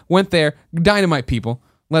Diego. Went there. Dynamite people.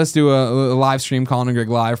 Let us do a live stream, Colin and Greg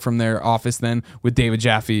live from their office then with David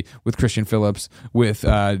Jaffe, with Christian Phillips, with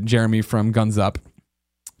Jeremy from Guns Up.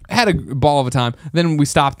 Had a ball of a time. Then we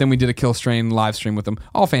stopped. Then we did a Kill Strain live stream with them.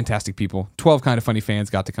 All fantastic people. 12 Kind of Funny fans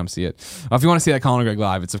got to come see it. If you want to see that Colin and Greg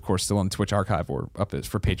live, it's of course still on the Twitch archive or up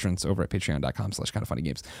for patrons over at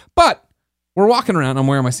patreon.com/kindoffunnygames. But we're walking around. I'm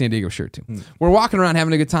wearing my San Diego shirt too. We're walking around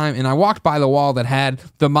having a good time, and I walked by the wall that had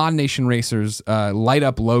the Mod Nation Racers light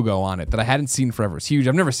up logo on it that I hadn't seen forever. It's huge.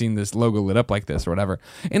 I've never seen this logo lit up like this or whatever.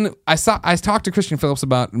 And I talked to Christian Phillips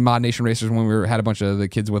about Mod Nation Racers when we had a bunch of the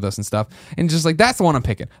kids with us and stuff, and just like, that's the one I'm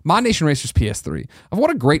picking. Mod Nation Racers PS3.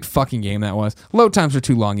 What a great fucking game that was. Load times were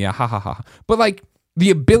too long, yeah, ha ha ha. But like, the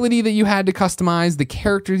ability that you had to customize, the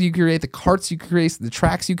characters you could create, the carts you could create, the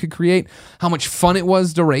tracks you could create, how much fun it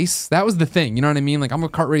was to race. That was the thing. You know what I mean? Like, I'm a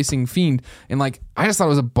kart racing fiend, and like, I just thought it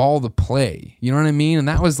was a ball to play. You know what I mean? And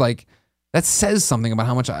that was like, that says something about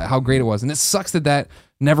how great it was. And it sucks that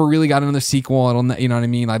never really got another sequel. You know what I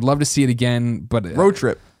mean? I'd love to see it again, but Road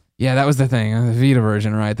Trip. Yeah, that was the thing. The Vita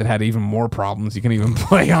version, right? That had even more problems. You couldn't even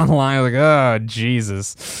play online. Like, oh,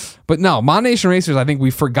 Jesus. But no, Mod Nation Racers, I think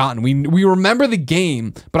we've forgotten. We remember the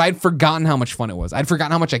game, but I'd forgotten how much fun it was. I'd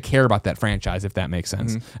forgotten how much I care about that franchise, if that makes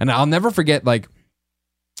sense. And I'll never forget, like,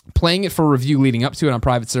 playing it for review leading up to it on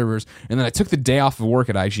private servers, and then I took the day off of work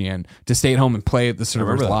at IGN to stay at home and play the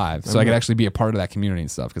servers live, so I could actually be a part of that community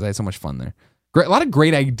and stuff, because I had so much fun there. A lot of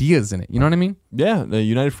great ideas in it. You know what I mean? Yeah, the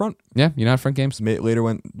United Front. Yeah, United Front games. Later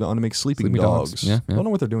went on to make Sleeping Dogs. Yeah. I don't know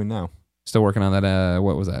what they're doing now. Still working on that.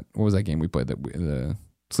 What was that? What was that game we played? The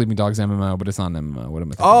Sleeping Dogs MMO, but it's not an MMO. What am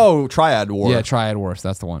I thinking? Oh, Triad War. Yeah, Triad Wars.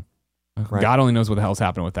 That's the one. Right. God only knows what the hell's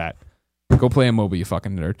happening with that. Go play a MOBA, you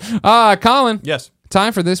fucking nerd. Colin. Yes.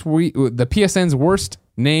 Time for this week, the PSN's worst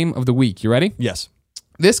name of the week. You ready? Yes.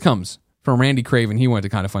 This comes from Randy Craven. He went to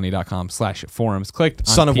kindoffunny.com/forums, clicked on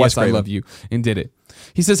Son of PS Wes I Craven. Love You, and did it.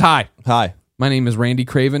 He says, Hi. My name is Randy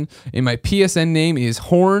Craven, and my PSN name is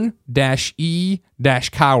Horn-E-Coward.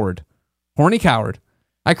 Horny Coward.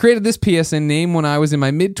 I created this PSN name when I was in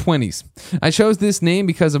my mid-20s. I chose this name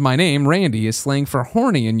because of my name, Randy, is slang for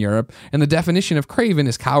horny in Europe, and the definition of Craven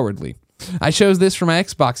is cowardly. I chose this for my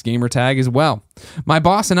Xbox gamer tag as well. My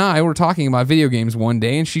boss and I were talking about video games one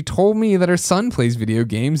day, and she told me that her son plays video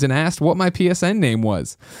games and asked what my PSN name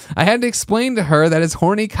was. I had to explain to her that it's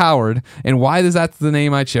Horny Coward and why that's the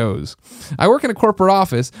name I chose. I work in a corporate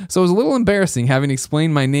office, so it was a little embarrassing having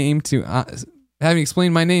explained my name, so on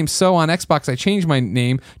Xbox I changed my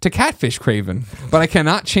name to Catfish Craven, but I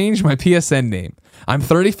cannot change my PSN name. I'm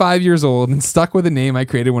 35 years old and stuck with a name I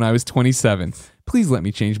created when I was 27. Please let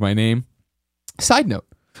me change my name. Side note,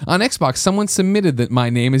 on Xbox, someone submitted that my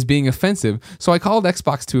name is being offensive, so I called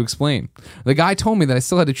Xbox to explain. The guy told me that I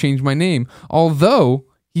still had to change my name, although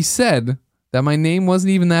He said that my name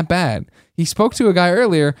wasn't even that bad. He spoke to a guy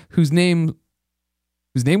earlier whose name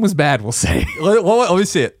was bad, we'll say. Let me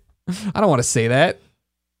see it. I don't want to say that.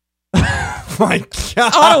 My God.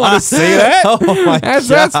 I don't want to say that. Oh my God.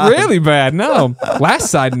 That's really bad. No. Last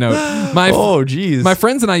side note. My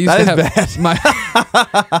friends and I used to have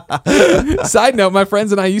side note, my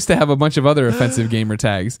friends and I used to have a bunch of other offensive gamer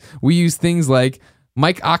tags. We used things like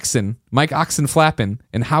Mike Oxen Flappin',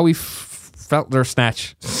 and Howie Feltner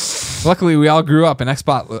Snatch. Luckily, we all grew up, and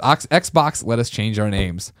Xbox let us change our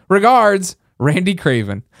names. Regards, Randy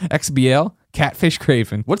Craven. XBL, Catfish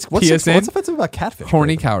Craven. What's PSN, what's offensive about Catfish?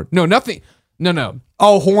 Horny Craven? Coward. No, nothing. No.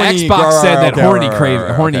 Oh, horny. Xbox said that okay, horny right, Craven,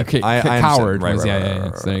 right, horny okay. I coward. right, Was,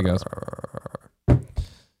 yeah. So there you go.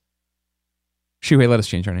 Shuhei, let us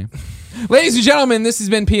change our name. Ladies and gentlemen, this has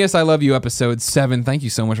been PS I Love You episode 7. Thank you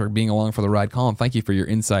so much for being along for the ride. Colin, thank you for your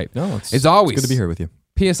insight. No, it's always good to be here with you.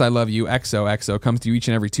 PS I Love You, XOXO, comes to you each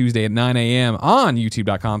and every Tuesday at 9 a.m. on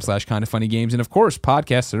youtube.com/kindoffunnygames, and of course,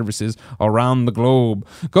 podcast services around the globe.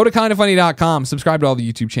 Go to kindoffunny.com, subscribe to all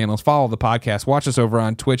the YouTube channels, follow the podcast, watch us over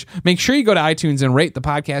on Twitch. Make sure you go to iTunes and rate the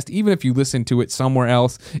podcast, even if you listen to it somewhere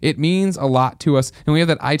else. It means a lot to us, and we have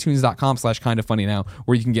that itunes.com/kindoffunny now,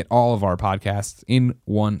 where you can get all of our podcasts in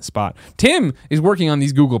one spot. Tim is working on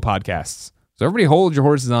these Google podcasts, so everybody hold your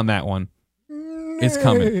horses on that one. It's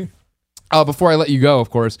coming. Before I let you go, of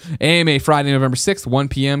course, AMA Friday, November 6th, 1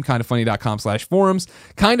 p.m., kindoffunny.com/forums.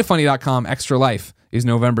 Kindoffunny.com Extra Life is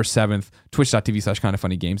November 7th,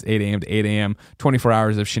 twitch.tv/kindoffunnygames, 8 a.m. to 8 a.m., 24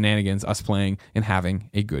 hours of shenanigans, us playing and having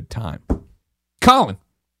a good time. Colin.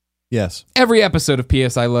 Yes. Every episode of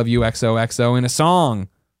PS I Love You, XOXO, in a song.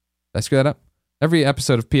 Did I screw that up? Every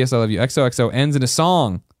episode of PS I Love You, XOXO, ends in a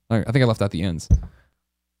song. I think I left out the ends.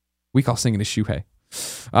 We call singing a Shuhei.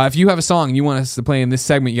 If you have a song you want us to play in this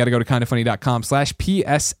segment, you got to go to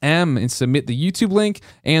kindoffunny.com/PSM and submit the YouTube link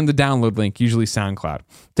and the download link, usually SoundCloud.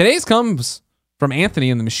 Today's comes from Anthony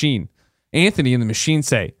and the Machine. Anthony and the Machine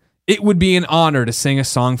say, "It would be an honor to sing a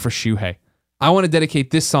song for Shuhei. I want to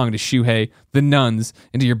dedicate this song to Shuhei, the nuns,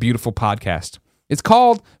 and to your beautiful podcast. It's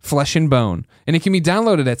called Flesh and Bone, and it can be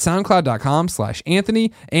downloaded at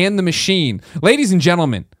soundcloud.com/Anthony and the Machine." Ladies and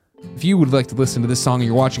gentlemen, if you would like to listen to this song and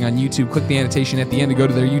you're watching on YouTube, click the annotation at the end to go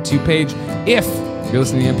to their YouTube page. If you're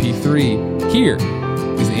listening to MP3, here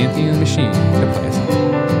is Anthony and the Machine to play us out.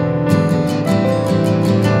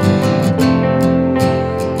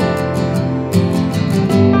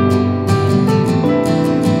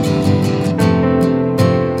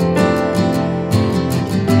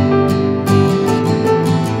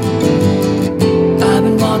 I've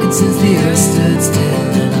been walking since the earth stood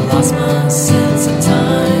still, and I lost my sense of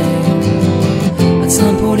time. At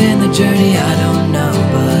some point in the journey, I don't know,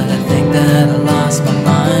 but I think that I lost my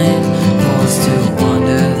mind. Forced to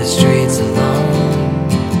wander the streets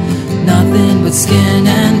alone. Nothing but skin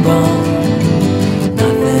and bone.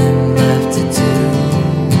 Nothing left to do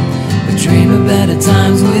but dream of better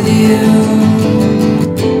times with you.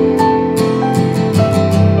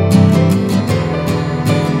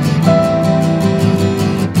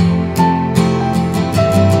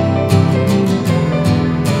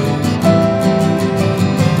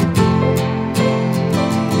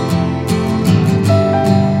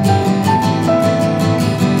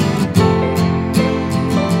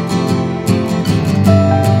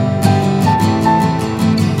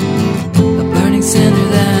 Cinder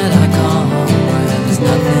that I call home, where there's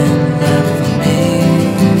nothing left for me.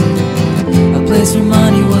 A place where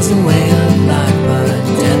money was a way of life, but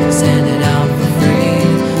death was handed out for free.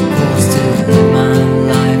 Forced to live my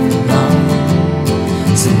life alone,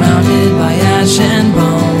 surrounded by ash and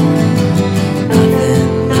bone.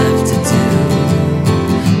 Nothing left to do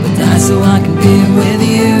but die so I can be with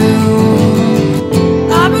you.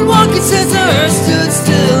 I've been walking since the earth stood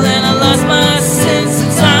still, and I lost my sense of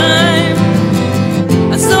time.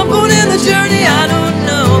 Journey, I don't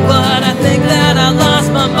know, but I think that I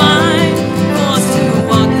lost my mind. Forced to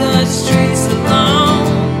walk the streets alone,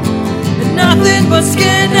 and nothing but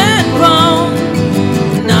skin and bone.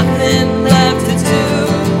 Nothing left to do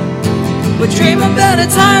but dream of better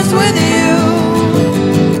times with you.